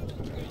high.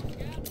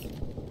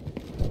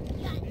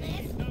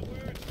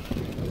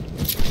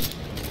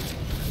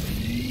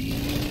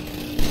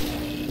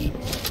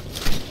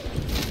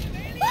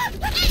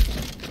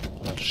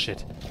 Oh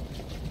shit.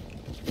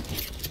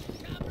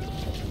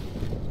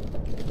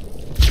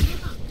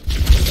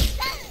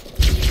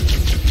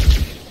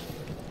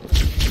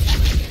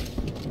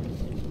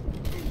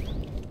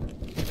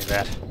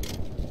 That.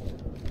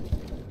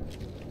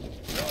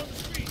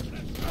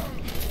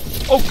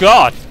 Oh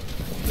god!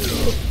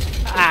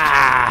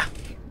 Ah!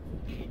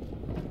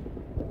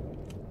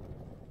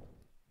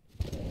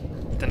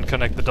 Didn't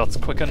connect the dots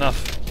quick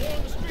enough.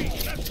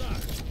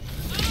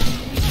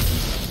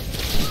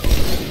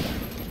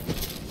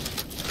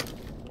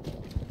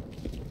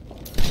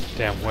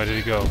 Damn, where did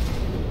he go?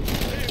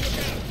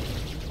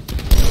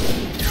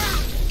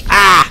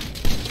 Ah!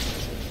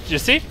 Did you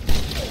see?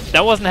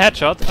 That wasn't a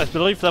headshot. I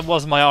believe that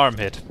was my arm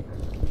hit.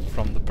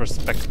 from the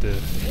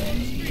perspective.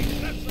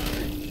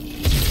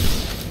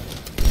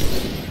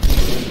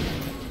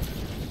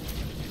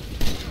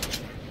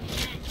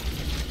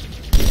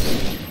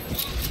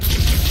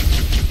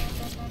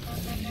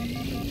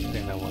 I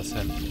think that was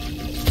him.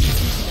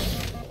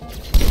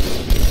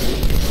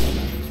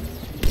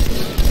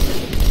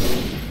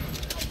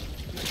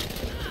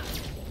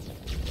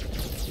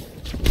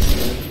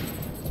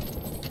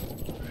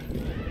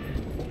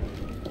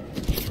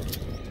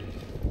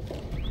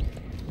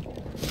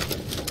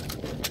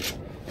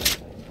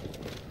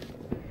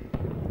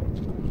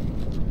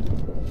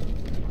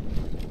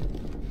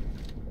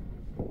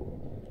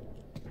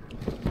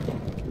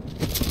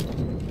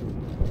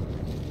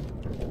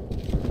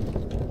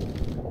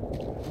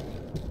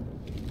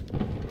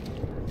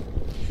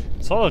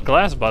 Solid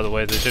glass, by the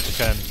way, the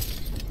Jitikan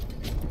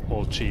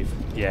old chief.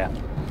 Yeah.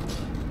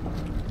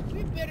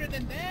 Be better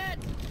than that.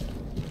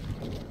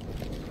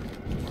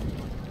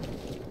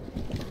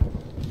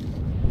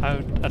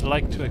 I'd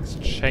like to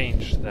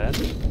exchange that.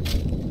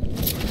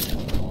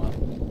 Oh,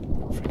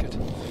 well, forget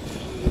it.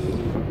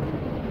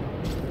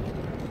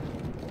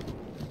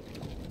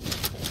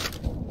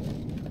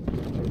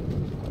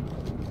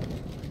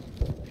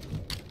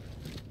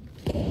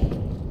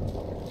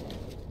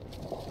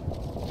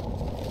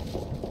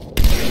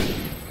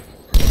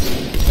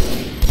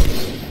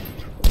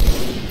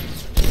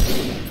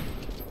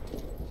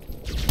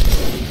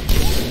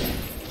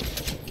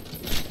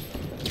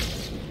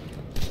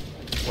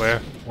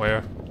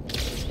 Where?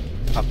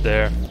 Up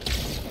there.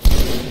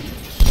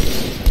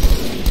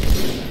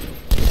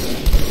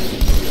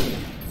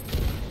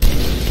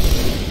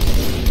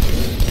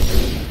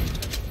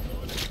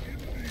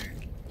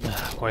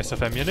 Waste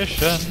of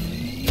ammunition.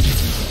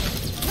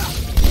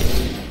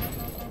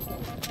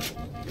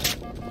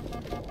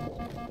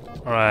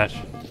 Alright.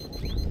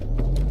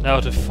 Now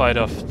to fight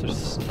off the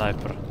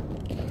sniper.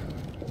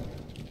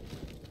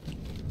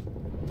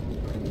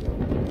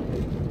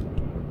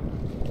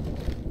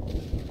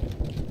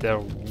 There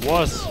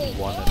was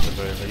one at the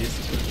very least.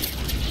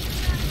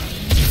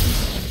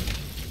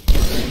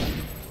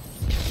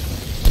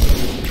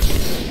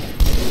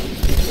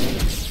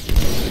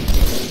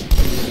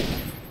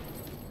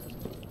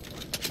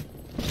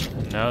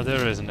 No,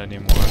 there isn't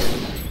anymore.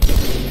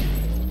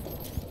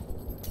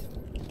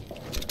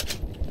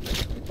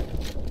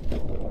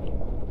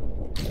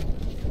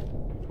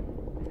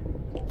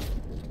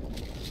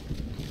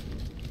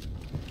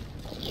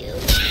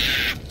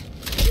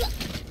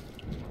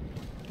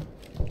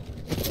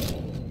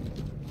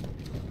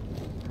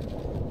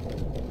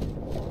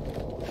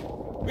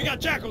 We got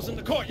jackals in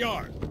the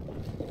courtyard.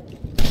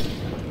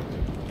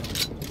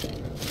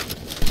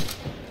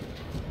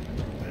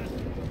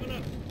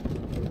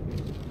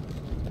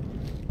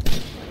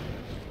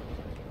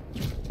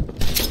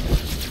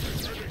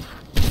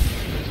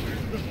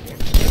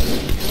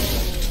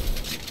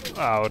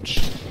 Ouch.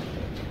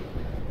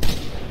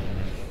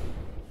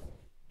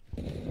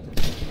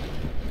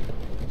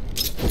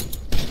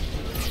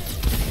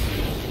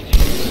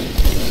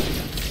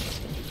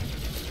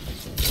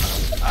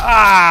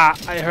 Ah!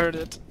 I heard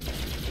it.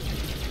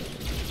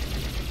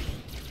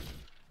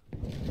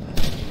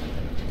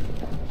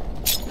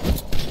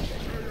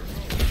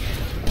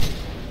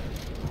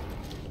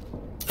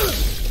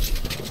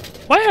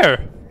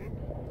 Where?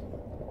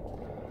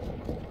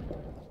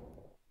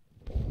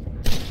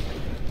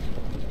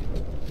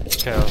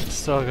 Okay, I'm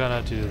still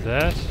gonna do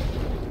that.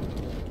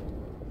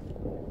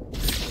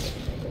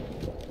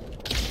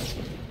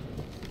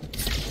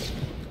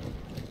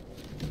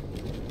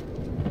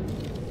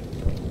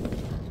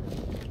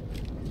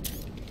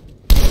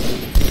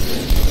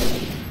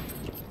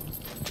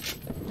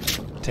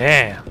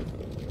 Damn.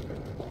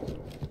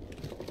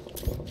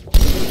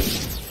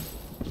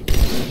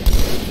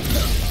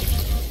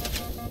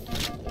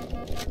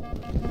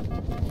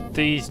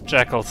 These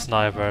jackal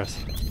snipers.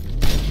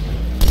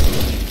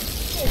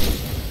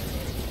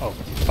 Oh,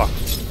 fuck.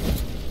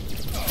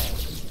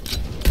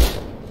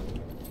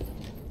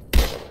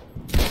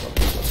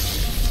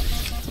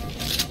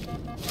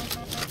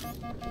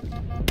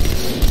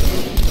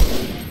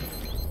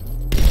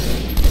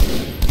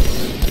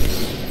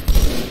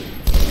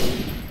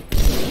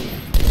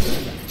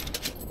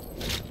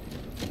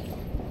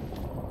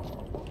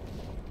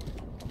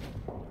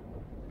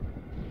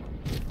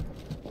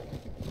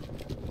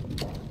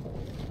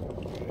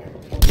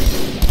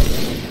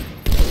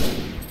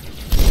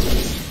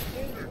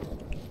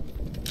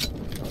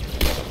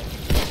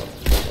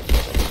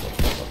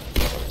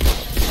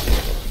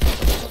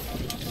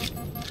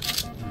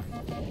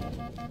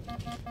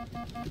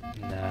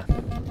 Nah.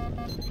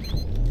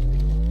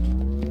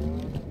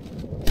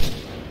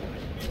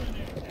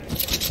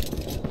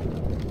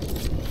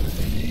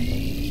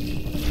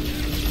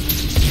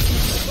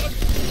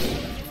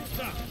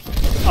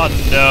 Oh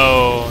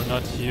no,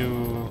 not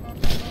you.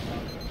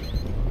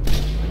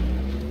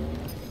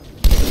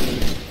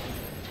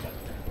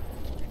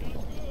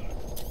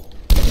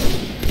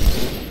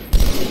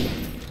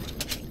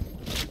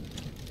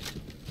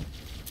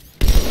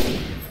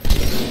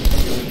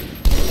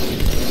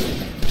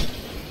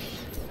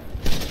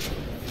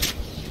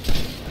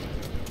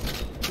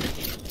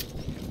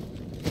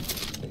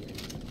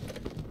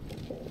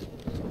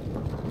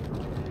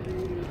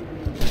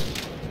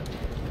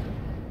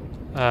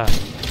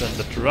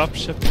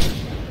 dropship.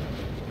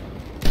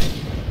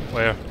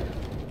 Where?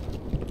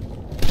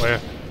 Where?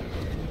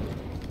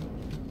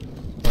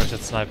 Where's that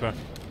sniper?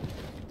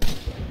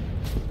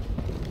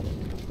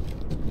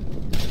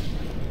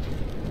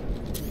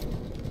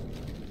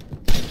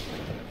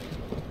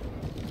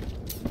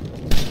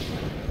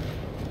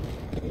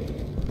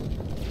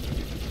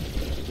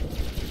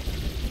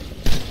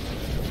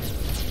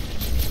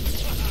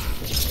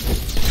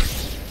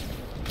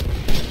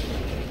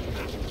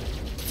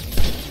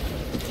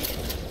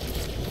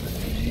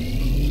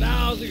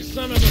 Lousy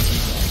son of a...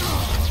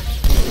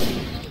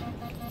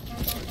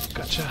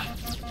 Gotcha.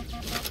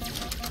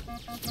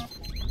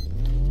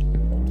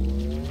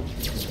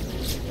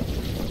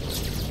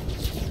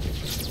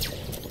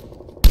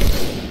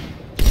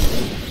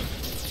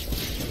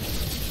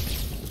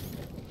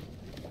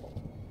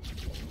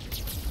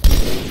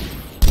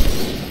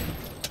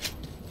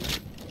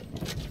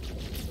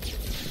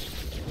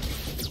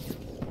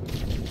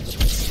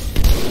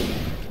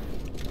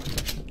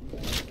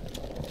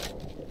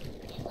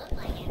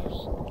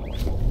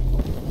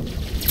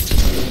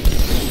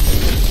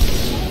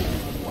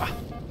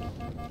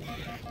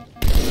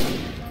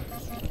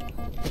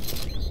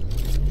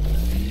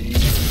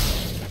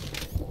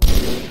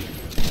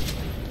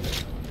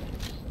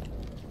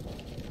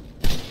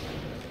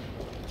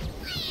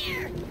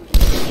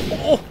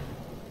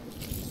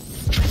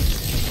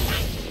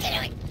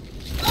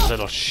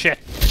 Little shit.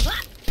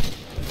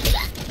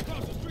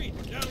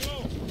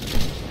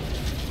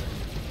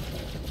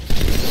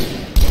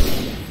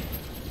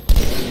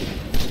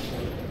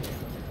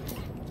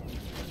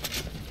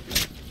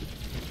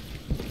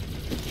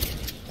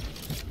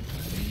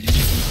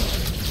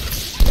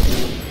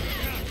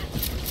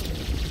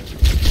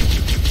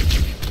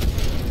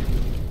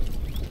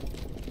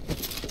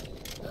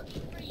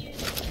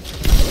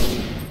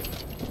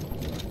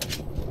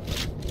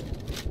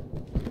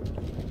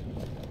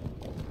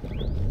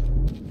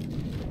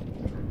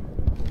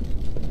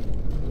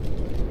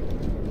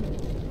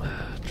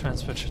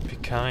 Transport should be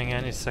coming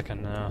any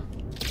second now.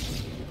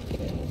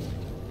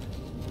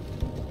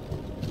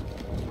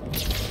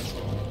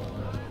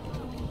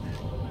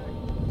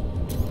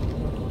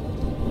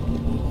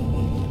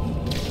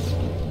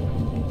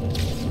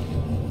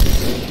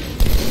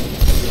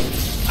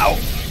 Ow!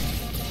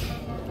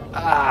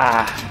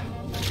 Ah!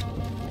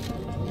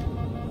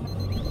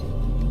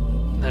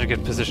 Not a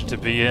good position to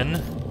be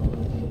in.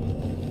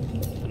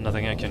 But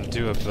nothing I can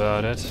do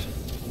about it.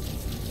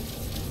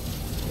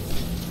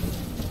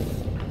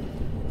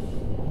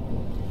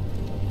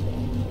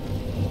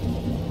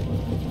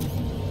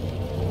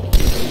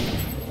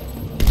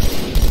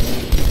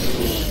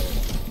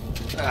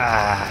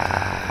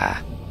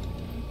 Ah.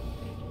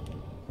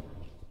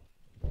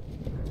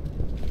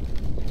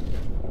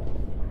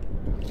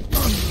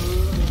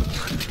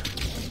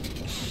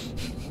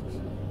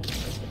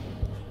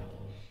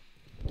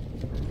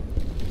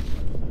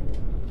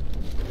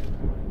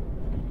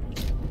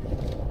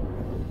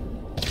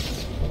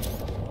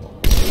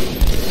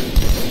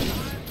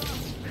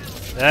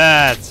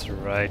 That's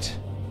right.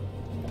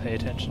 Pay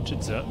attention to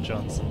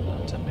Johnson,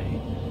 not to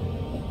me.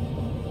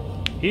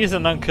 He's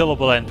an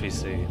unkillable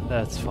NPC,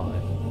 that's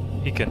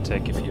fine. He can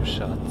take a few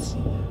shots.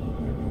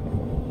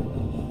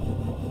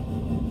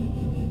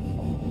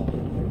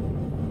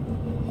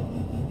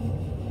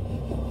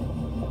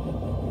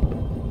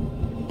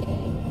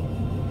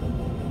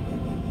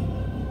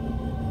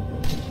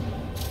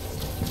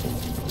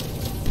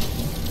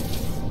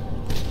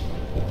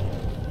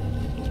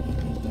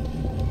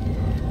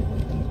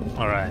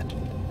 Alright.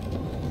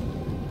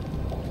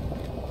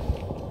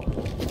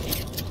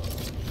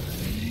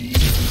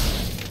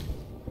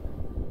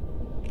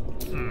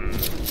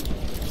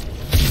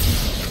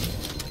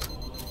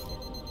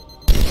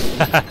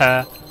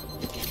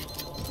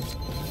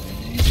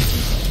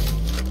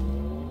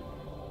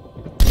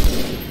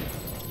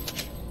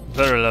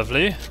 Very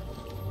lovely.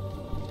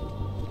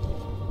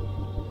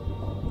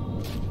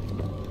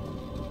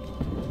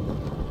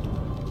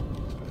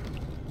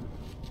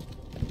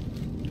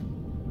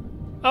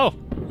 Oh,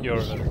 you're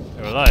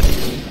alive.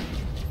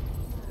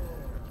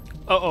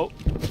 Oh.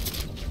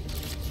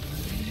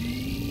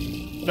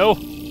 No. No.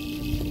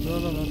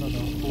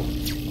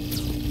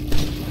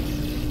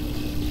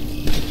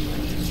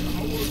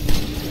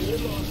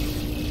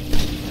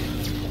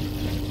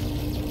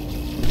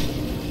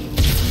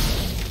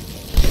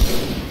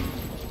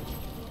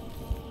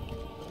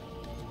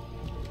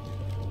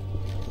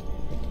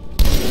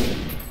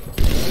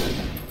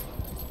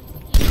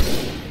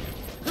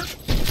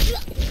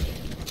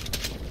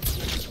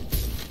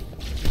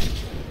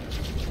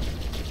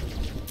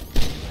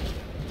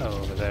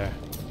 Over there.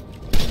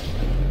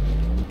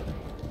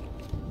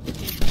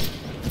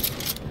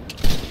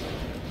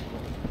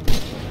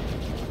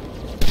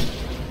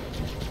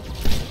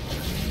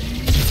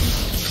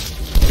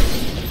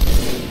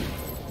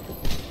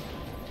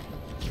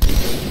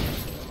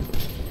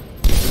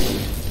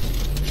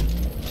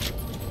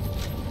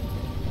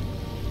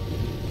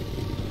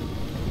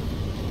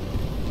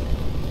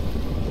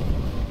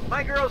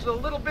 My girl's a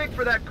little big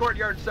for that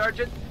courtyard,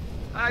 Sergeant.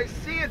 I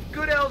see a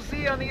good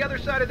LZ on the other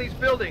side of these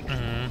buildings.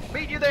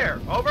 Meet you there.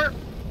 Over.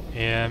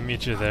 Yeah,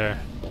 meet you there.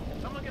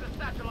 Someone get a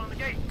satchel on the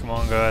gate. Come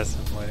on, guys.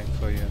 I'm waiting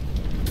for you.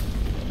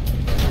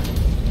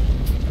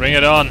 Bring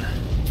it on.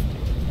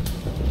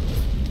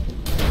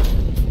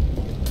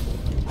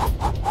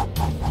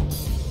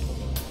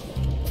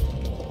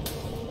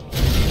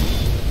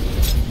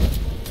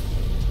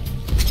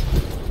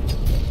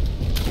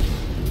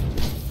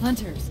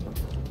 Hunters.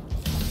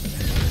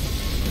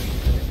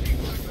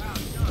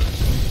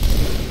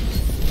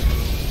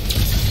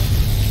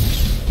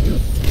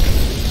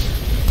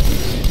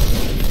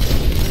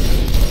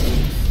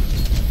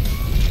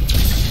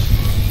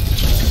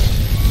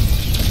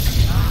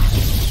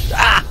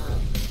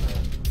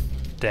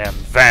 Damn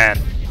van.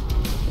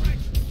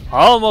 I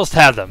almost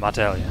had them, I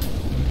tell you.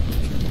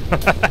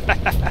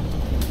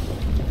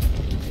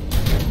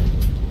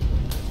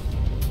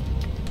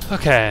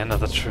 Okay,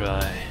 another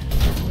try.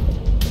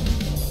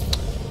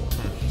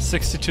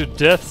 62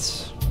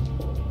 deaths.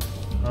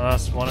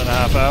 Last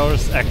 1.5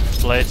 hours. Active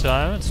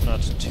playtime. It's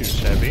not too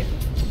shabby.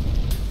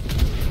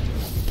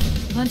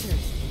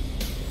 Hunters.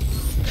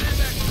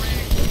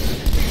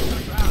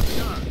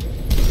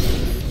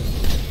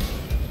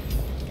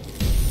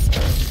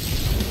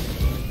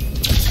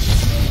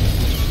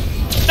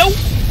 Nope.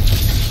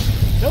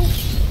 Nope.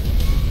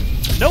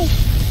 Nope.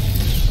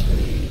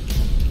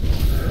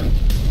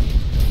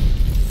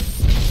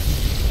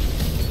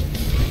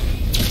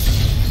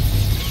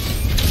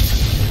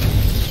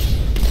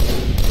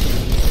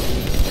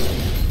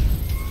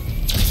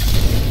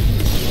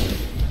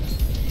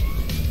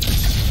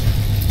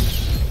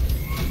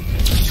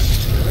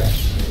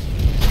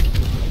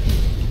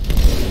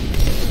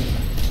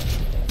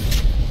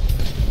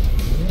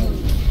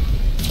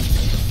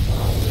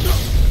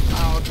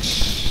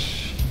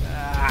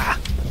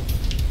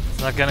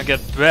 Not gonna get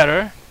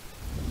better.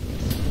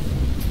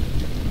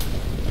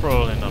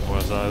 Probably not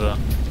worse either.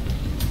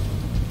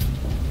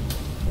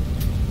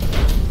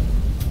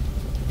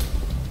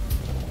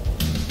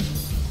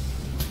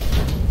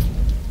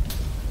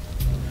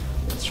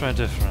 Let's try a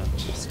different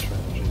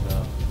strategy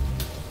though.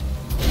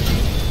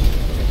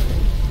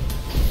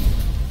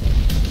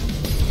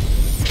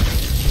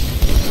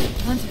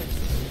 Hunters.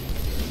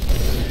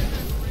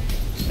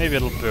 Maybe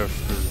it'll bear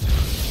fruit.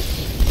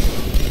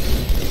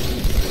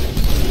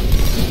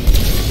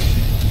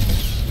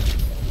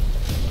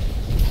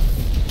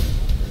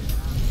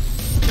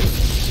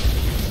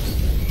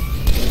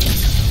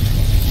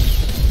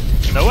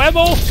 No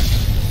ammo! I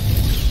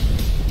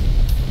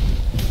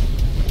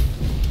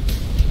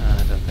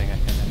don't think I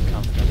can have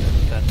confidence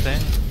with that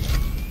thing.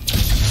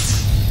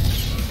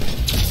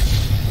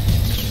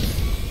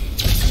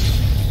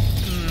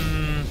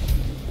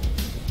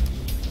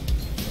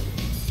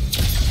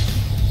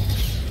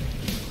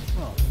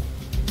 Oh.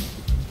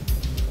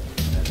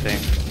 That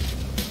thing.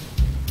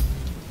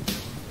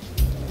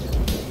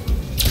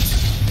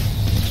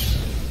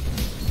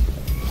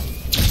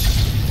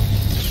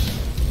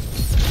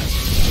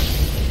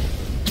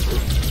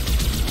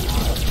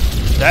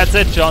 That's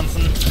it,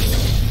 Johnson.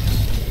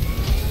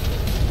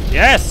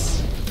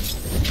 Yes!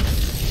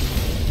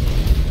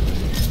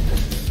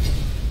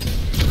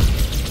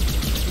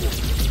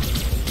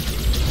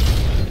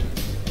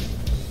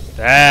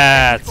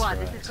 That's Squad,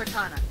 right. this is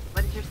Cortana.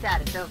 What is your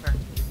status? Over.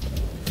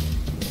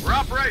 We're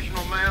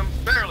operational, ma'am.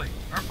 Barely.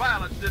 Our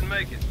pilots didn't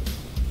make it.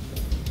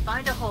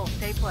 Find a hole.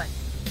 Stay put.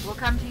 We'll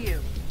come to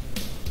you.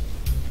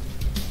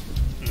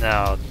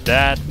 Now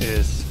that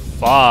is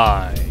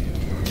fine.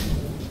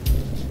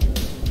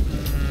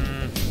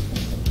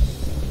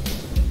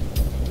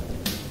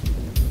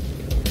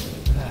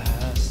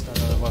 That's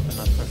another weapon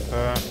I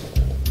prefer.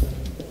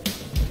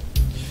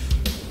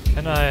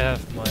 Can I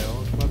have my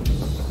old weapon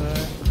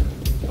back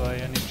by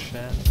any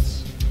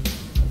chance?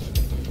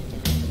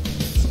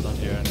 It's not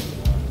here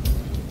anymore.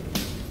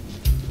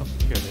 Oh,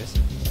 here it is.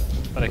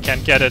 But I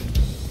can't get it.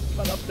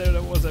 But up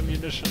there was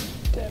ammunition.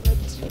 Damn it.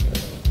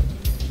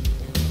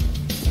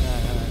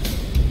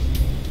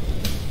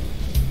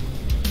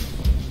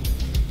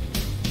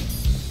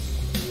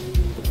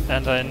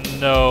 And I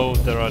know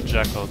there are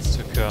jackals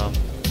to come.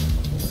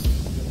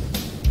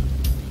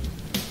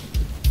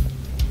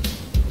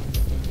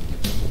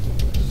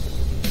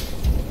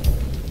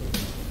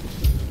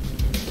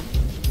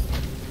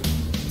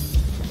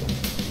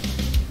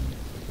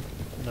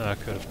 No, I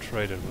could have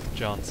traded with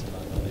Johnson,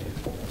 I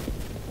believe.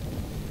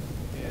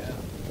 Yeah.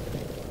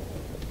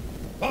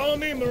 Follow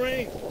me,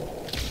 Marine!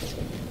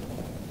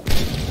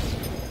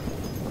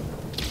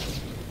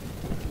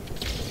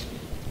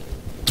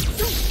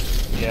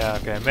 Yeah,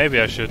 okay, maybe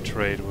I should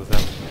trade with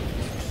him.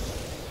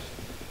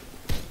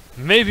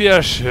 Maybe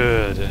I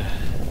should.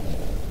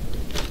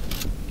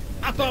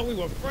 I thought we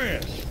were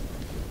friends.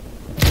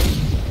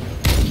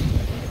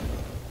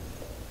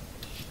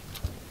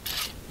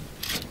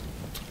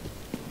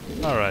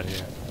 Alright,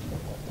 here.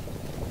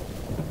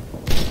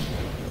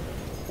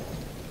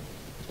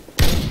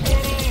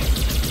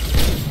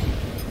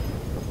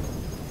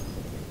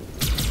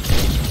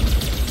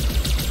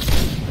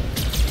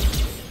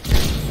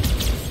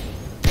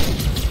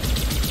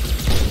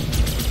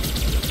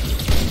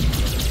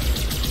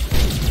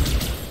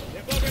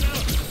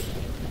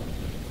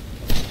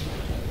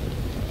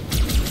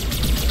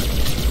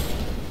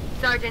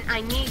 Sergeant,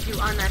 I need you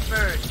on that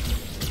bird.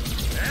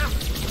 Yeah?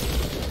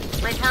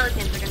 My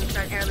Pelicans are going to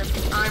start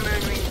airlifting armor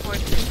and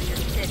reinforcements into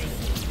the city.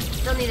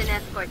 Still need an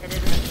escort that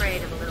isn't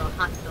afraid of a little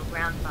hostile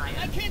ground fire.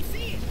 I can't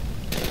see it!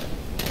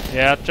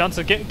 Yeah,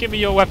 Johnson, give me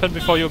your weapon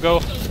before you go.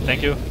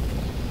 Thank you.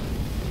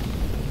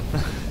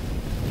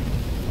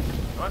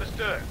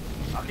 Understood.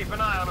 I'll keep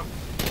an eye on him.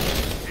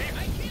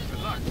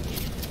 Good luck.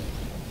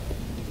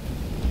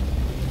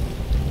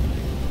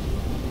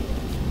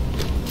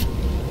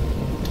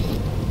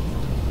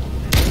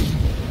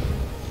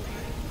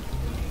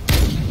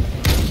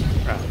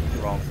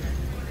 Wrong.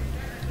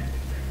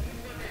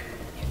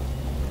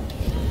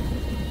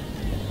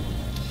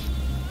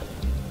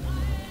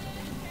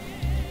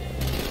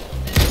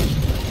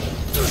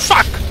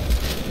 Fuck!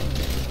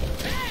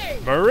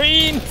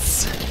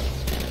 Marines!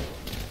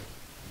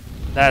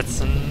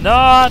 That's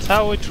not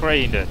how we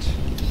trained it.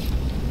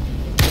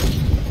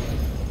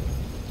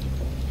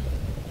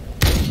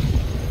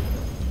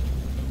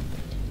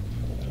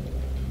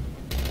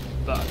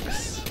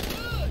 Bugs.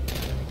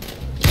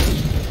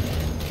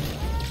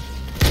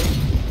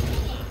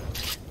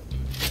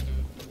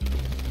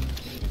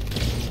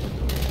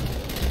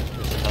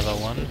 There's another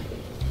one.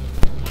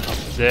 Up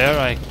there,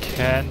 I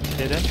can't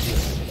hit him.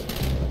 He's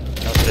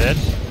not dead.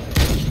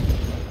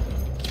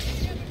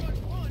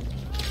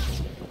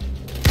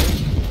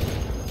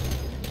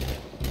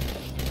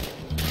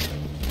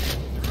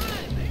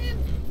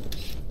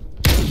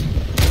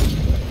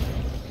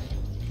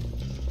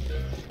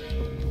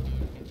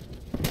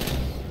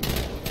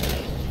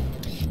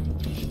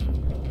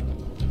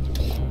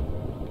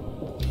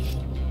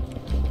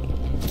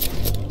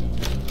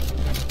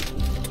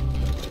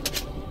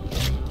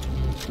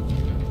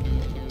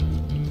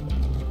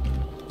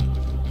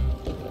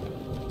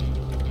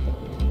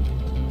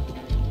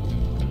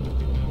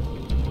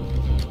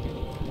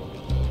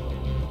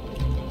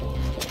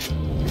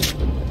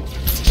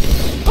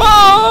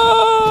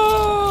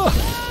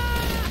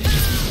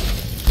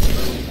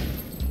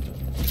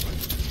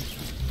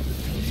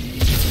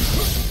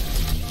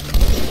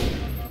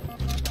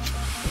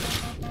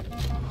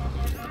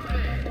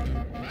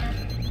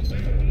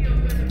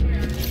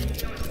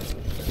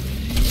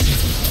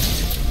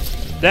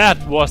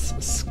 That was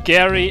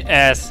scary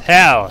as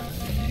hell.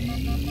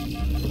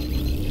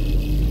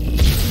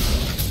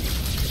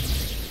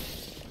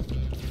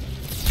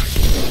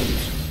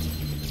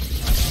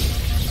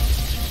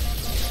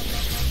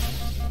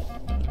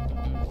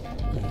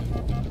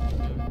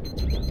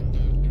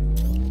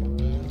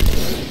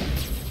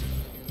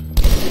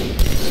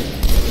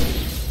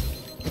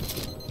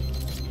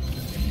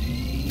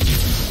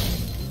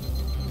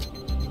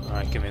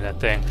 Alright, give me that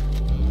thing.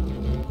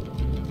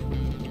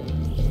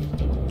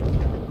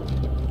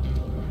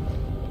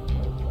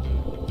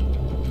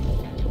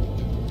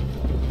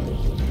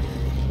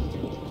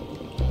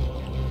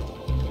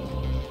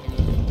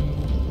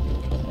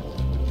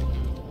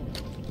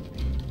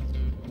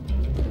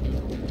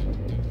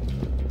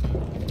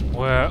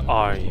 Where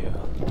are you?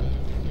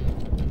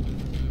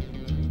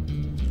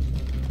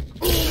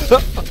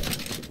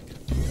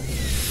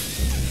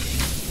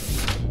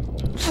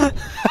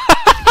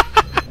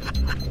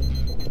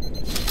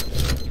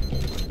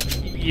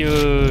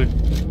 You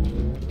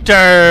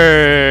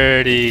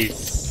dirties!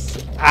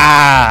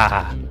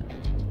 Ah!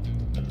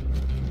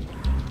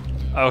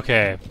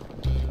 Okay.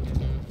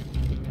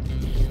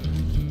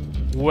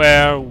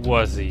 Where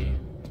was he?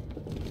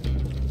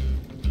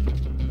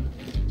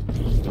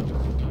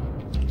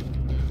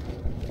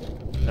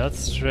 Not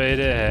straight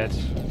ahead.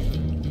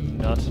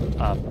 Not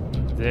up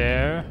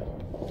there.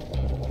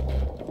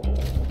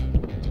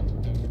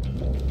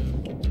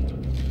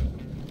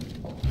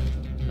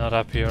 Not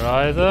up here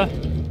either.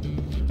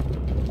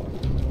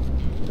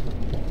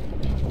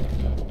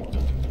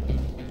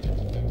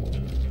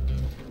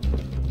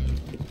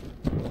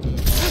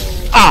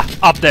 Ah!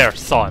 Up there!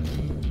 Saw him.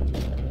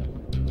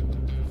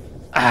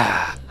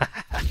 Ah!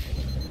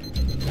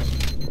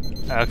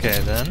 Okay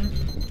then.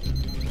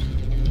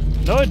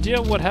 No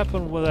idea what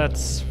happened with that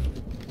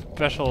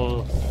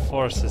special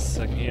forces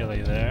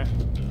thingy there.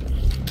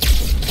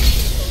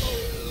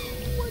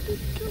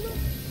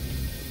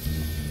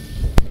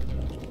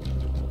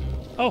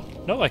 Oh,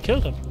 no, I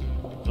killed him.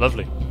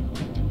 Lovely.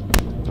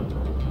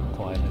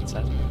 Quiet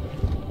inside.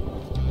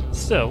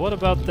 Still, what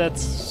about that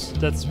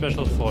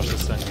special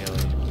forces thingy?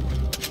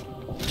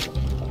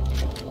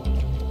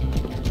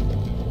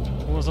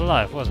 He was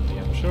alive, wasn't he?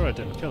 I'm sure I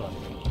didn't kill him.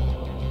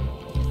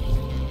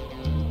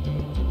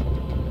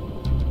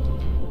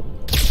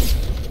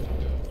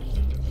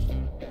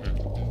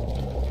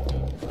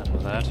 Fine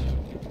with that.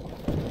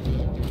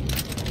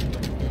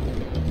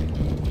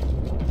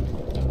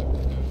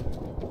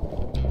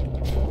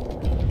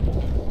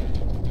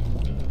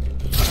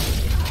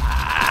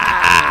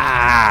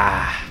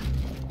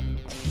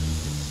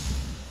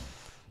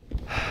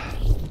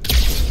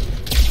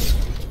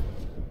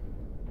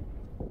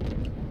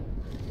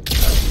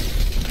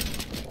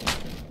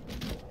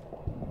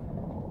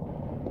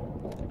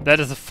 That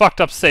is a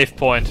fucked up save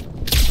point.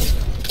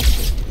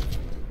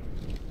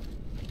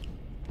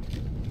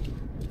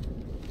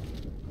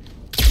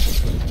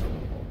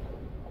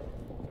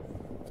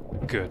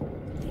 Good.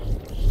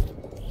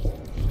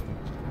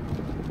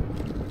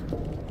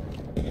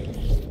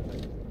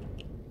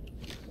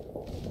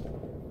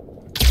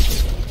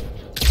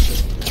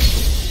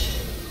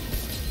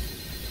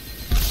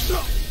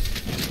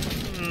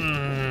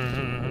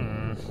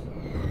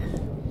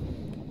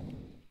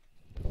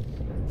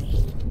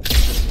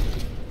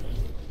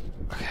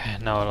 Okay,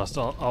 now I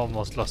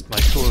almost lost my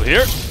cool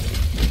here.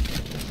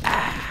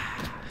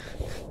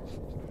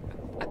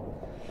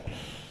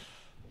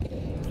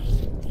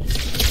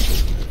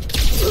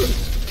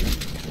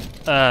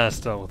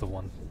 Still with the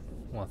one,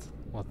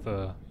 with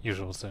the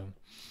usual zoom.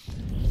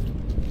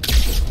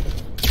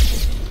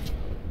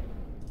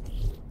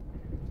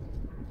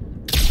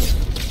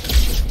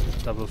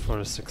 Double for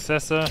the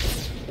successor.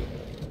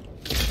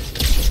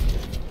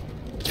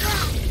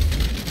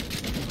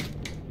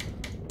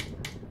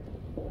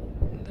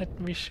 Let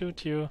me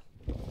shoot you.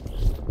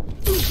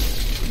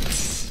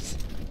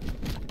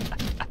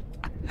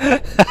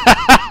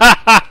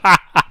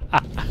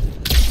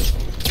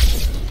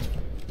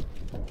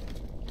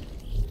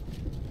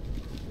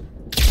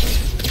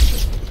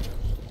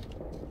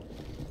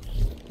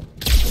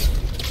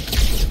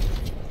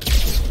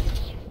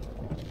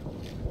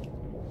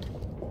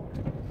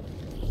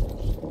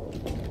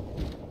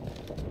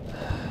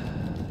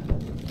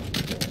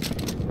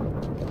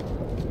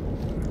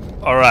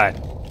 Alright,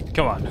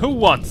 come on, who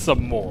wants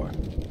some more?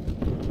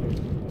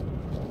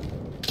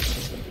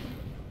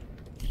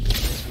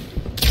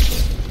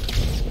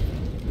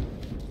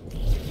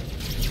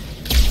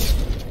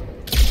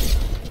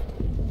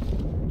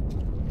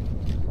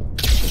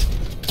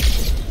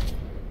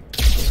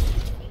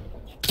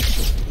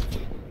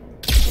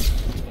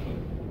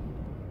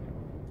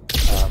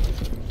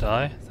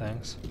 Die,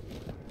 thanks.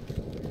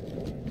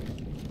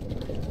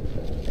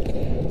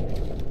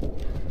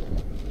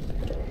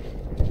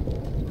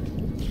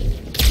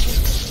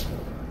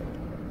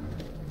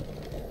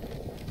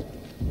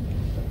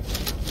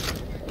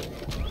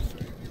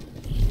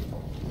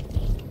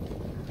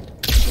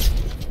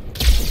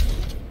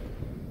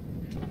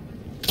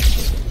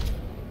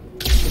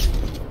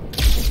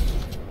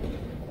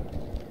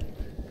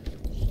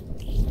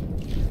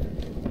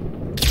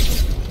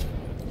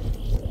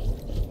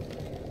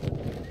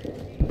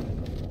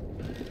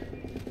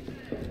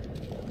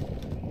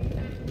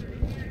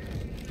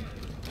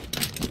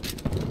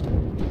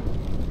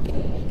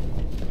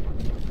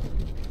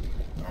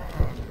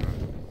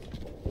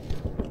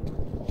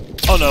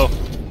 Oh no.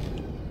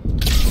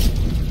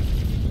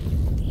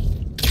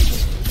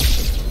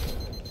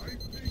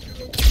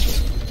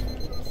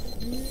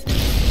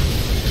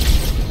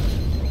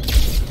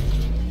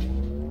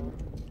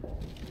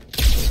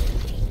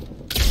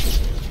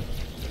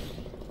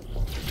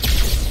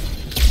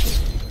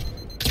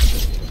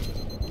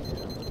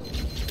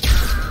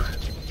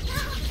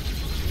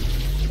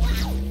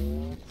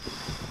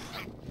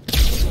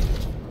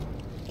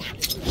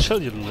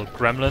 Chill, you little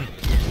gremlin.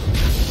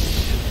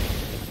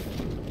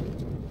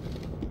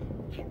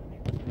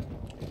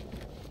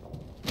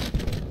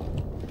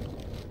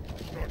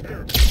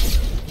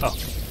 Oh.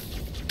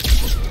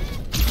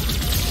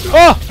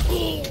 Oh!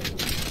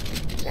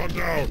 One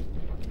down.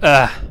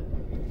 Ah,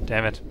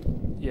 damn it.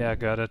 Yeah, I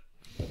got it.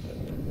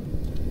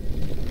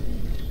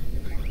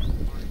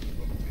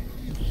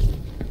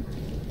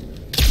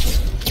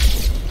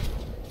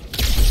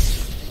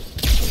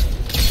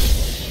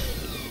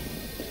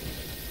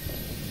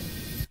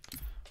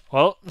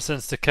 Well,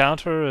 since the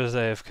counter is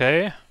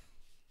AFK,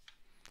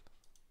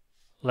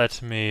 let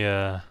me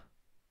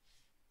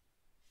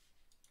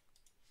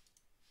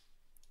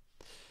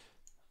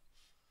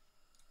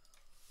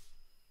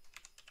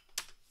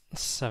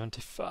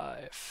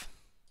 75.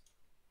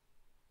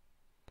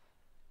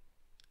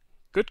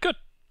 Good, good.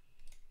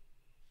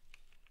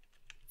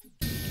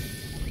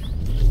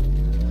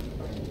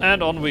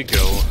 And on we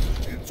go.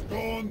 It's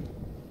gone.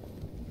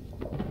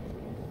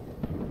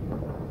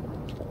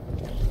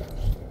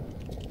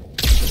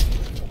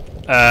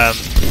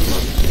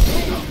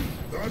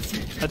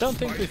 I don't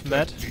think we've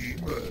met.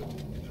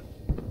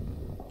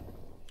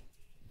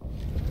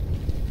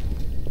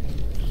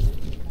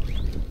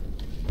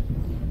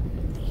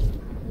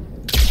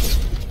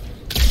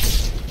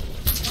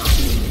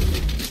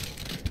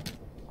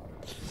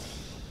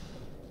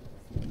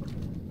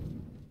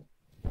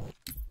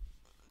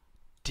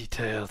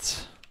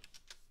 Details.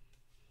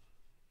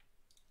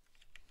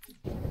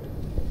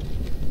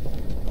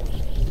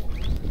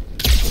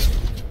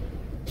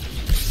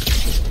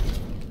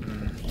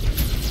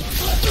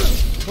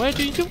 Where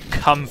do you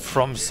come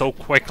from so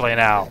quickly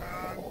now?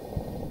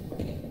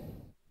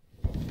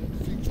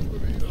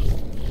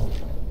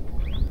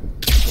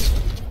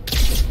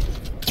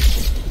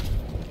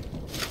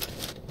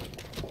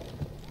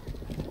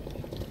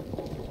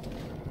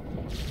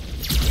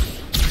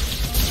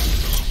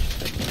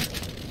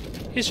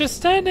 He's just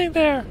standing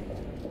there.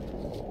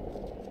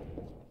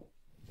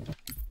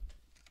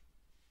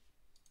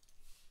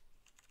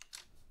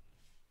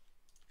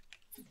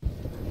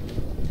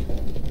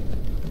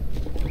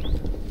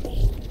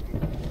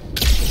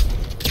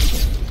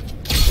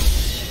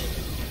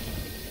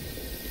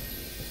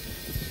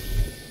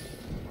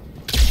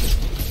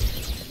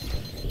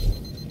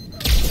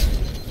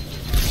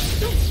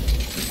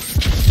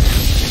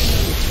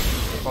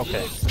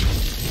 Okay.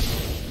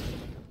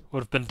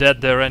 Would have been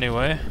dead there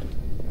anyway.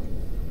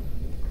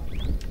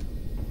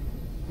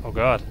 Oh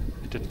god,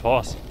 it didn't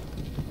pause.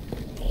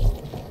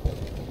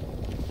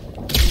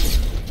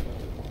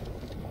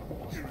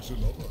 Here's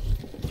another.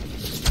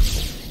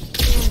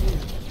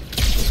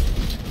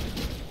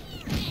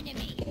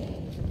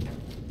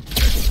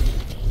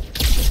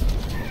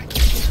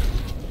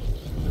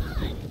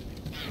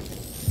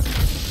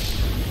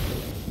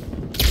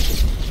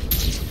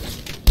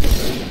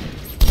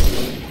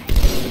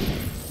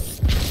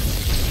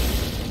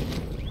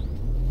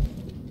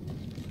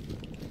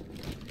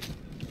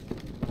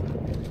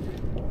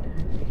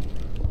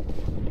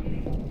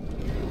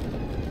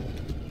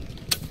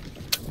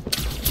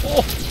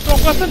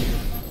 Weapon!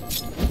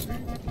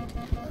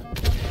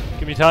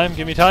 Give me time,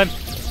 give me time!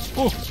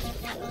 Ooh!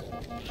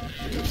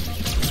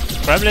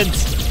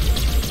 Gremlins!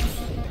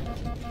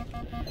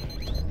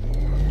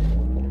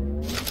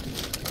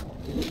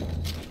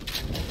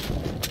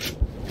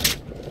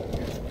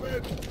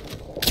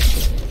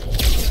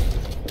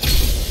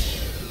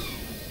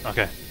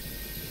 Okay.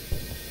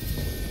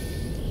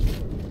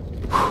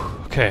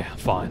 Okay, I'm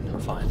fine, I'm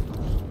fine.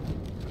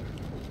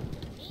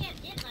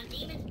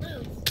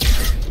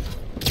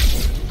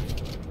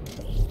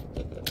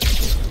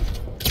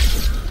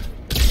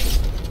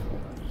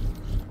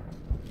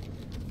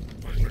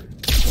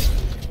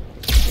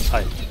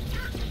 Hi.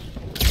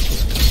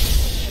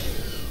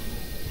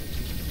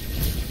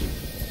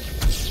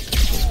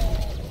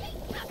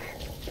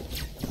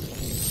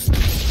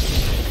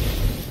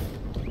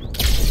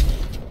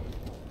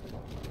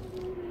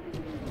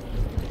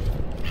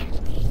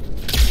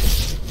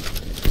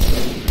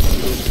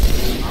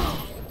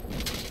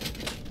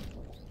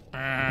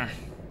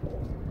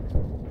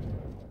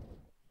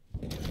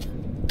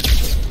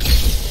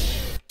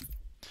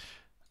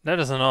 That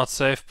is an odd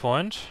save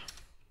point.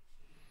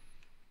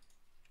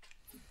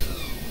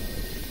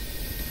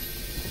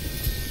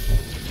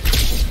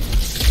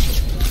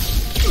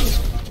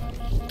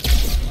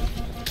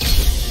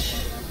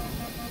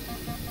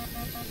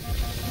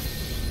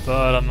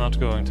 But I'm not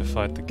going to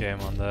fight the game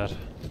on that.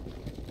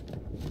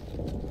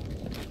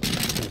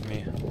 Leave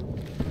me.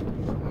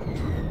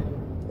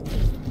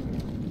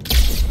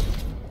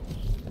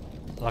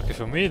 Lucky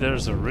for me,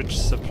 there's a rich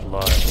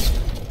supply.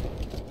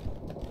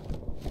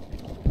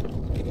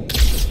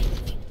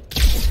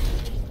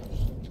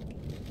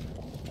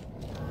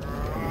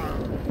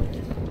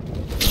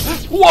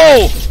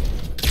 Whoa!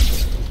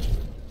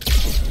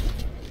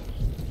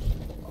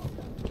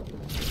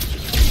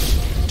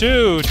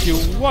 Dude, you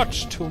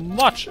watch too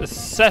much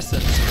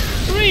Assassin's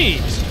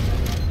Creed!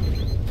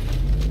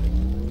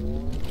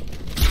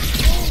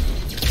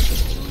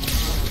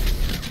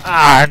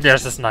 Ah, and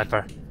there's a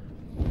sniper.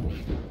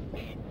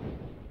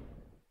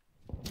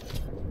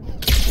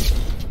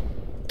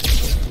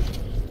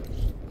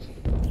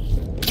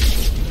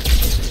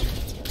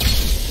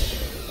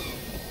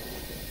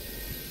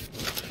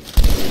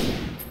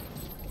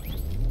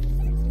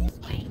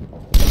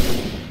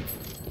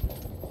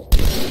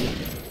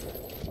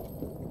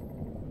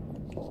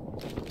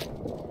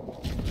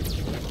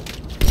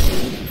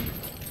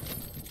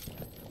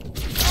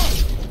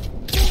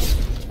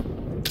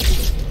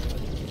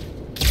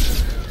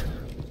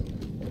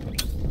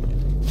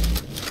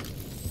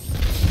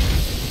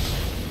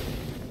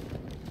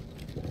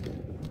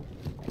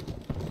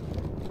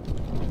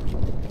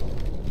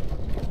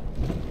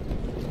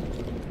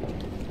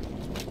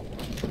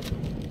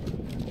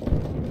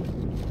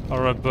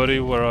 Alright, buddy,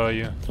 where are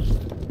you?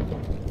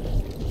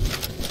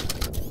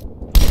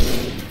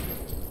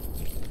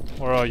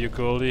 Where are you,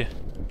 Goldie?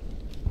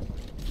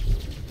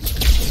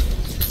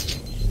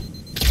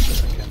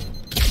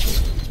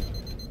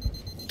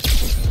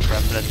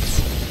 Gremlins.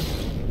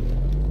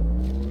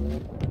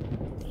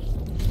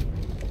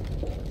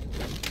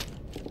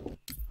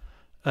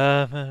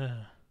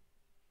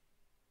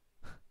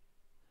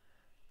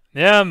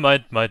 Yeah,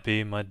 might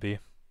be.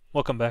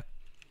 Welcome back.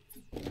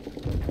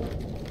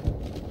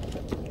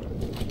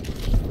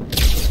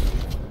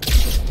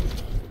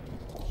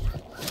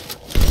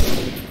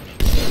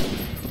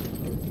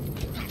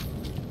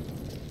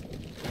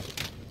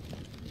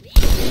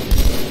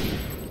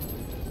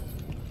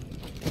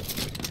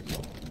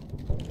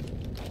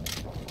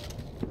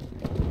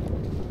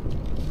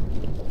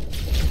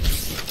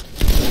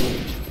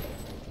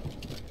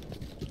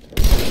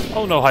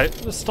 Oh no,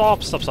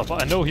 stop.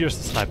 I know here's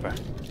the sniper.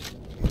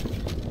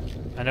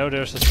 I know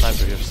there's a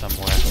sniper here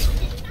somewhere.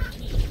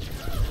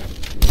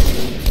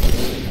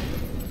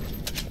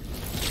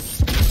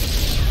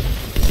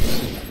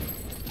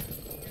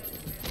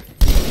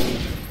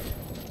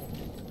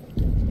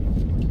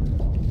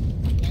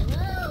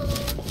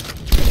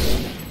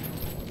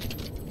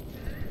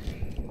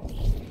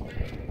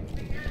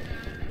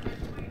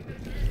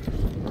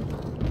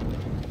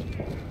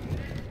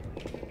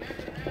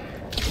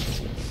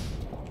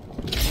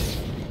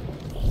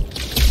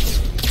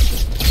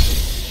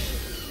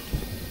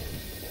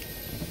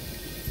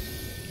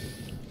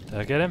 Did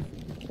I get him?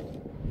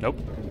 Nope.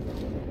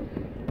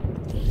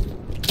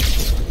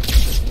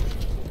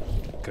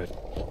 Good.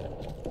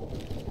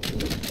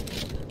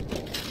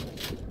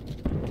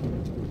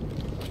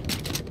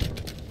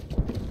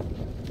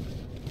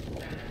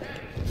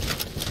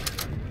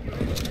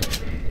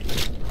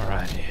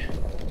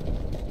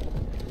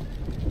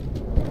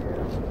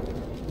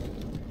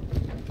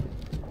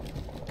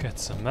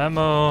 some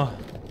ammo.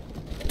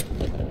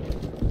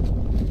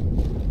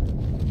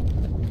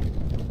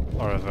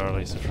 Or at very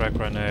least a frag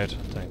grenade.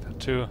 I'll take that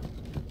too.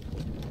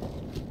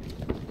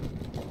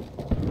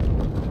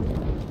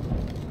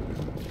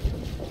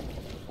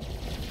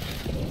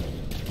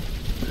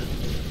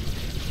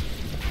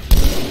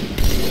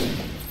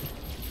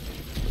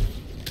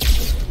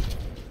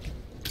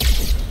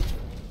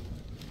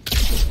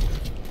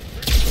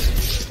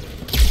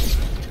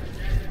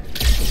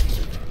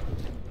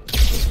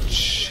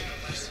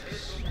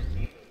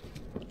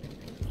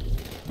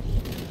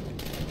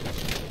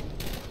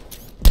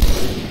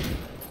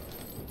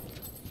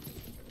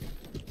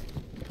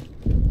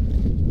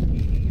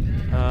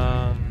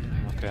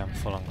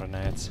 Full on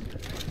grenades.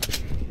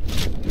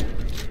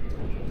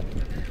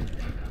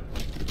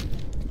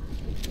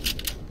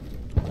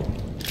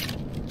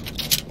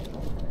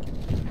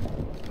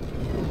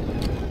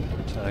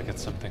 Until I get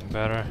something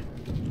better.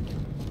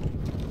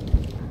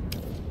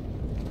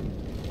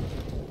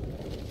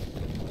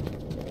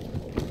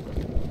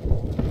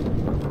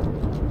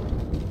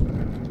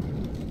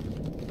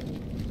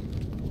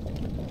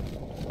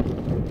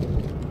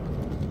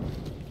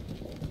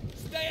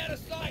 Stay out of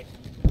sight!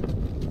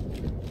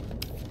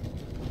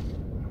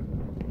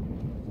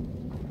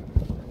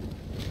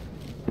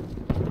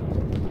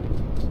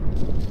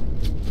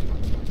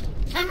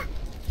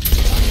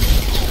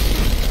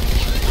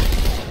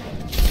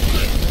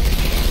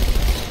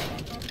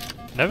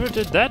 Never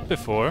did that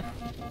before.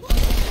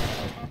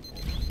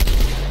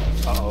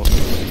 Uh-oh.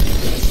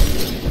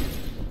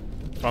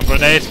 Wrong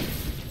grenade.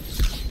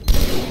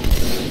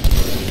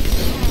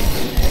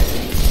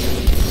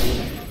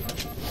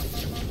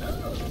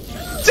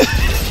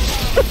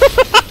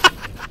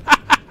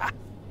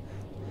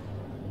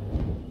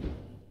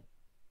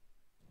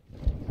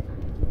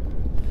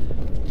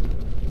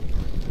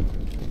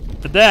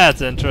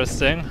 That's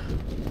interesting.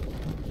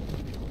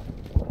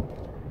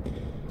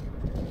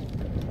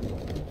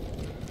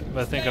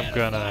 I think I'm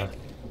gonna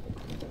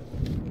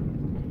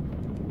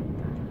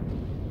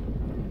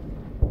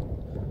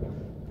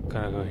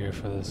go here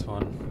for this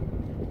one.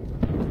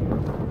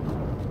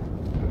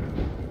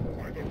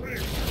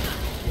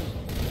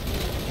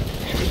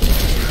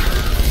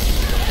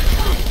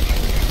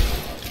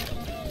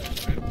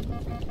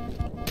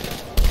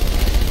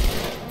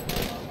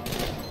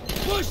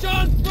 Push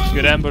on through!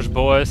 Good ambush,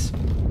 boys.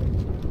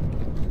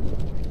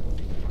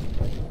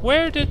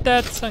 Where did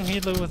that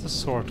Sangheila with a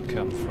sword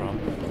come from?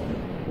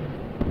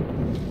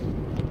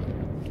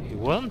 He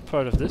wasn't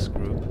part of this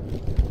group.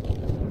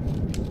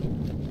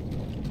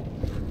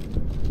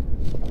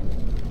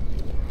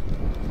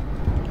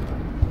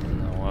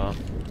 Oh well.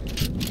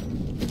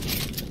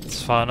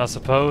 It's fine, I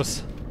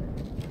suppose.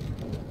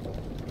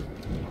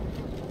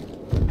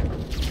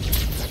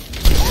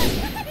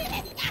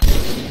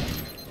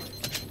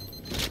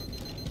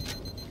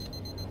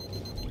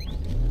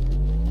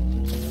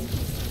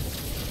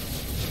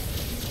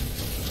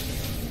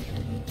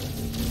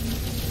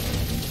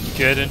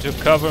 Get into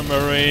cover,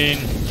 Marine.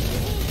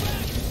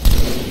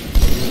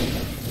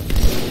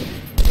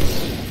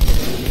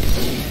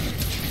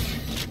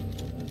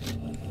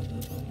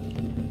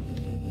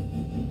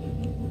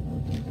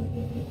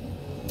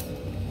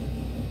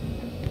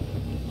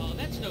 Oh,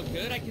 that's no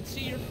good. I can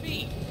see your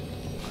feet.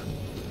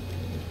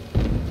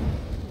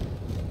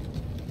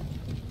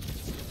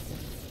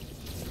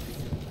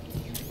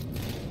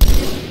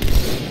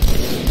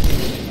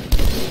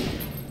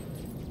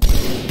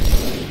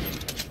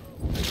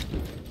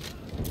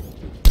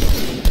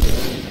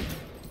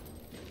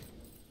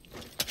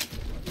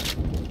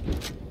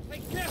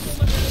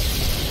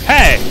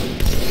 Hey!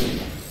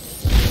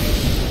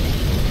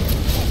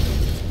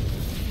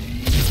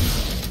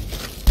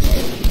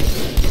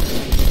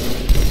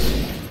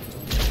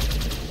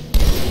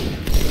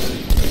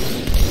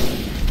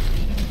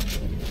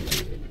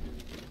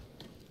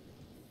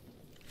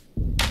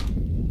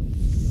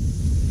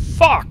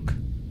 Fuck!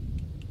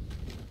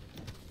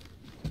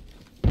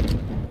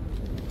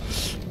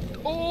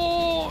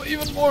 Oh,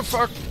 even more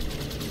fuck!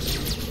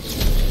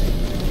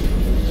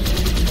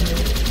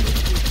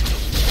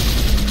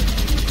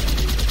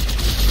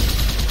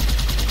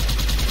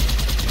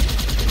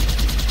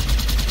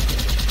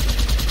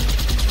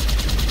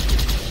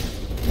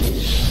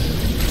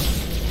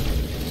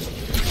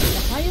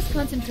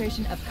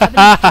 Concentration of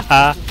Covenant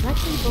forces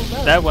directly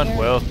below that went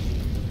well.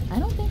 I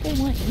don't think they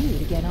want you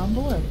to get on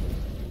board.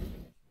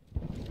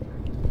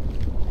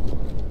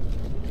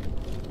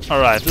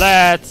 Alright,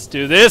 let's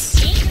do this!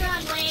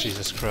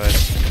 Jesus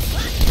Christ.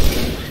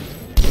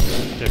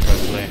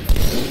 Differently.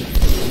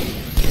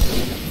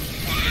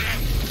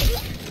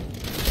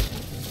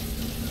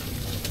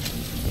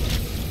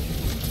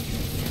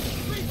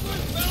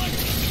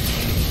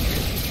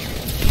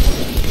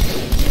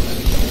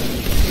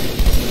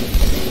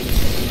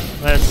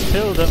 Let's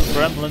kill them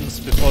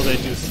gremlins before they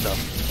do stuff.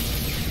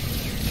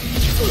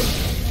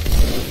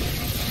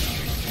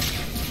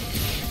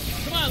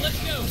 Come on, let's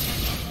go.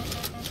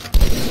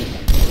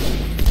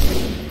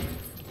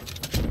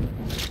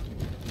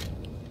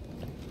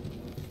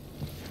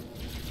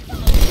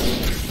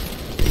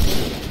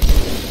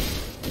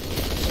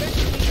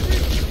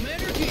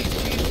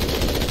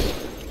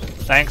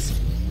 Thanks.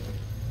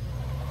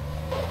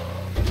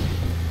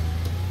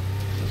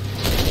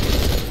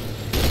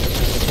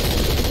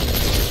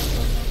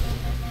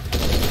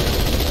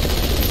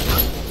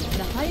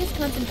 The highest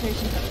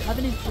concentration of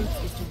Covenant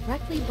troops is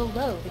directly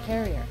below the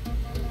carrier.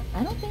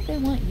 I don't think they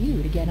want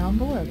you to get on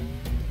board.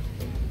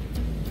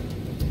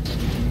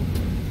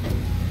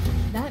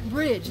 That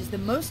bridge is the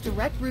most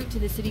direct route to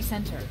the city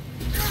center.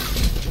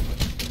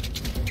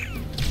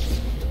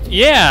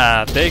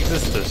 Yeah, they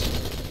existed.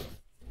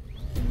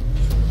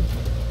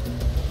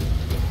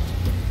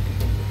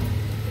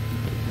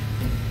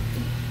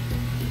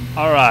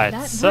 Alright,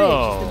 That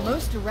so bridge is the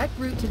most direct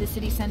route to the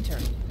city center.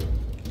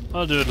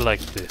 I'll do it like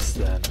this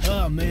then.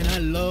 Oh man, I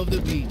love the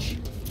beach.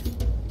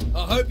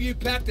 I hope you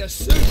packed a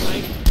suit,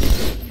 mate.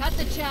 Cut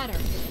the chatter.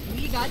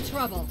 We got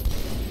trouble.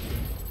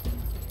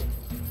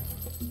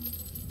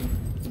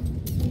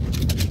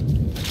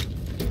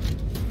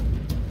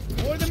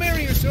 More the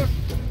merrier, sir.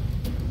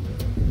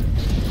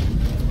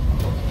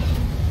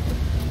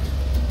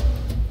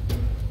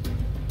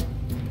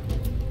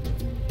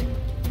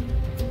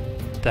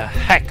 The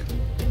heck?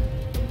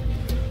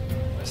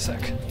 A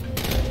sec.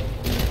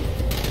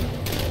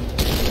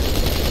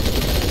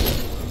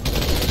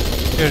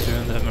 You're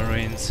doing that,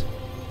 Marines.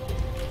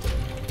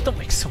 Don't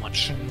make so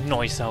much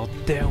noise out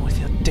there with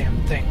your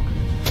damn thing.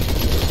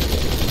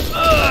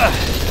 Ugh.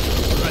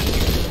 Right.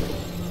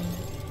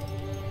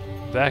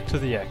 Back to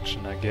the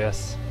action, I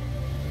guess.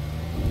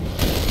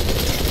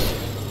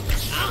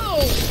 Ow!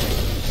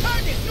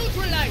 Target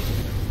neutralized!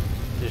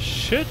 There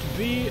should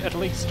be at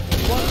least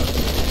one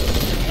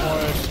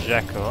more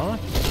jackal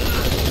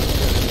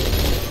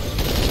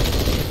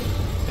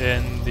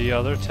in the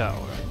other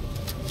tower.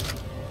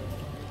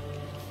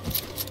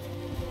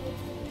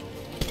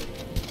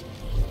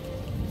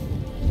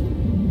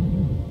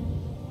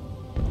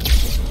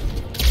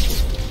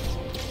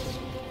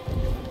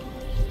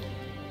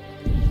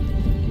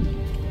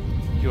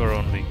 You're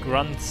only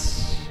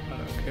grunts. I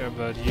don't care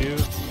about you.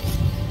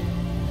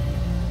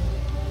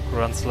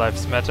 Grunts'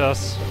 lives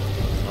matters.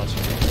 Not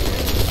me.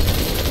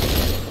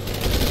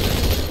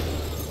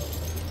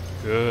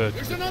 Good.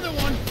 There's another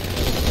one.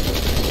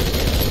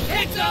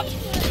 Heads up!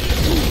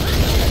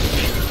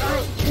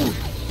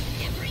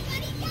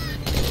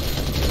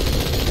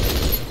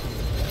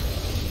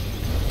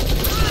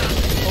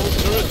 Oh,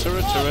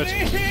 turret.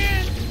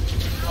 Man!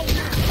 Ow.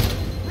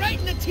 Right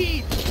in the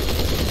teeth.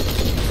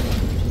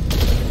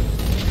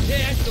 Yeah,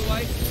 that's the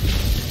way.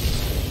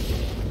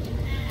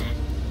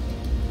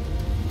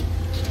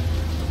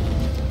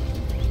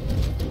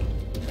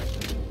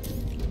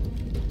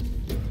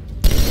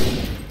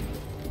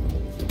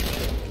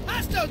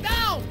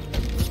 Down!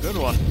 Good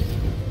one.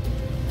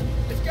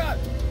 Let's go.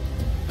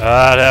 To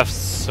have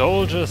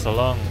soldiers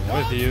along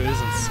with you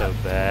isn't so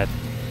bad.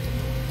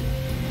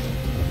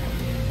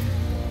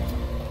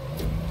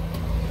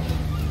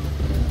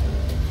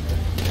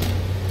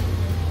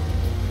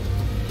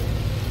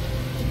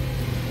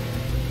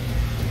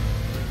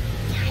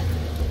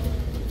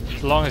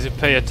 As long as you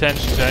pay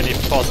attention to any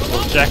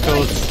possible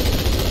jackals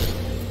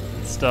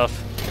and stuff.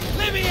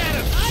 Let me at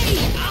him!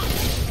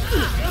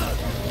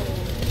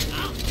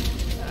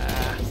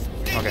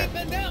 Okay.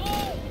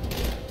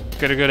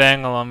 Get a good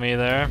angle on me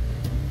there.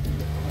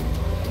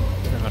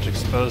 Pretty much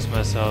expose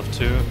myself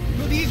too.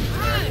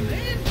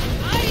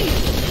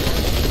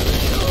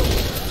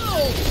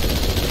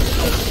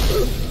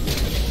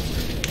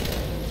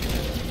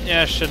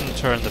 Yeah, I shouldn't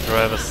turn the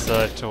driver's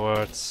side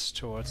towards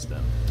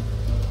them.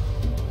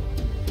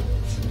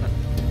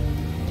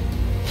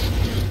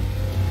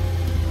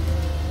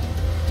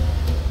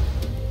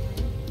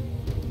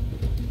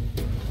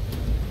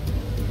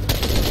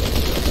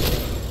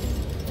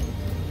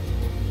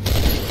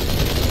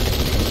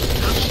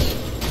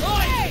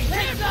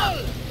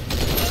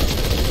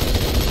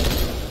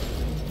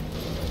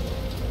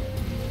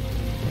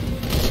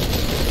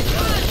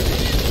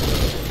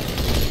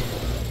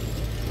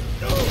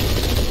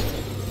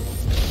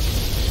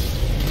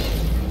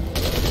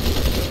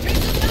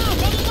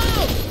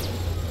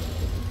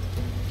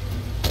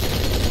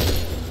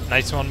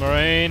 Nice one,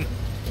 Marine.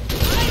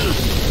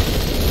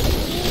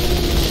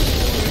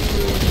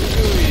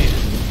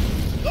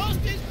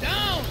 Ghost is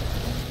down.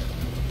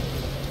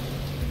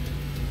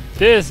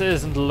 This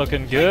isn't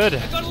looking good.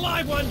 I got a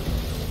live one.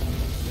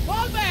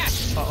 Fall back.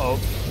 Uh-oh.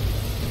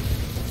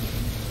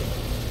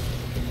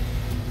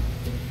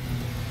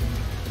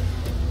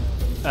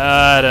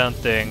 I don't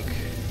think.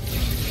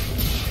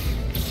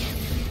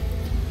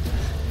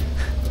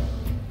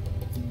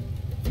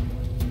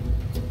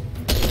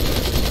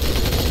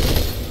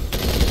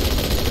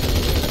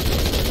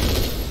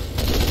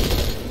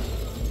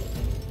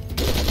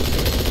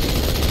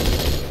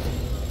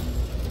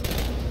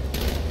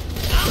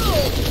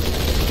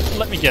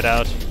 Let me get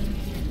out.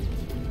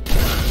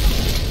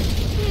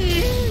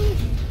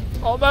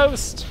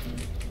 Almost.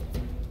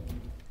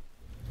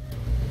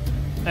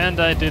 And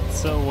I did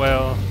so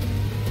well.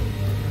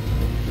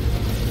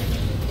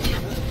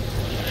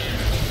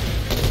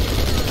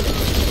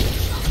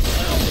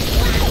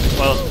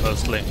 Well,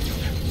 mostly.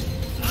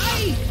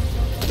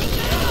 Look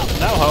out!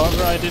 Now,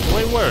 however, I did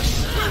way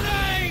worse.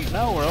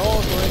 Now we're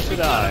all going to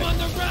die. On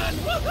the run!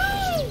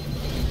 Woohoo!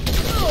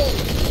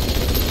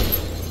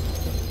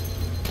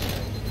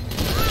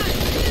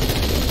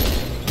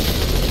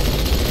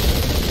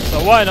 So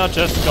why not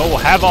just go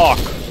Havoc?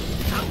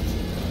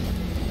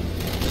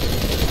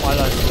 While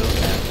I still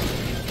can.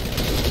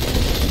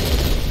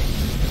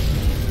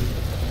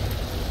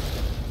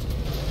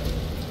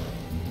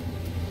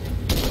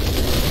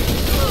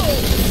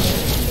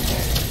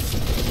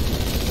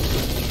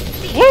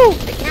 Woo!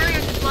 The carrier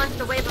just launched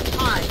a wave of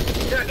pods.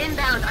 They're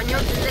inbound on your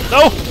position.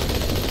 No!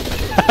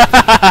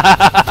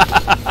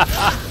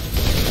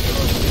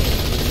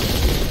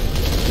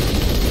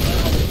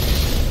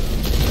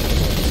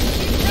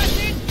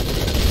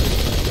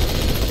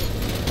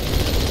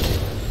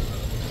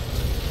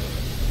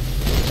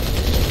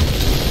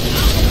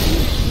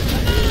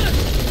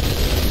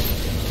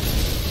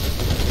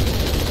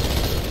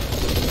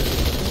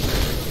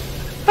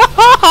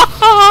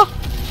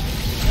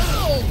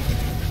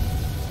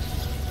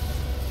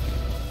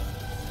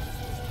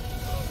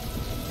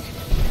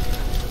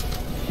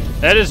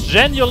 That is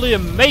genuinely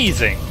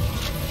amazing.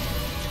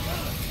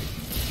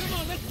 Come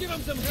on, let's give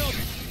him some help.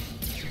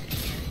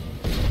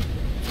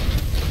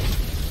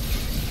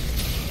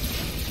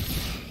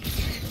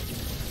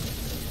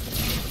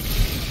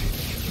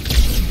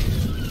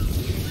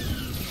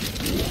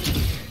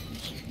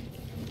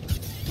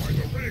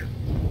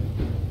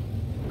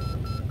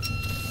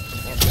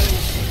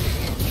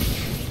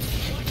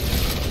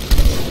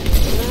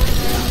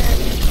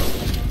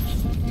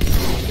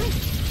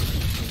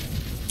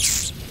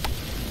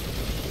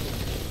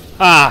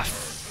 Ah,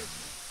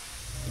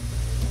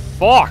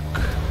 fuck!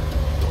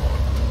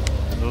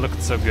 It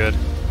looked so good.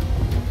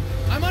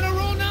 I'm on a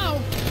roll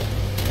now.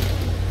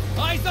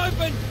 Eyes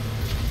open.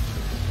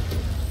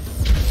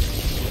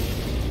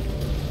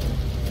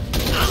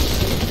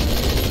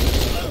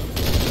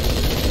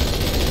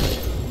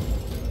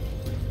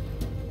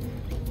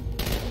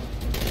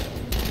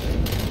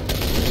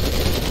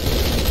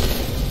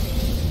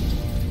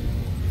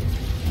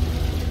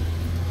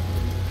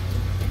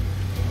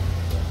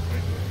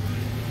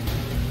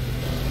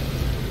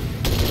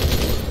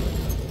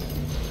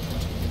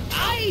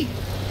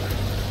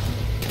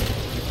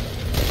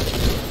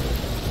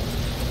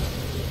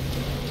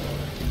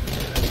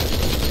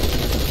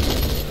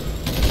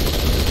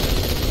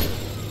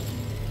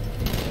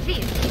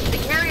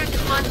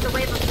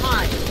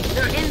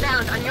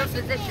 On your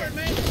position.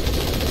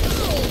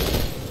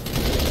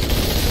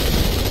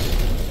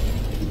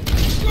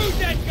 Screw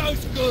that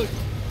ghost good.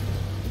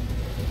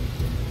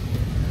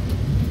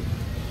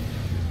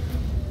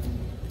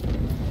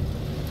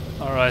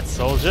 All right,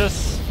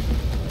 soldiers.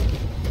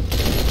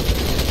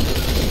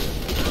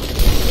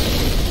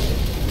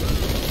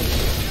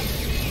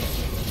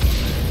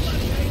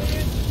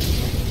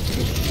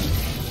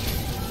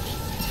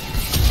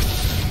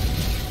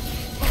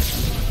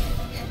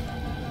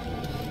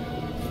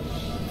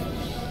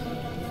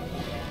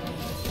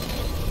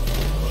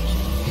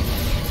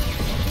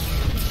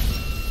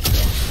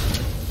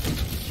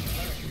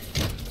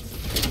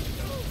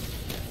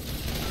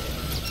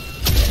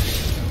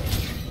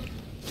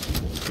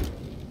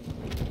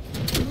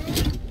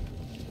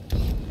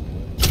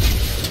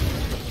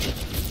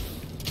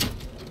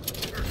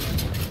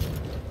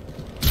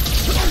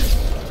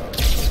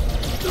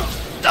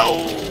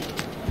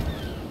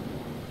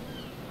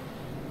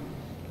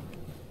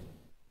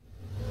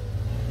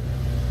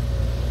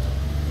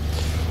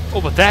 Oh,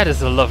 but that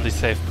is a lovely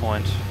save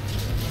point.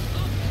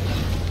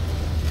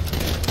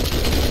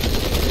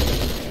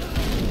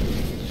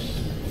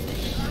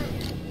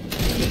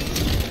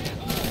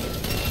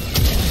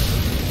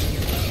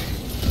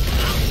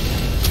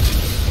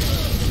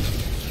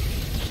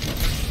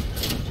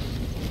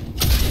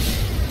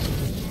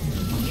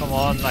 Come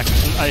on,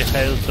 I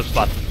held the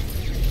button.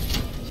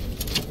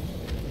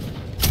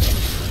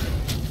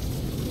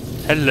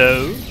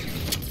 Hello?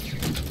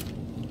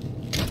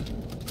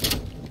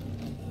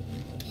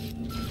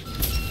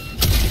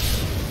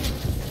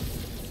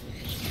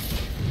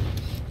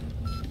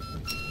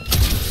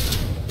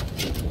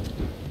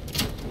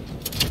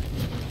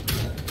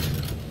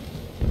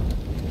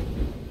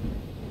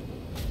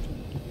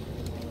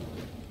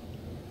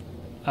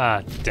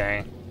 Ah,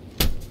 dang.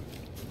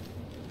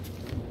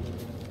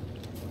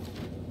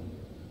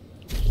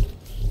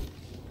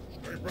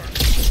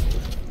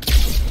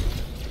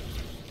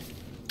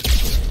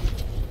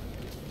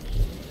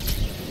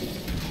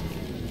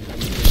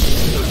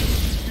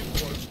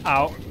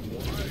 Ow.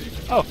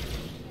 Oh.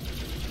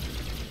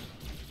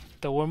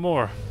 There were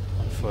more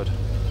on foot.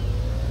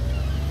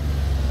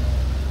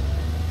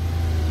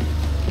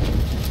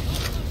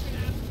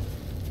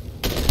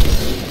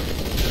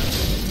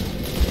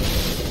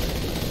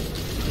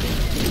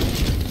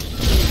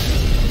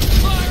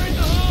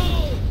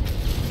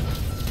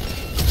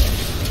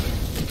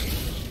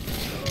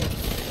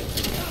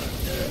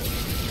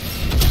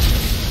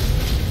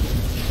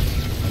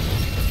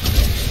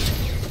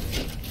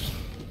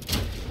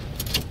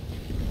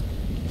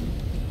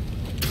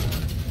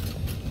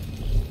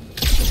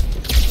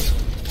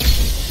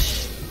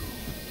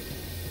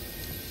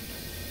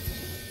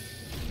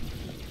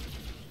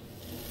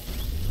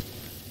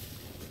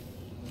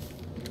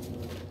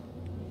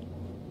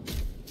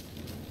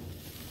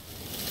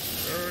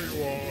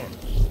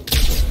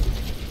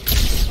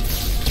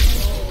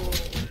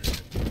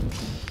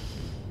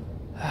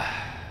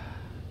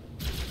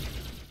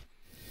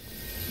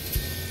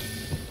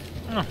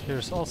 Oh,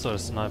 here's also a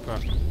sniper.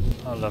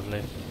 Oh,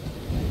 lovely.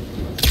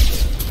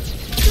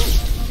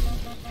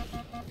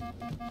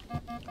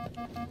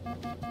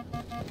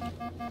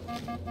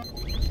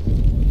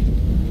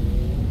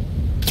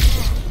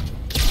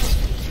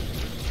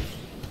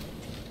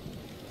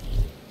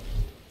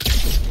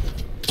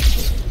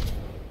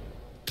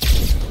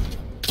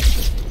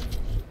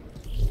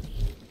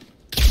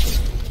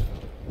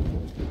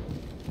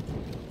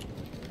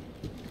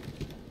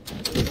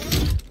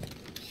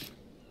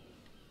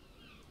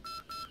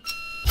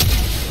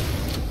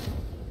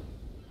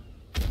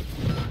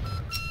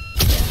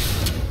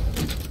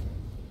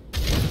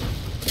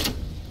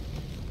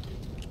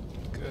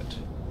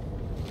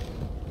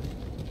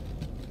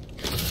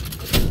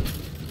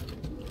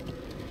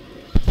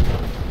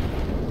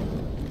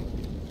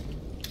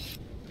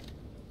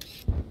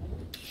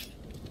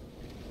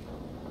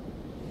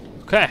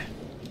 Okay.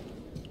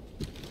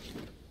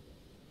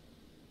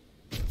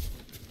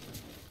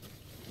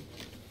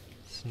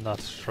 It's not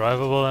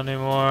drivable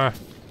anymore.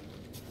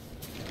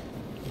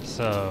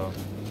 So,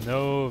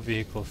 no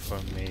vehicle for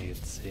me,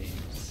 it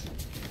seems.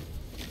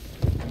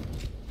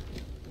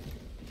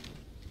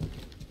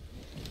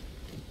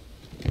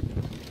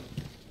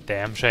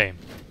 Damn shame.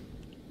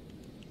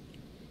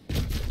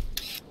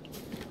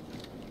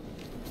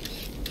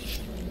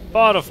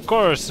 But of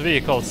course,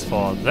 vehicles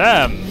for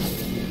them.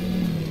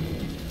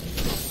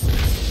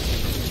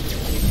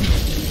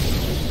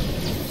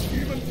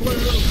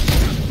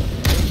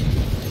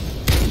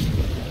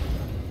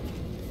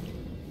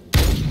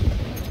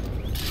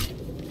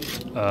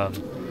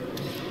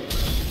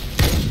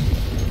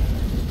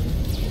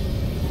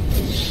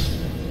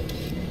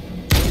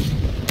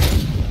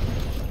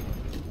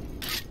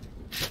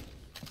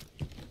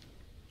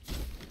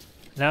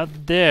 Now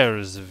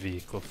there's a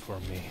vehicle for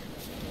me.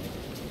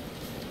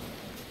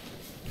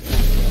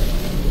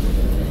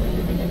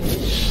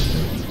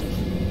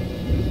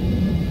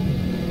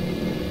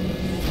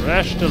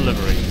 Fresh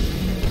delivery.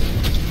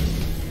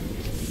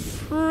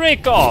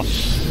 Freak off!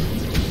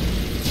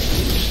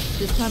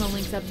 This tunnel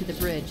links up to the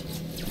bridge.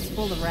 It's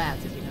full of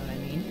rats, if you know what I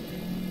mean.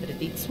 But it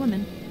beats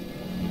swimming.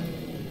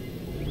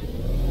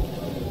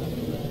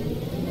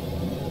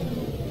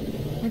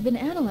 I've been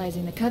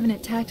analyzing the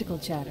Covenant tactical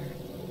chatter.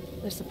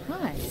 They're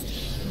surprised,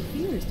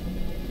 confused.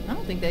 I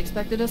don't think they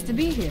expected us to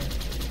be here.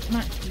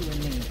 Not you and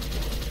me.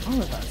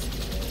 All of us.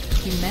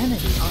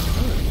 Humanity on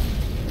Earth.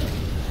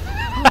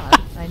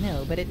 Odd, I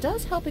know, but it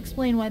does help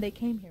explain why they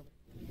came here.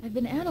 I've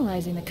been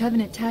analyzing the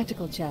Covenant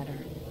tactical chatter.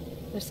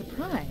 They're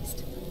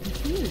surprised,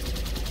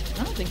 confused.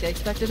 I don't think they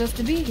expected us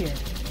to be here.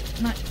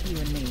 Not you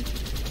and me.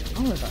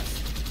 All of us.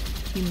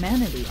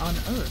 Humanity on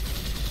Earth.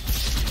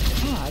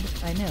 Odd,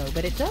 I know,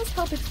 but it does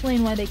help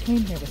explain why they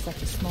came here with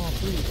such a small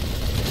fleet.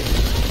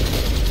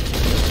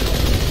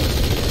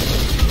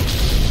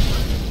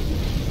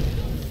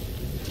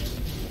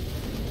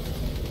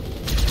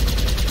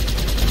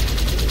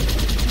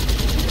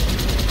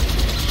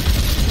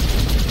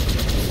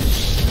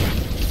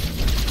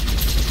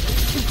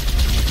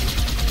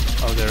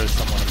 Oh, there is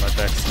someone in my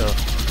back still.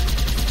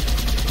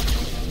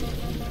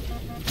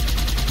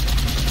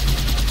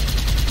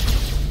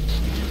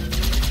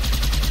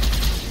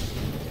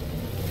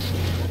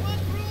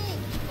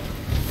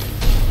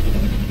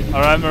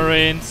 Alright,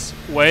 Marines,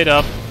 wait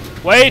up.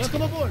 Wait!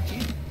 Welcome aboard,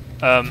 Chief.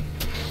 Oh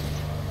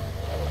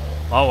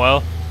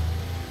well.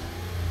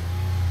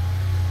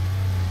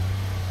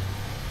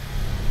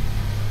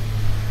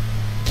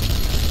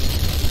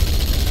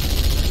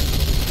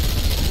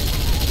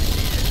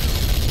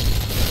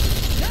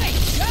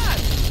 Nice shot!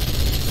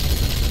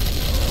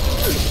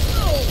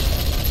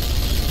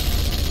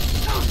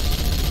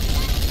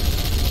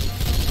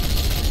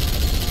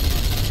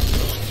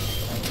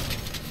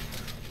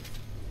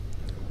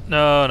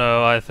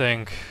 No, I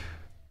think...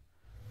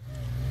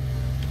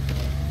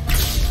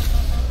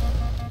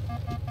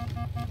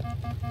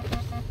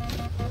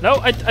 No,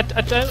 I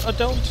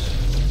don't.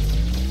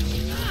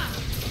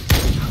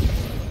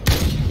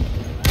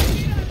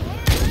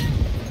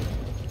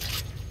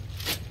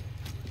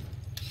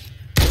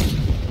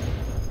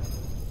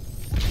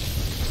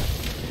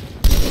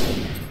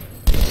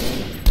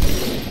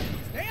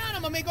 Stay on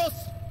him, amigos!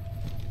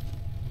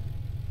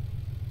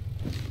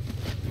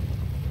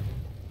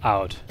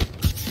 Out.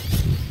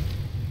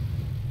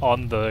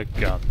 On the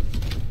gun.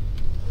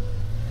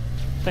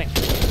 Thank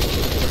you.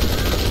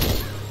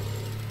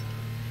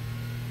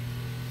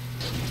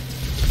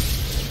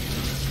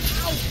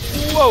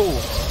 Whoa!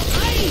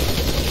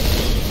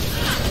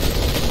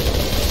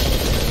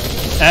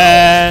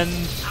 And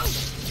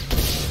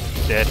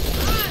dead.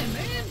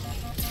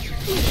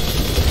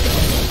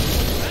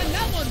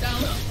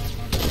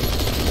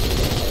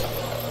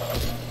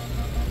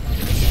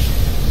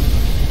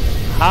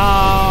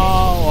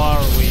 How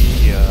are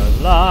we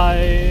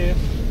alive?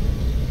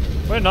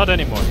 We're not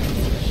anymore.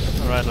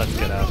 Alright, let's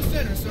get out.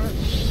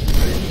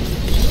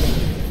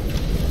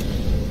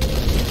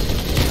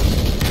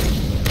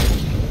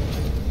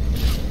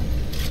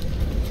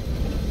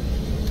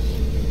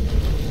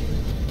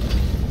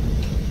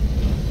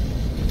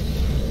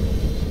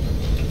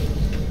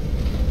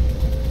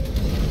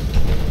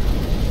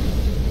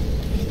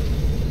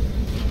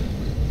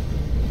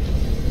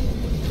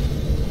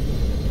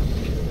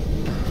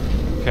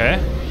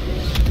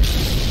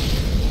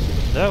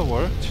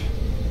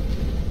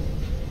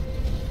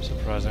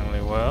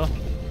 surprisingly well.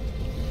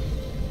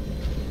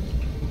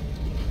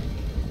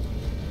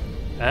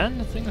 And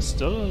the thing is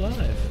still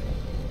alive.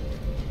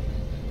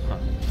 Huh.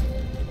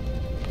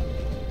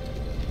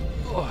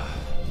 Oh.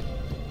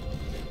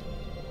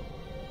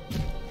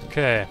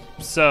 Okay,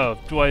 so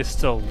do I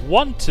still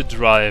want to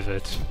drive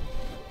it?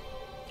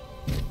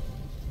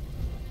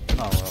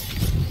 Oh well.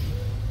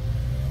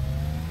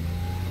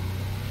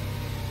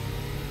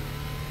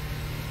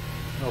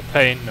 No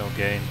pain, no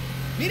gain.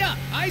 Mira,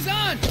 eyes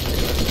on!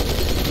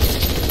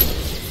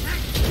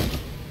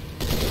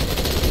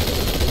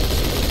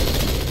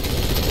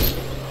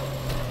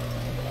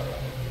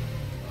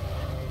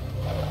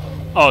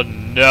 Oh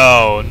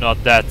no,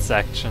 not that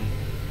section.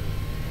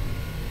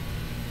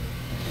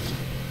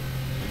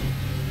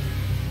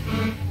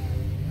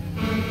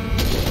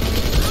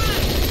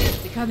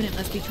 The Covenant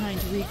must be trying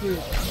to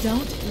regroup.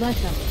 Don't let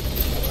them.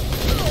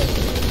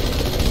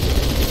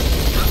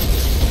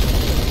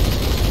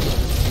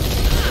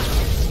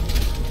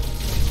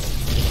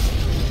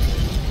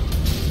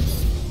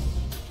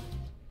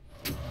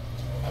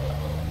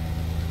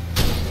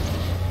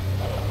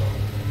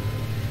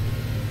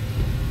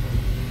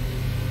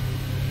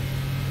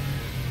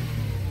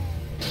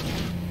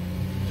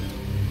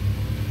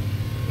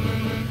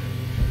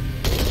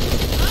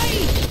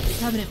 The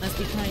Covenant must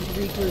be trying to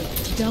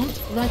regroup.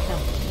 Don't let them.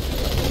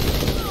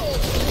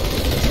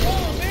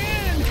 Oh,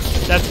 man!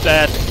 That's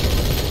bad.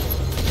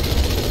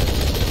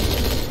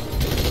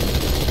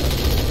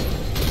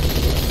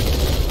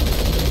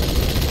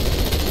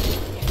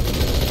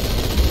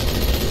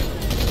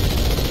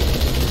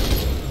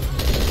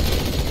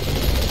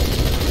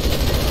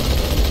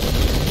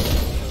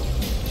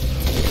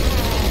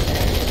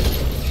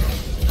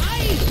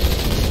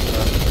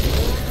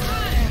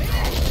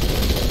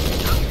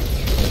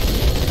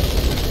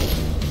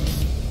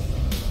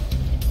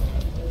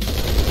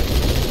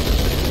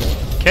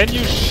 Can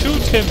you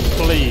shoot him,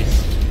 please?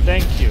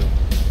 Thank you.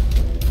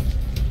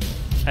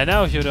 And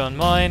now, if you don't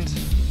mind,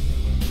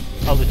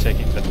 I'll be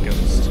taking that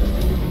ghost.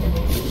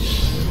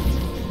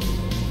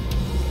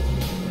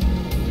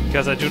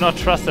 Because I do not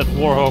trust that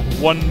Warhawk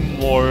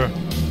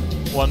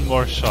one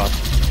more shot.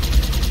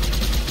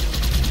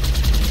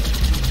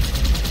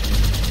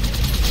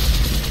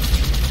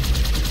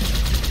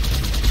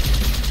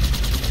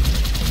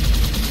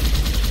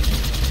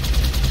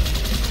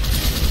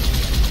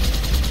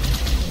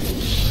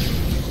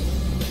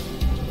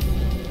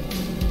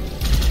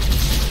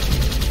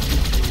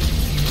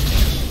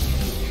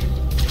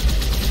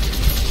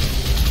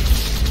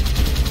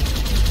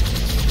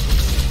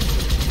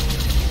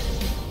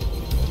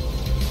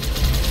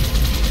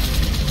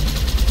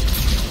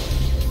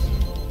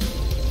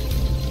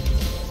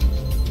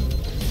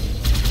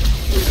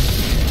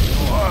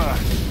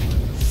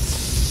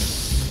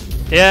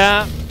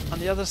 Yeah, on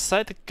the other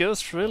side, the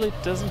ghost really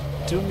doesn't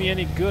do me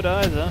any good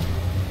either.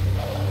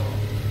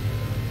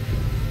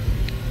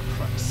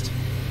 Christ.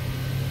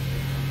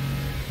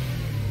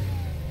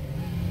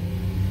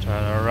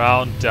 Turn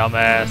around,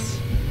 dumbass.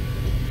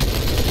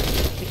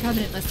 The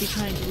Covenant must be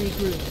trying to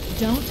regroup.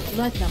 Don't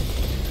let them.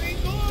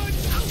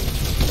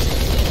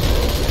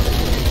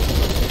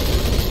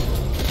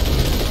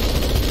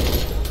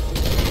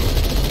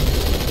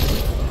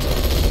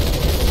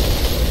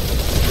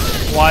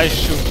 Why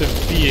shoot the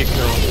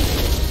vehicle?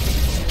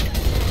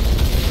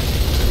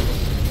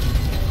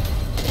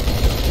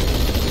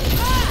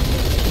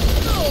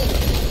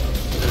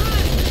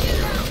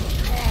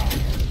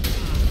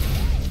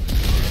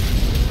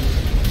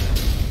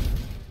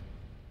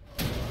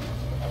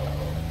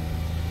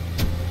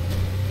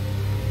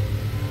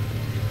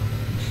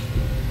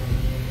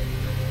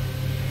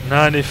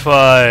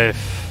 $95.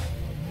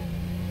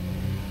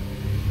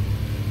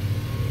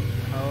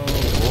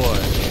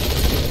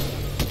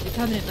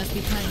 The Covenant must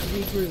be trying to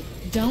regroup.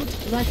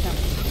 Don't let them.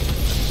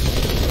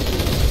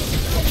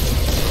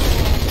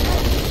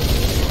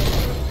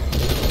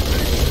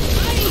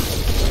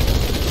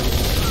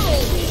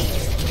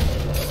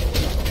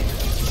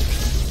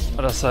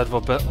 Other side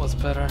was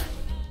better.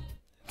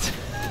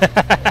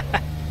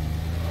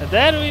 And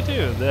that we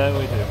do, that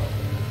we do.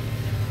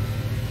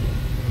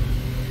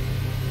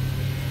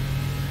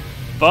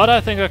 But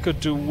I think I could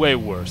do way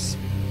worse.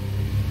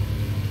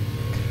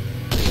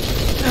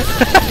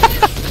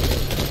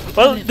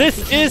 Well,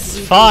 this is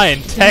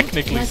fine,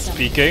 technically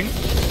speaking.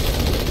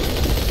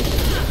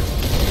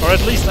 Or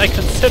at least I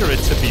consider it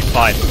to be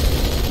fine.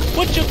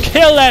 Would you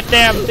kill that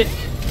damn thing?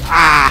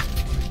 Ah!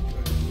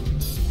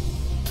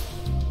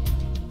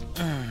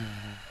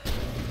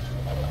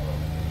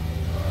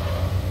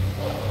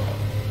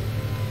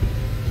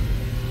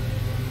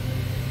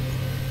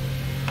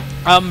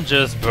 I'm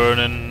just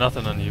burning,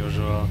 nothing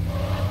unusual.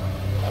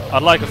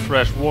 I'd like a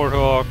fresh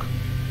Warthog.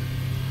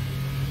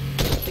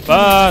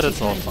 But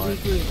it's all fine.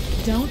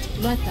 Don't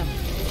let them.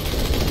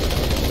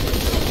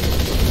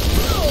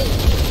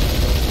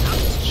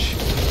 Shoot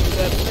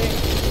that thing.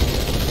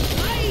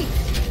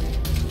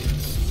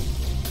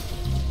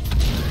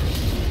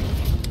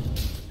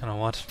 You know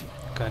what?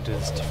 I'm gonna do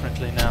this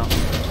differently now.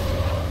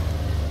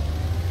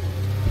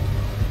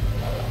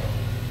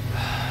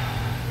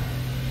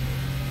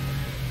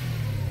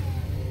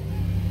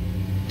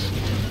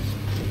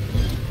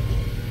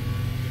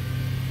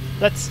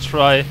 Let's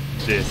try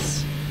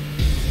this.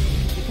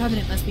 The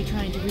Covenant must be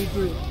trying to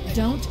regroup.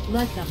 Don't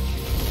let them.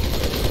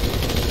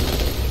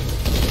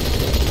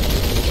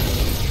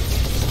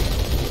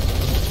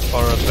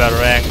 Or a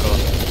better angle.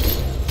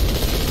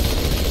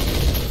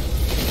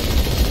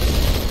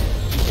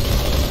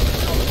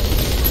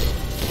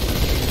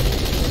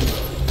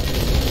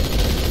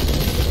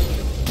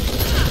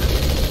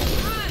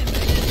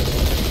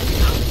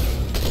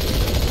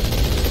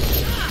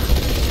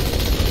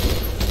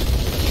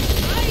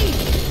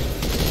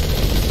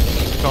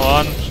 Come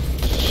on,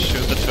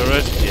 shoot the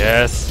turret.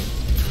 Yes.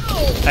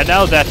 And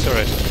now that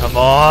turret. Come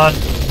on.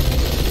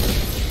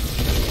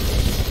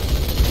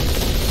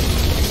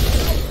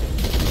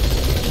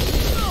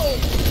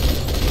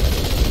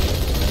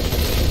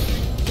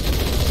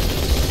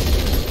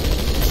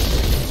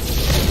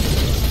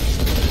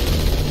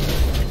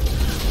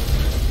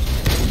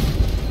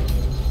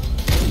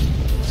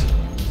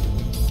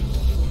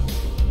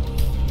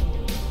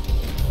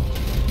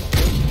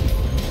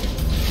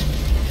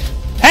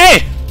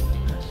 Hey!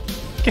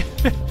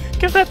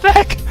 Give that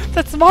back!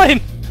 That's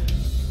mine!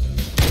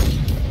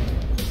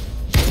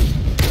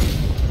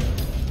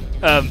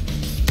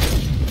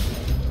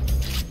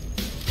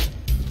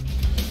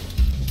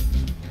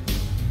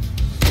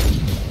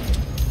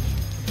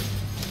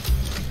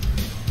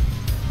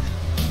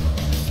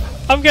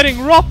 I'm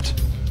getting robbed!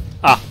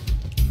 Ah.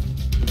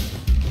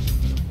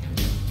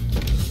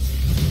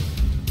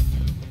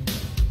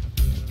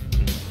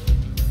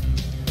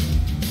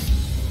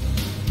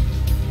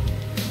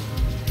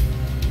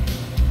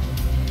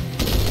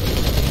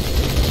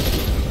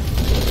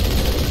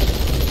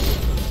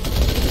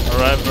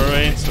 Alright,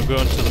 Marines, we're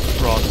going to the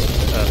front.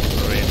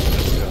 Marines,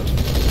 let's go.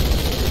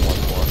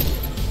 One more.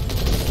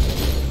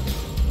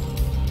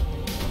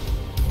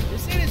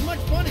 This ain't as much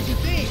fun as you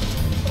think.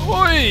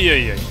 Oi,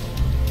 oi, oi.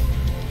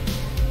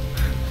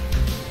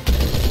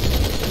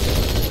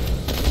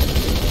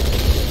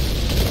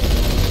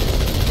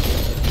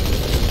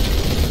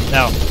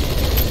 Now,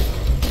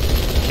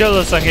 kill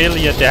the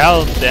Sangelia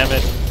down, damn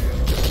it.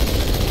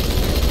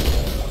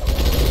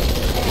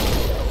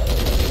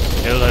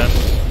 Kill him.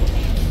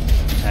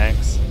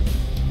 Thanks.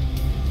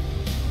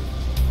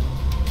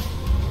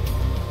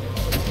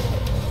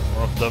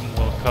 More of them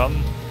will come.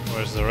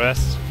 Where's the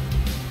rest?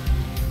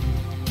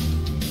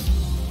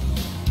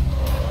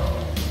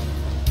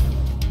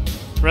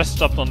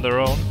 Rest up on their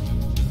own.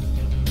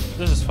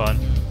 This is fun.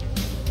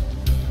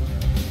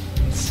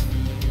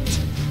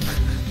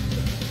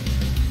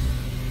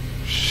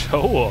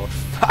 Show off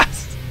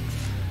fast.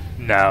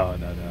 No,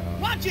 no, no.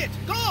 Watch it!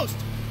 Ghost!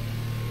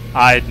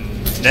 I'd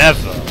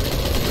never.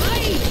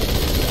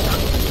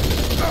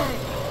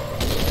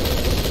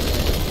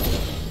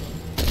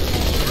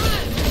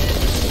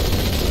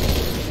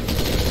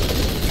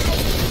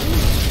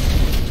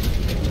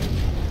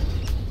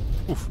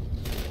 Oof.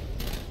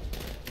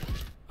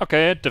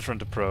 Okay, a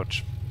different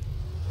approach.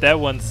 That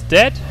one's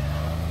dead.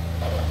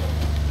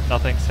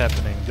 Nothing's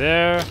happening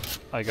there.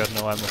 I got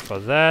no ammo for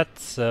that,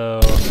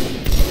 so...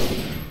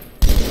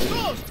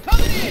 Ghost,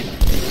 coming in!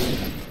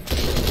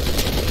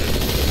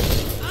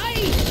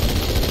 Aye!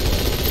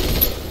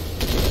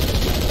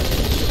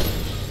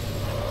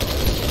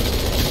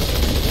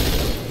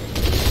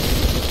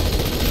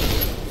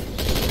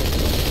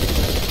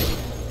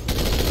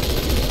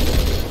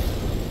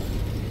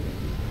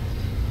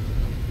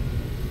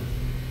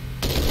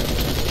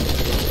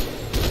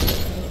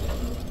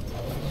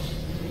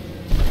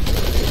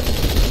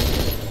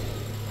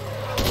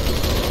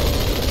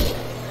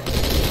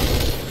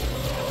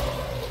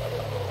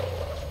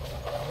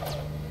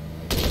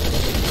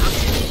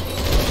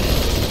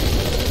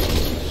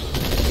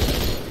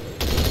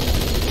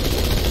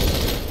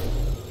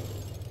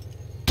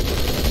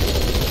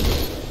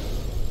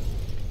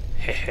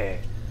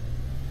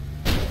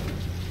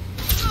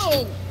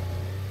 No!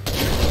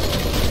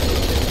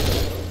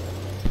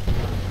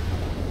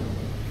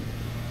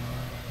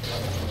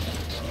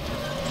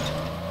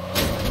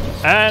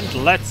 And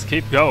let's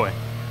keep going.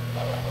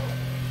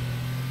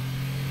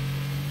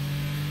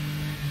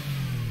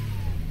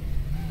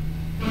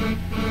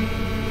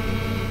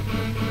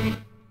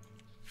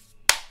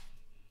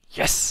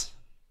 Yes!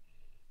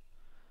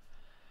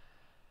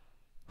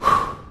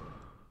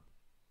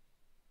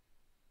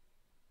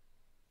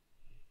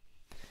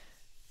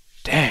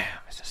 Damn,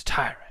 this is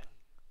tiring.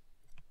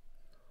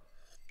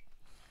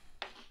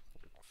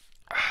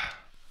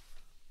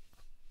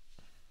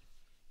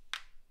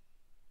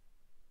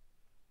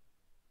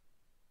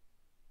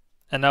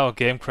 And now a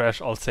game crash,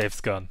 all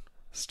saves gone.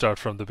 Start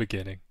from the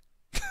beginning.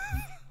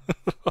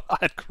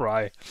 I'd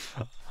cry.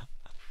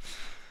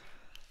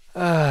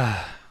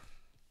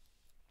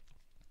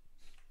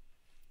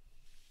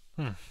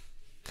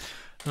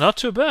 Not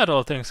too bad,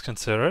 all things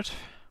considered.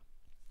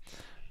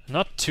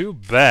 Not too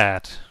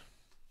bad.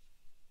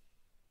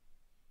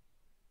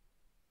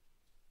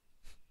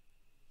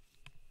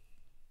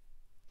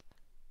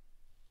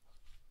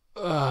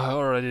 I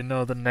already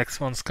know the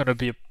next one's gonna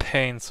be a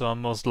pain, so I'll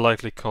most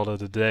likely call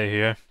it a day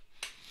here.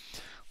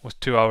 With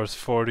 2 hours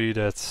 40,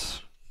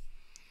 that's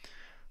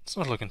It's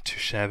not looking too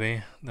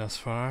shabby thus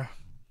far.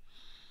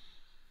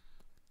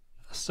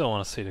 I still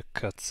want to see the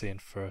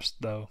cutscene first,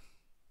 though.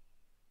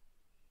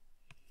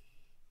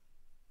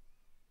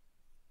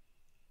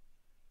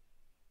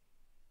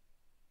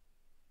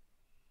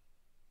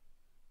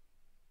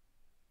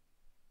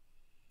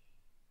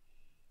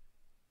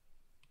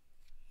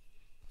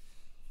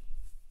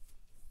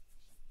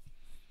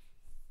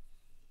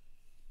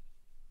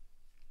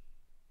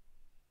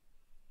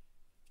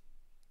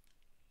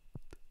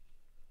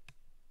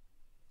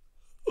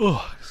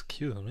 Oh,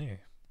 excuse me.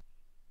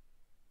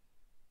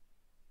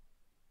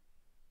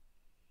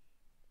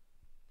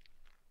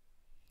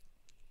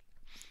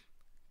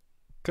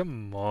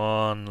 Come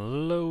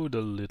on, load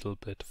a little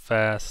bit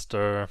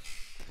faster.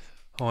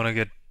 I want to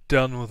get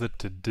done with it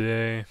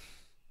today.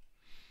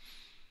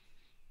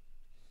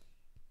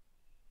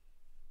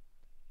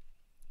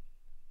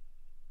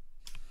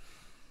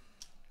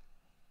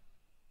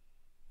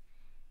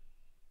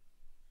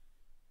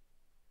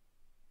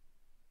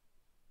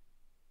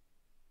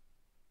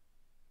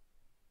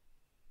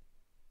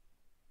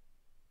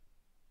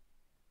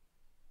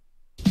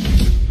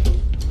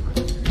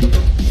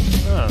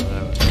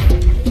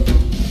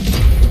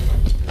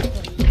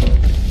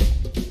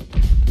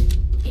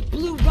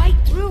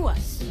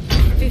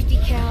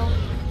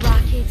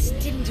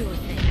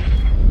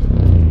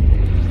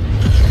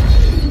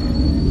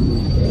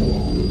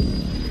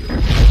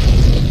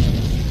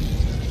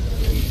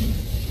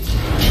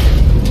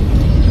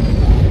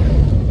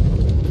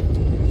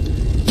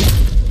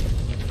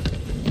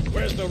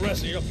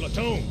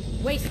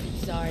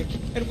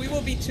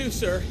 Too,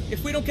 sir,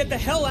 if we don't get the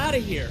hell out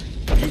of here.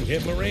 You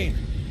hit Marine?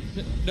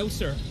 No,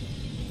 sir.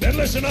 Then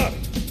listen up.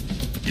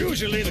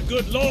 Usually the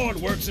good Lord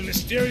works in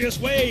mysterious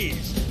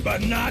ways,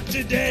 but not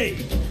today.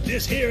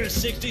 This here is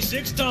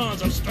 66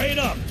 tons of straight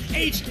up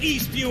HE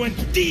spewing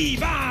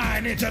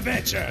divine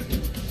intervention.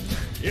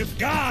 If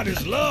God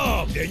is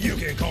love, then you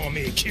can call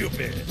me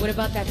Cupid. What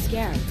about that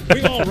scarab?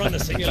 We all run the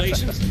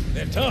simulations.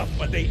 They're tough,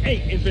 but they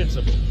ain't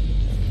invincible.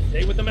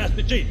 Stay with the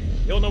Masterchief.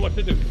 He'll know what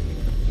to do.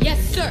 Yes,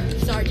 sir,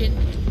 Sergeant.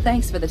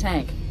 Thanks for the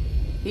tank.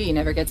 He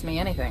never gets me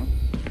anything.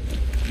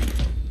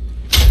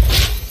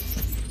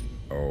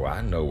 Oh,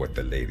 I know what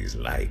the ladies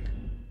like.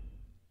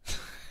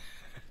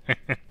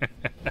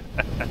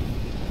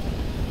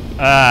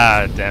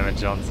 Ah, damn it,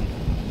 Johnson.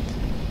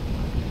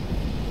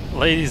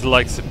 Ladies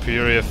like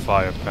superior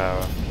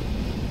firepower.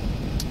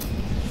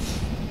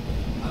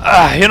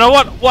 Ah, you know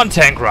what? One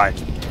tank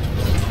right.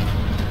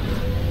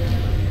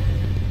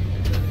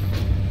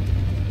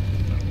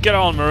 Get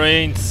on,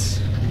 Marines.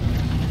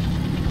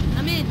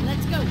 I'm in.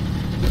 Let's go.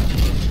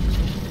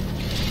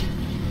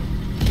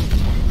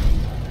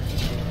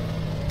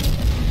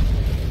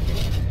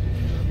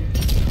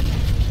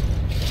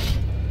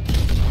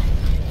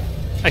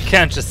 I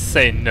can't just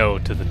say no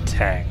to the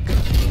tank.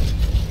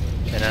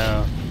 You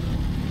know?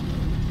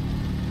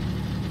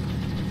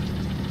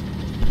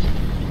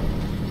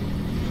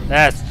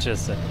 That's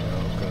just a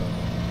no-go.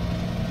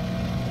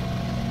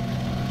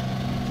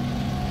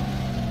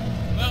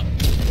 Well,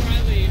 before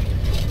I leave.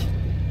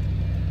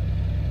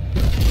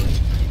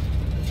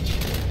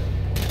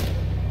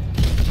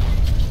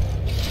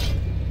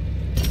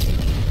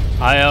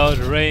 I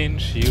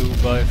outrange you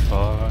by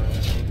far.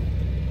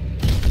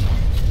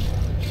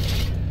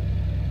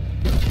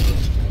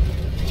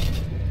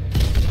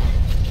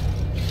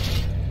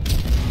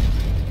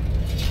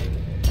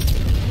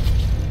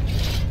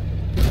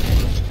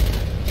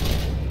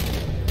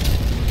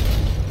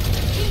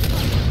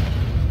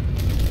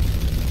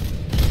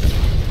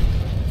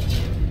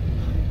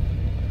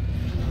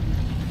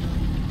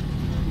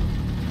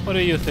 What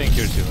do you think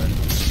you're doing?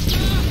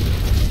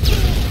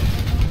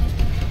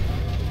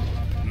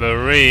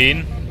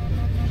 Marine,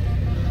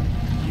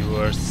 you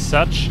are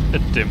such a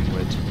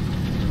dimwit.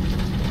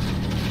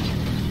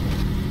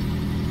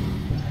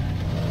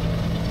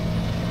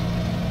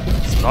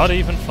 It's not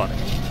even funny.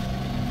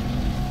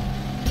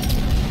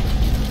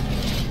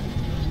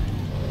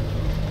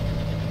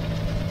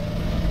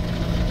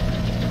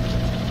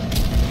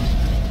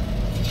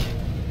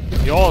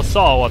 You all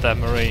saw what that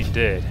Marine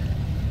did.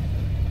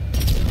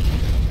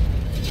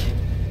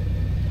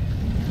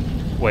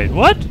 Wait,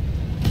 what?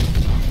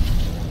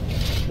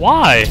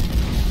 Why?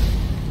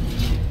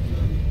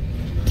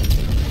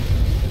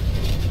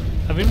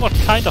 I mean, what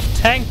kind of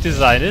tank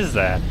design is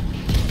that?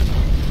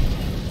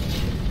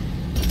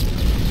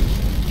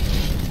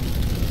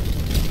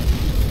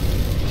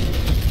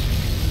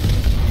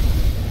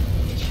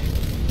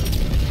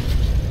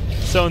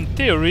 So in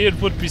theory,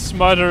 it would be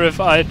smarter if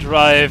I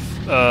drive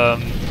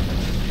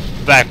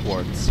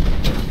backwards.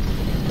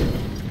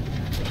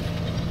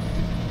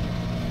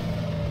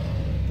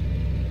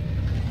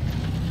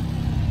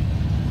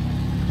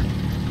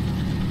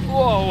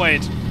 Whoa,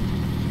 wait.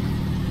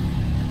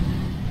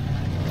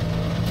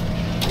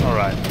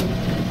 Alright.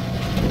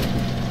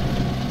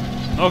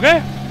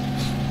 Okay.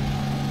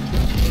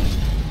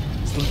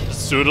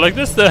 Let's do it like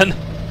this then.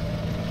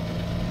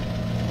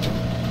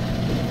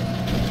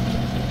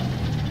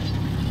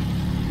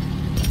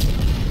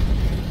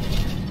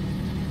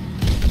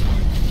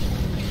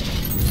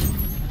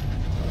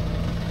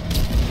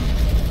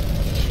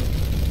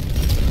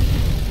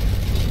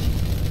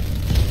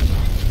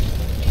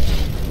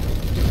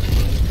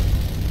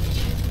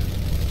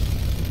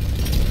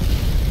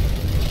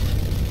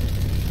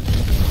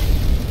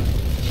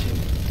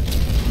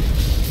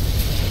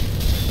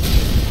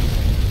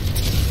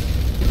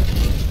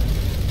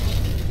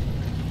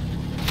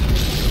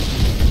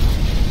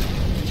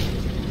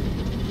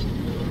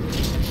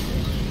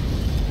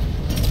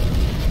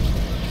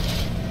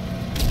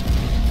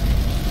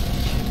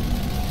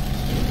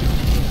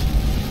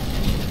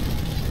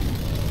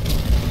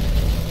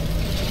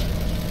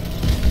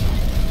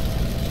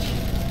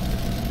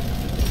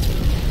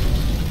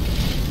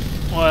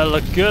 Well,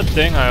 a good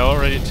thing I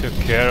already took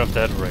care of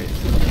that wraith.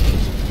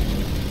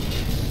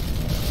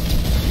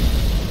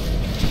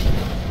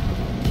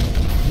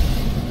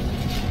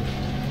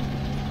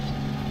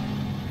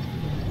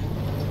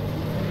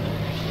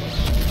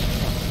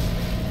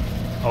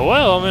 Oh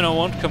well, I mean, I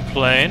won't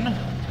complain.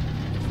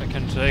 If I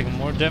can take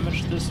more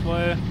damage this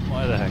way,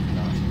 why the heck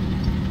not?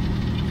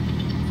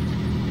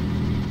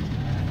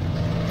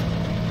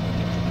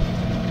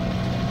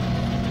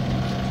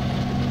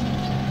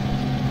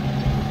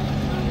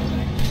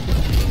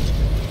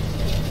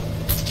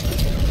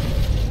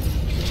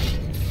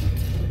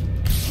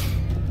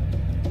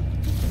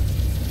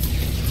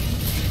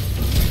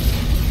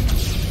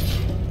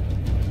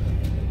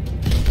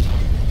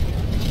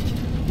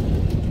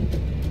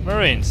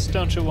 Marines,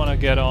 don't you want to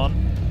get on?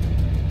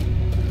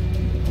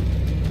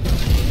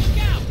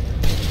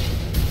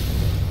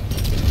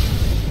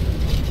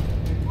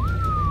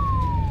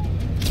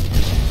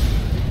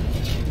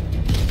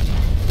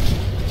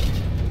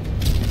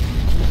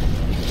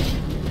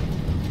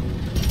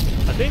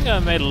 I think I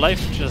made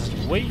life just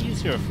way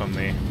easier for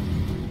me.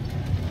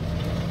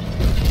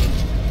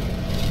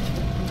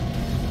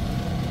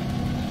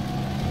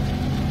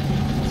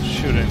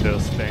 Shooting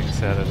those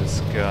things out of the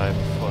sky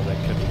before they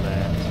could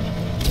land.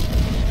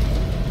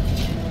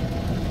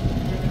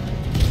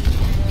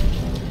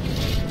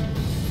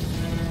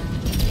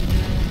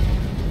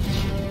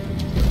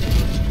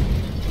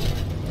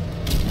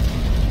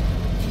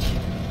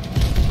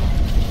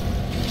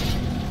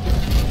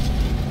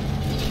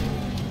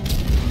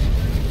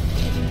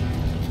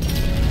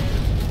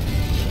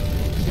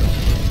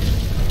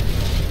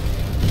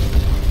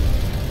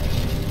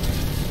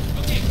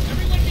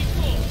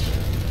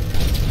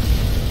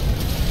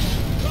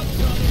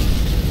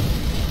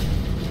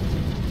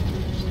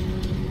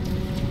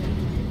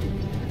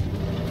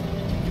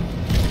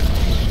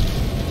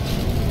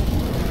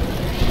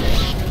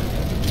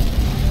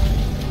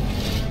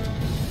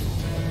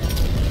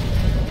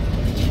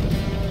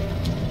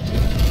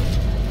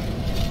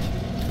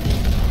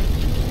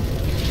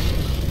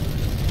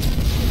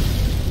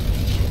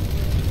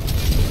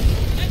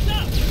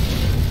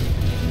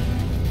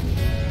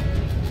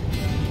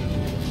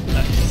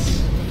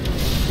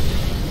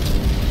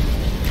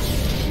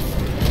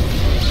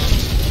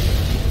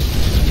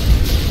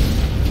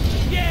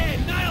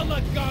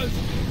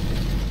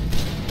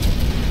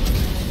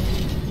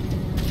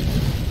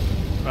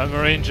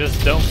 Marine,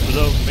 just don't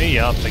blow me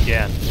up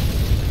again.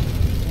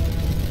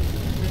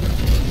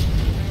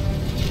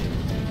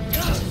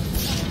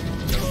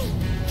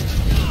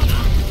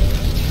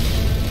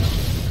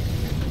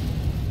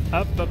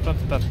 Up,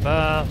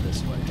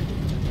 this way.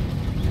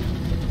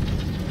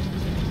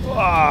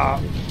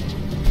 Ah,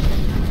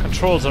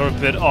 controls are a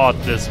bit odd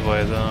this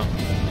way, though.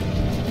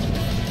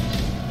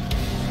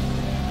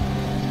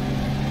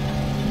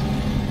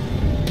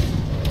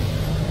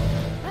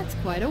 That's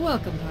quite a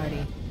welcome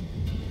party.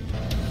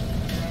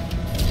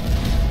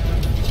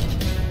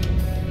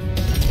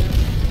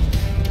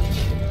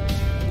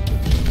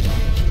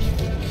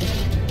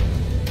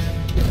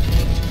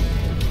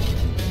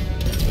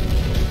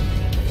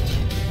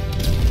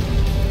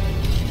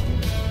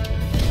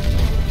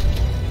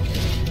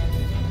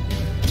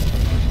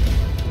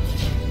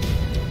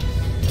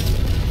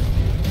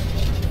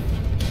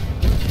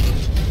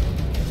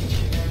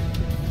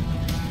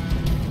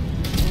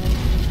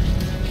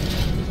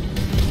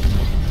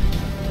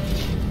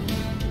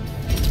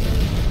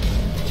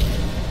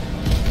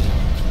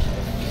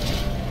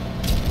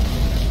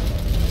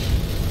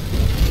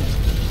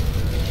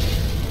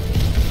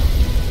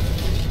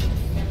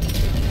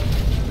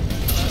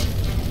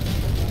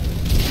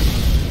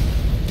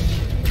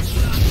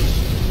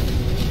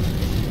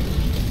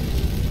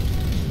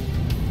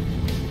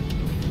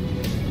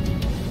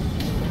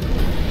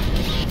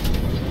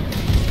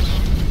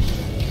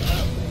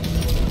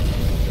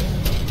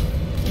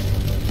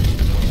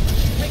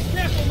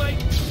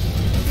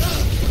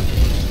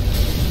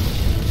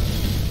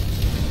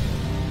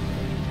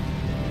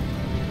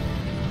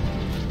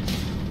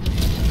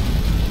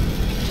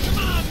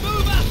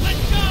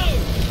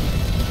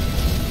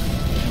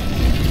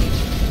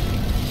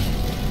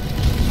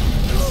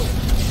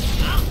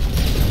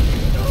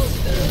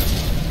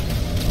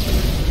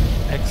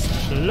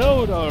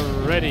 Load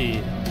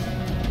already.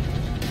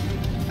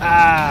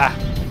 Ah,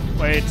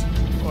 wait.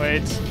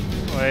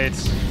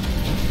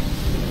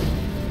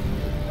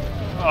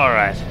 All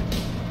right.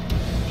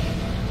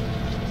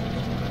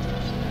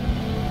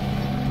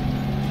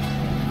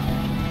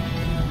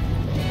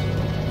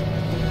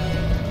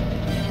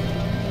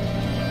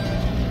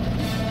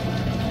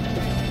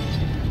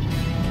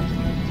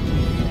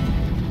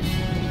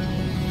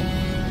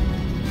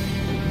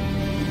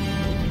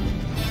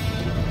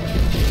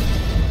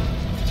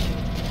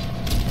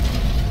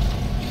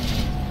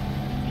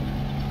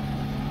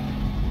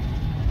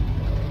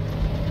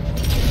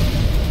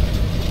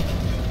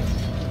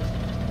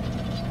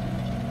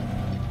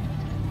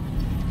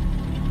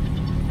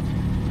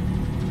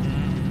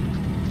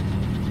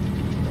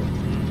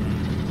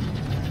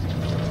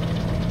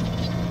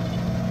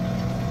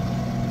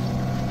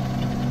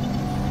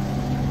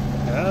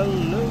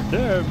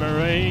 there,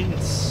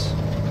 Marines!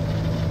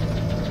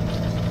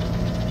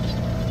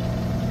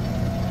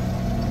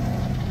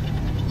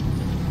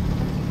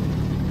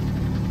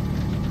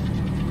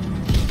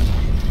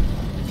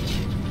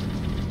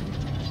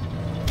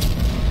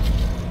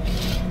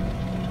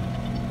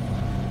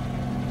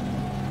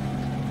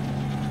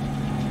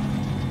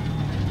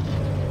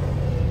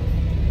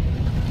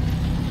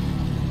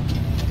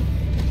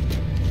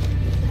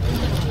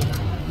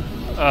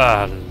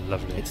 Ah,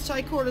 lovely. It's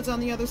tight quarters on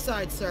the other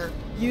side, sir.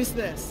 Use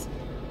this.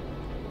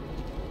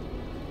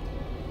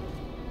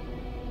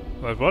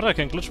 Wait, what? I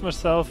can glitch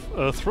myself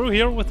through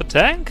here with the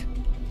tank?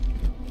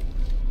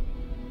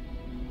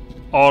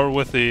 Or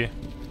with the...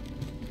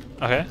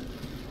 Okay.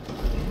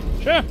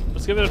 Sure,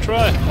 let's give it a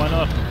try. Why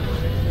not?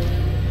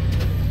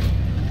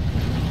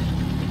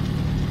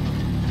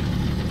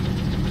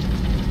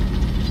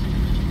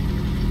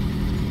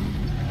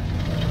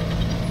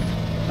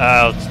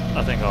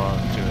 I think I'll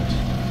do it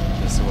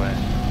this way.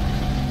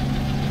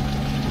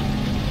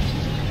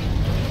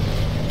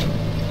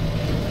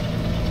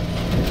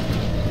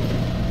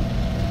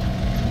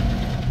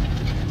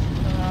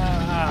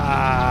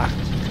 Ah,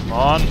 come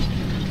on.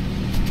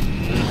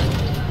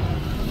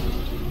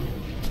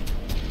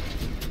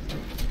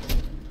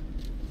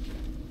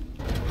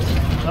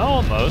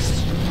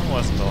 Almost. That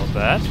wasn't all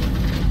bad.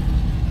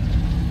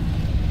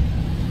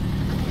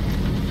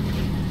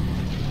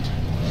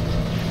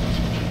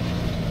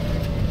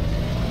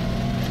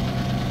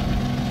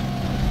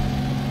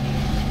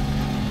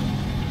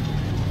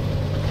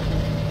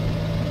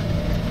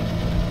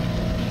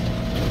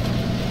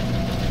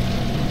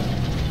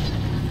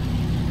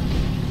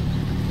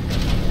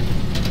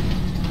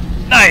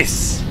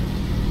 Nice!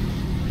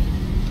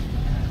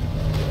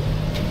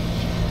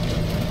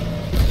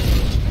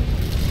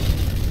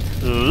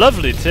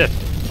 Lovely tip,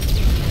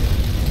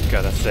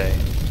 gotta say.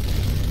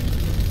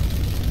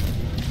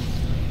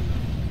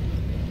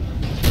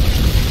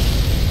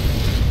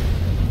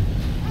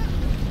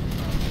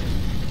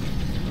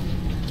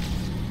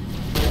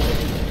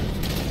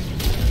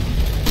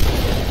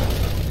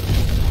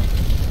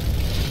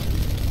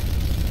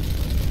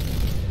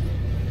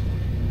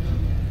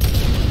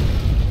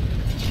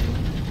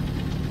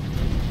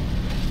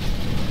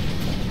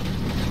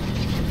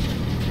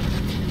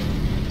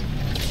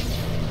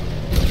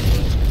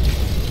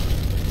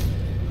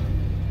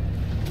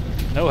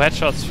 No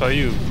headshots for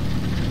you.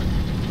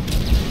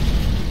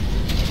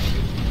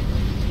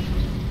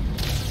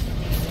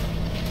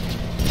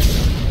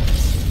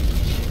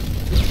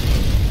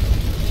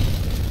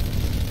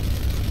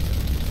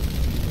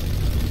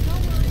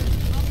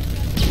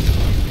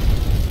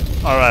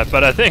 Alright,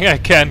 but I think I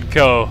can't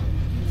go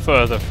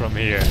further from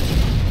here.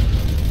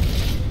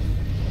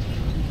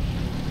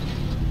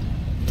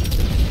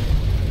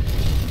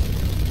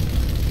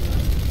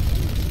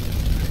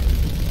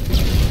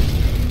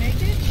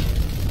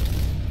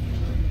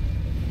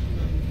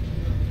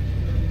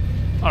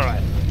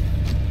 Alright.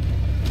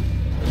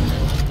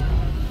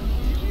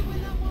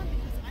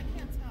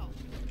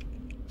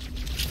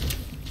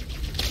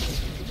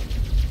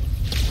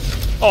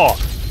 Oh!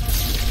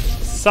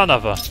 Son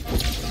of a...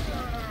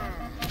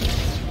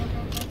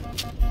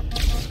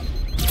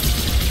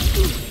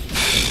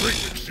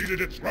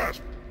 Exceeded its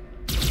grasp.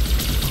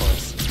 Of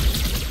course.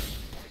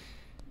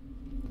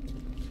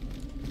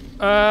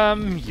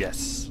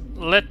 Yes.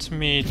 Let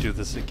me do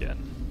this again.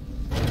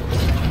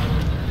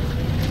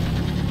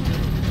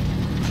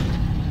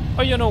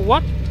 Oh, you know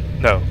what?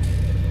 No.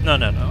 No.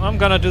 I'm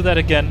gonna do that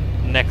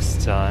again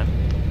next time.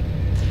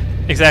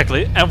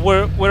 Exactly. And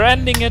we're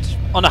ending it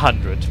on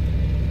 100.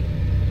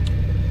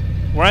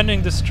 We're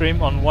ending the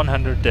stream on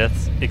 100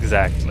 deaths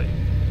exactly.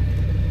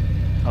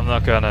 I'm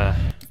not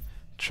gonna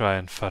try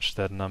and fudge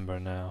that number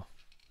now.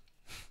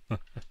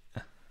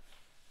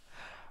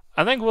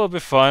 I think we'll be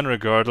fine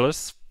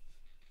regardless.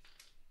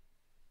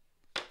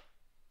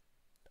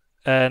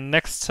 And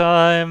next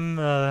time,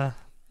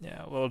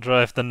 yeah, we'll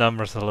drive the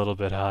numbers a little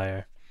bit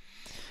higher.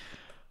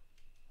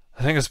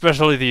 I think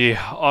especially the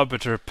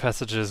Arbiter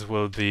passages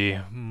will be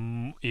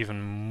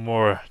even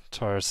more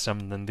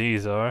tiresome than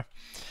these are.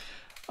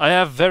 I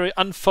have very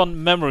unfond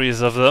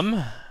memories of them,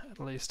 at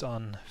least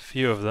on a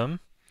few of them.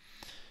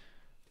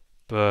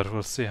 But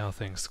we'll see how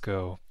things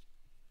go.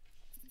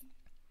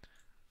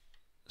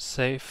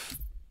 Save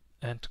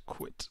and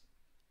quit.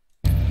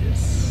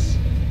 Yes.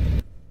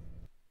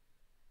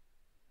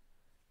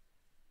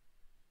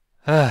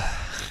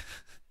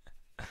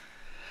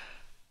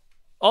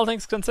 All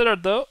things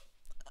considered, though,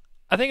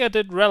 I think I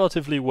did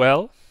relatively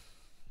well.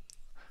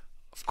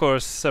 Of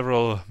course,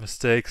 several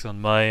mistakes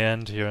on my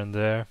end here and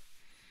there.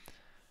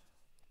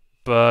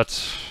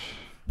 But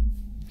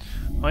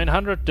I mean,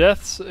 100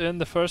 deaths in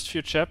the first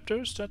few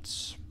chapters,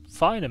 that's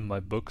fine in my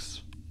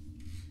books.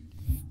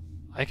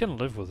 I can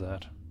live with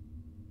that.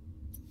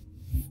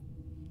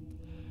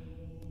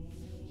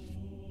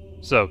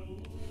 So,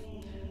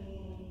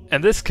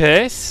 in this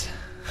case,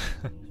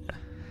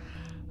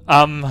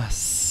 I'm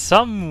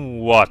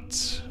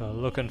somewhat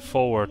looking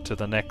forward to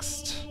the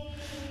next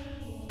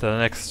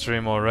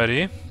stream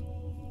already.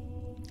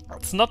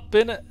 It's not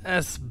been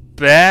as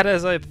bad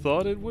as I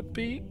thought it would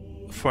be.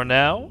 For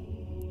now.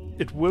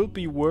 It will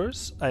be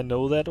worse, I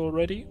know that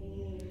already.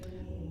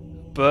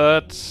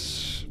 But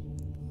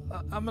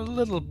I'm a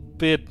little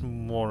bit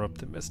more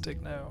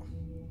optimistic now.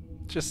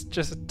 Just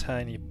a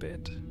tiny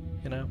bit,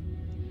 you know?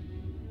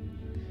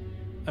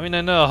 I mean, I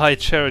know high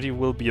charity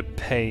will be a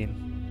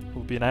pain.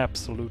 Will be an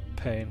absolute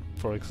pain,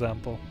 for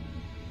example.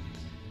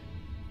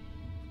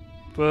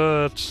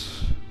 But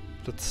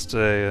let's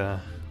stay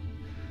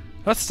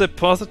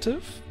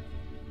positive.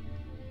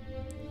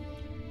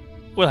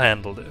 We'll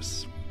handle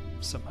this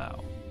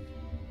somehow.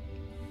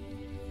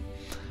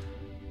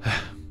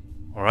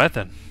 Alright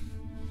then.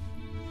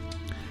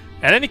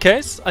 In any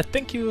case, I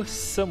thank you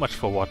so much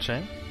for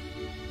watching.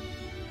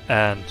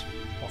 And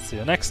I'll see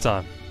you next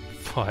time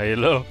for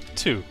Halo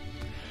 2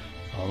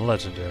 on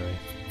Legendary.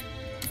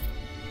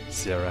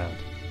 See you around.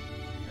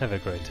 Have a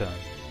great time.